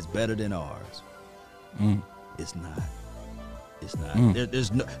defense is better than ours. It's not. It's not.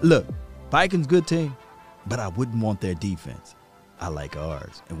 There's no look. Vikings good team, but I wouldn't want their defense. I like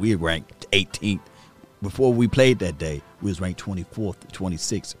ours, and we ranked 18th. Before we played that day, we was ranked 24th,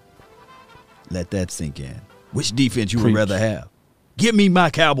 26th. Let that sink in. Which defense you would rather have? Give me my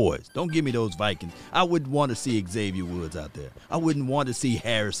Cowboys. Don't give me those Vikings. I wouldn't want to see Xavier Woods out there. I wouldn't want to see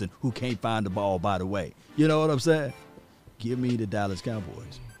Harrison, who can't find the ball, by the way. You know what I'm saying? Give me the Dallas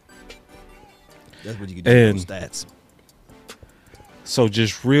Cowboys. That's what you can do with those stats. So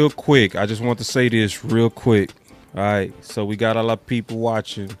just real quick, I just want to say this real quick. All right, so we got a lot of people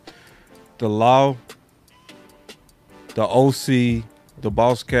watching. The Law, the OC, the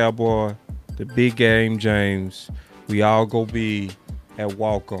Boss Cowboy, the Big Game James, we all go be at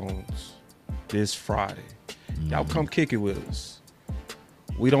Walk-Ons this Friday. Y'all come kick it with us.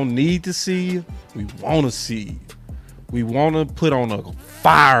 We don't need to see you. We want to see you. We want to put on a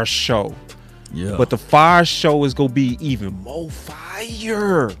fire show. Yeah. But the fire show is going to be even more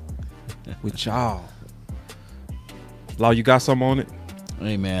fire with y'all. Law, you got something on it?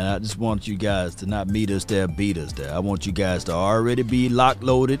 Hey, man, I just want you guys to not meet us there, beat us there. I want you guys to already be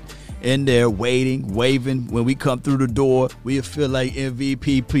lock-loaded in there, waiting, waving. When we come through the door, we feel like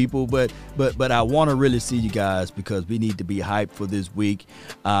MVP people, but I want to really see you guys because we need to be hyped for this week.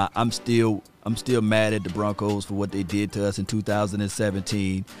 I'm still mad at the Broncos for what they did to us in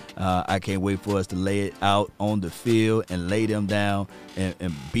 2017. I can't wait for us to lay it out on the field and lay them down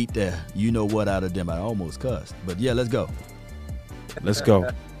and beat the you-know-what out of them. I almost cussed. But, yeah, let's go. Let's go.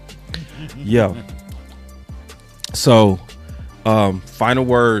 Yeah. So, final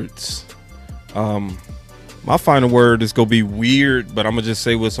words. My final word is going to be weird, but I'm going to just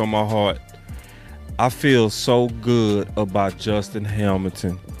say what's on my heart. I feel so good about Justin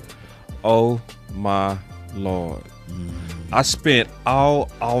Hamilton. Oh, my Lord. I spent all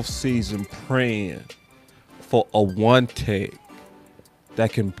offseason praying for a one tech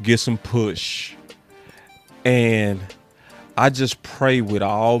that can get some push. And I just pray with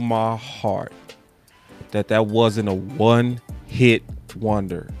all my heart that wasn't a one-hit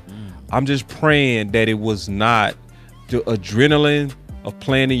wonder. I'm just praying that it was not the adrenaline of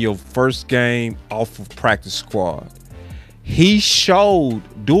playing in your first game off of practice squad. He showed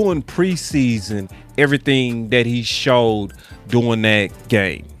during preseason everything that he showed during that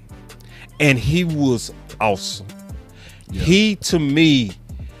game. And he was awesome. Yeah. He, to me,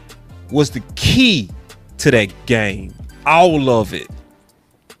 was the key to that game. All of it.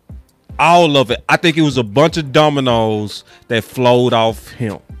 All of it. I think it was a bunch of dominoes that flowed off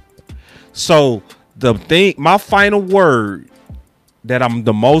him. So my final word that I'm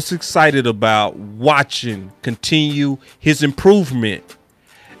the most excited about watching continue his improvement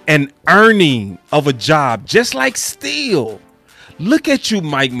and earning of a job, just like Steele. Look at you,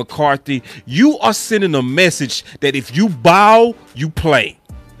 Mike McCarthy. You are sending a message that if you bow, you play.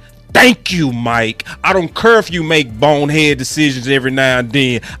 Thank you, Mike. I don't care if you make bonehead decisions every now and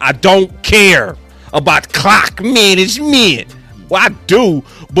then. I don't care about clock management. Well, I do,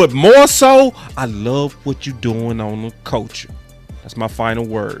 but more so, I love what you're doing on the culture. That's my final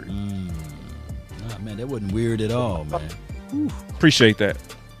word. Oh, man, that wasn't weird at all, man. Whew. Appreciate that.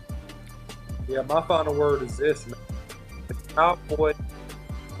 Yeah, my final word is this, man. The Cowboys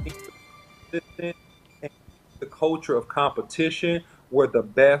need to be consistent and the culture of competition where the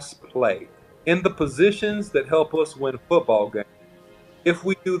best play in the positions that help us win football games. If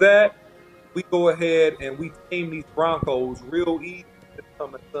we do that, we go ahead and we tame these Broncos real easy this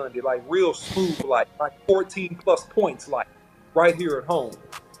coming Sunday, like real smooth, like 14 plus points, like right here at home.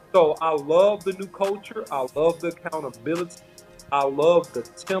 So I love the new culture. I love the accountability. I love the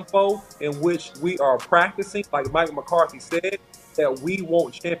tempo in which we are practicing. Like Mike McCarthy said, that we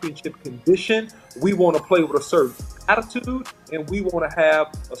want championship condition. We want to play with a certain attitude, and we want to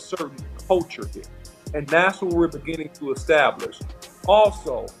have a certain culture here. And that's what we're beginning to establish.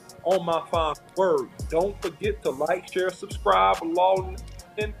 Also, on my final word, don't forget to like, share, subscribe, log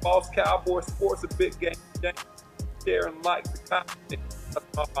in, Boss Cowboy Sports, a big game. Share and like the content. That's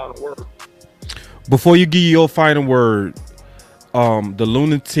my final word. Before you give your final word, the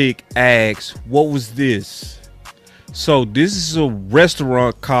lunatic asks, what was this? So this is a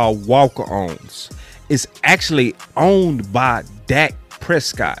restaurant called Walker Owns. It's actually owned by Dak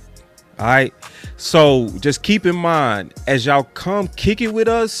Prescott. All right. So just keep in mind, as y'all come kick it with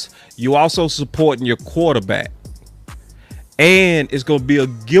us, you also supporting your quarterback. And it's going to be a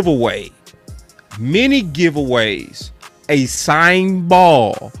giveaway. Many giveaways. A signed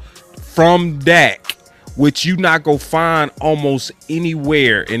ball from Dak, which you not going to find almost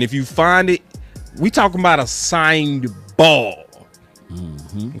anywhere. And if you find it, we talking about a signed ball.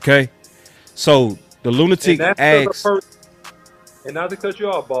 Okay. So the lunatic asks, and not to cut you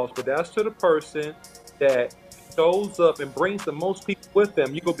off, boss, but that's to the person that shows up and brings the most people with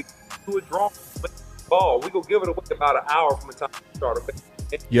them. You're going to be to a draw ball. We're going to give it away about an hour from the time you start. Okay?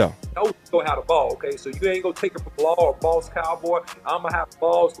 Yeah. You know you go have the ball, okay? So you ain't going to take it from Law or Boss Cowboy. I'm going to have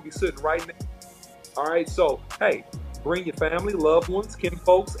balls to be sitting right there. All right? So, hey, bring your family, loved ones, kin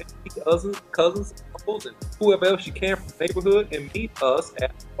folks, and cousins, uncles, and whoever else you can from the neighborhood, and meet us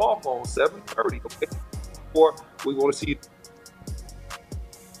at the ball on 7:30, okay? Or we want to see you.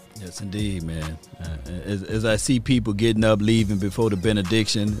 Yes, indeed, man. As I see people getting up, leaving before the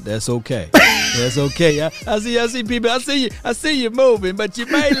benediction, that's okay. That's okay. I see people. I see you moving, but you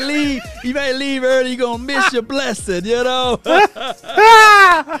might leave. You might leave early. You're gonna miss your blessing. You know.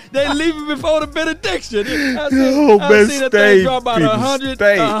 They leaving before the benediction. I see that thing drop about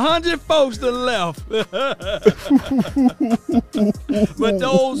 100 folks to the left. But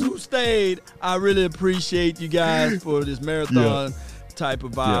those who stayed, I really appreciate you guys for this marathon. Type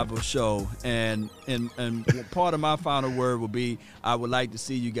of Bible show, and part of my final word will be I would like to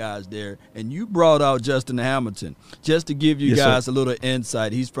see you guys there. And you brought out Justin Hamilton just to give you guys a little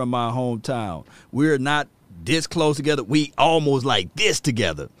insight. He's from my hometown. We're not this close together. We almost like this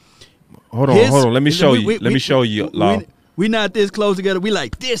together. Hold on. Let me show you. Let me show you. We not this close together. We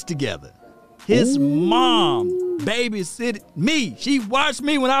like this together. His mom babysitted me. She watched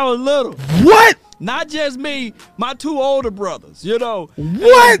me when I was little. What? Not just me, my two older brothers, you know.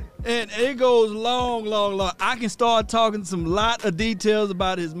 What? And it goes long. I can start talking some lot of details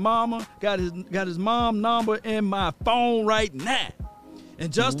about his mama. Got his mom number in my phone right now.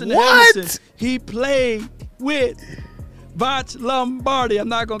 And Justin Hamilton, he played with Voch Lombardi. I'm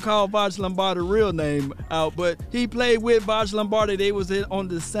not gonna call Voch Lombardi real name out, but he played with Voch Lombardi. They was on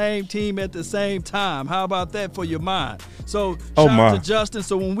the same team at the same time. How about that for your mind? So shout out to Justin.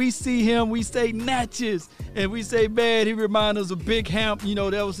 So when we see him, we say Natchez, and we say, man, he reminds us of Big Hamp. You know,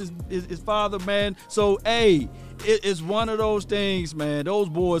 that was his father, man. So hey, it's one of those things, man. Those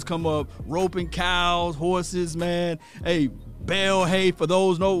boys come up roping cows, horses, man. Hey, bale hay, for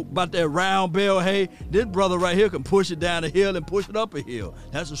those know about that round bale hay, this brother right here can push it down a hill and push it up a hill.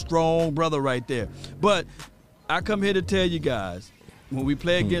 That's a strong brother right there. But I come here to tell you guys, when we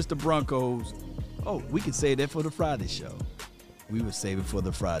play against the Broncos, we can say that for the Friday show. We would save it for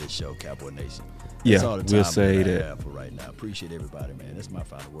the Friday show, Cowboy Nation. That's all the time we'll say that. I have for right now. Appreciate everybody, man. That's my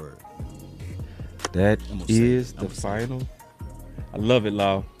final word. That is the final. I love it,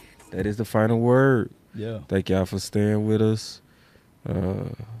 Law. That is the final word. Yeah. Thank y'all for staying with us.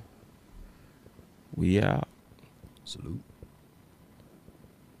 We out. Salute.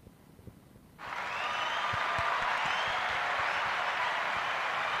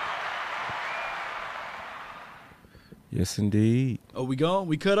 Yes, indeed. Oh, we gone?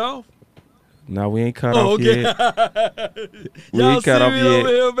 We cut off? No, we ain't cut off yet. We Y'all ain't cut off see me yet. over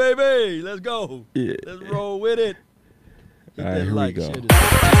here, baby. Let's go. Yeah. Let's roll with it. All right, here we go.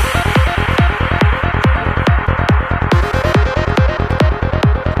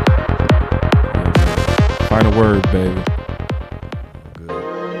 Final word, baby.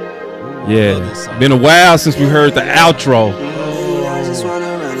 Yeah, been a while since we heard the outro.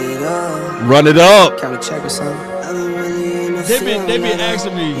 Run it up. Can we check or something? They been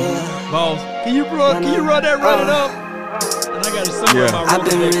asking me, boss, can you run that Run It Up? And I got it somewhere in my room. I've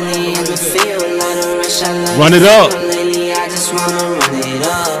been really in the field, let her rush, I love Run it up. Lately, I just wanna run it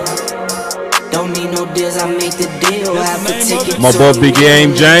up. Don't need no deals, I make the deal. Have the ticket. My boy Big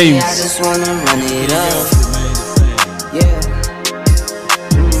Game James. I just wanna run it up. Yeah.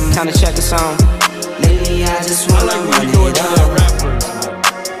 Kinda check a song. Lately, I just wanna run it up.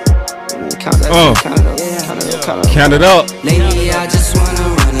 Count it up. Lately, I just wanna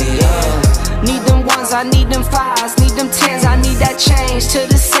run it up. Need them ones, I need them fives, need them tens, I need that change. To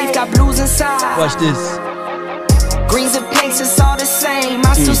the safe, got blues inside. Watch this. Greens and pinks, it's all the same.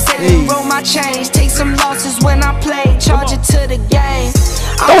 I still sit and roll my change. Take some losses when I play, charge it to the game.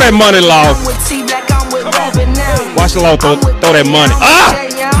 Throw that money, Law. I'm with T-Black, I'm with Robin now. Watch the Law throw that money. Ah!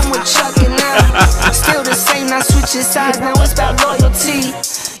 Yeah, I'm with Chuck and now. Still the same, not switching sides, now it's about loyalty.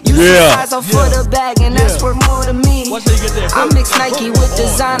 Yeah. Eyes off for the bag and that's worth more to me. I mix Nike with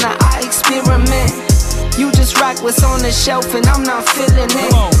designer, I experiment. You just rock what's on the shelf and I'm not feeling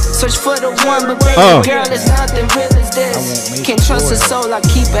it. Search for the one, but baby girl, it's nothing real as this. Can't trust a soul, I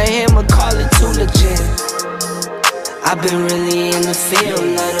keep a hammer, call it too legit. I've been really in the field,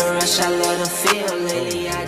 let her rush, I let her feel lately.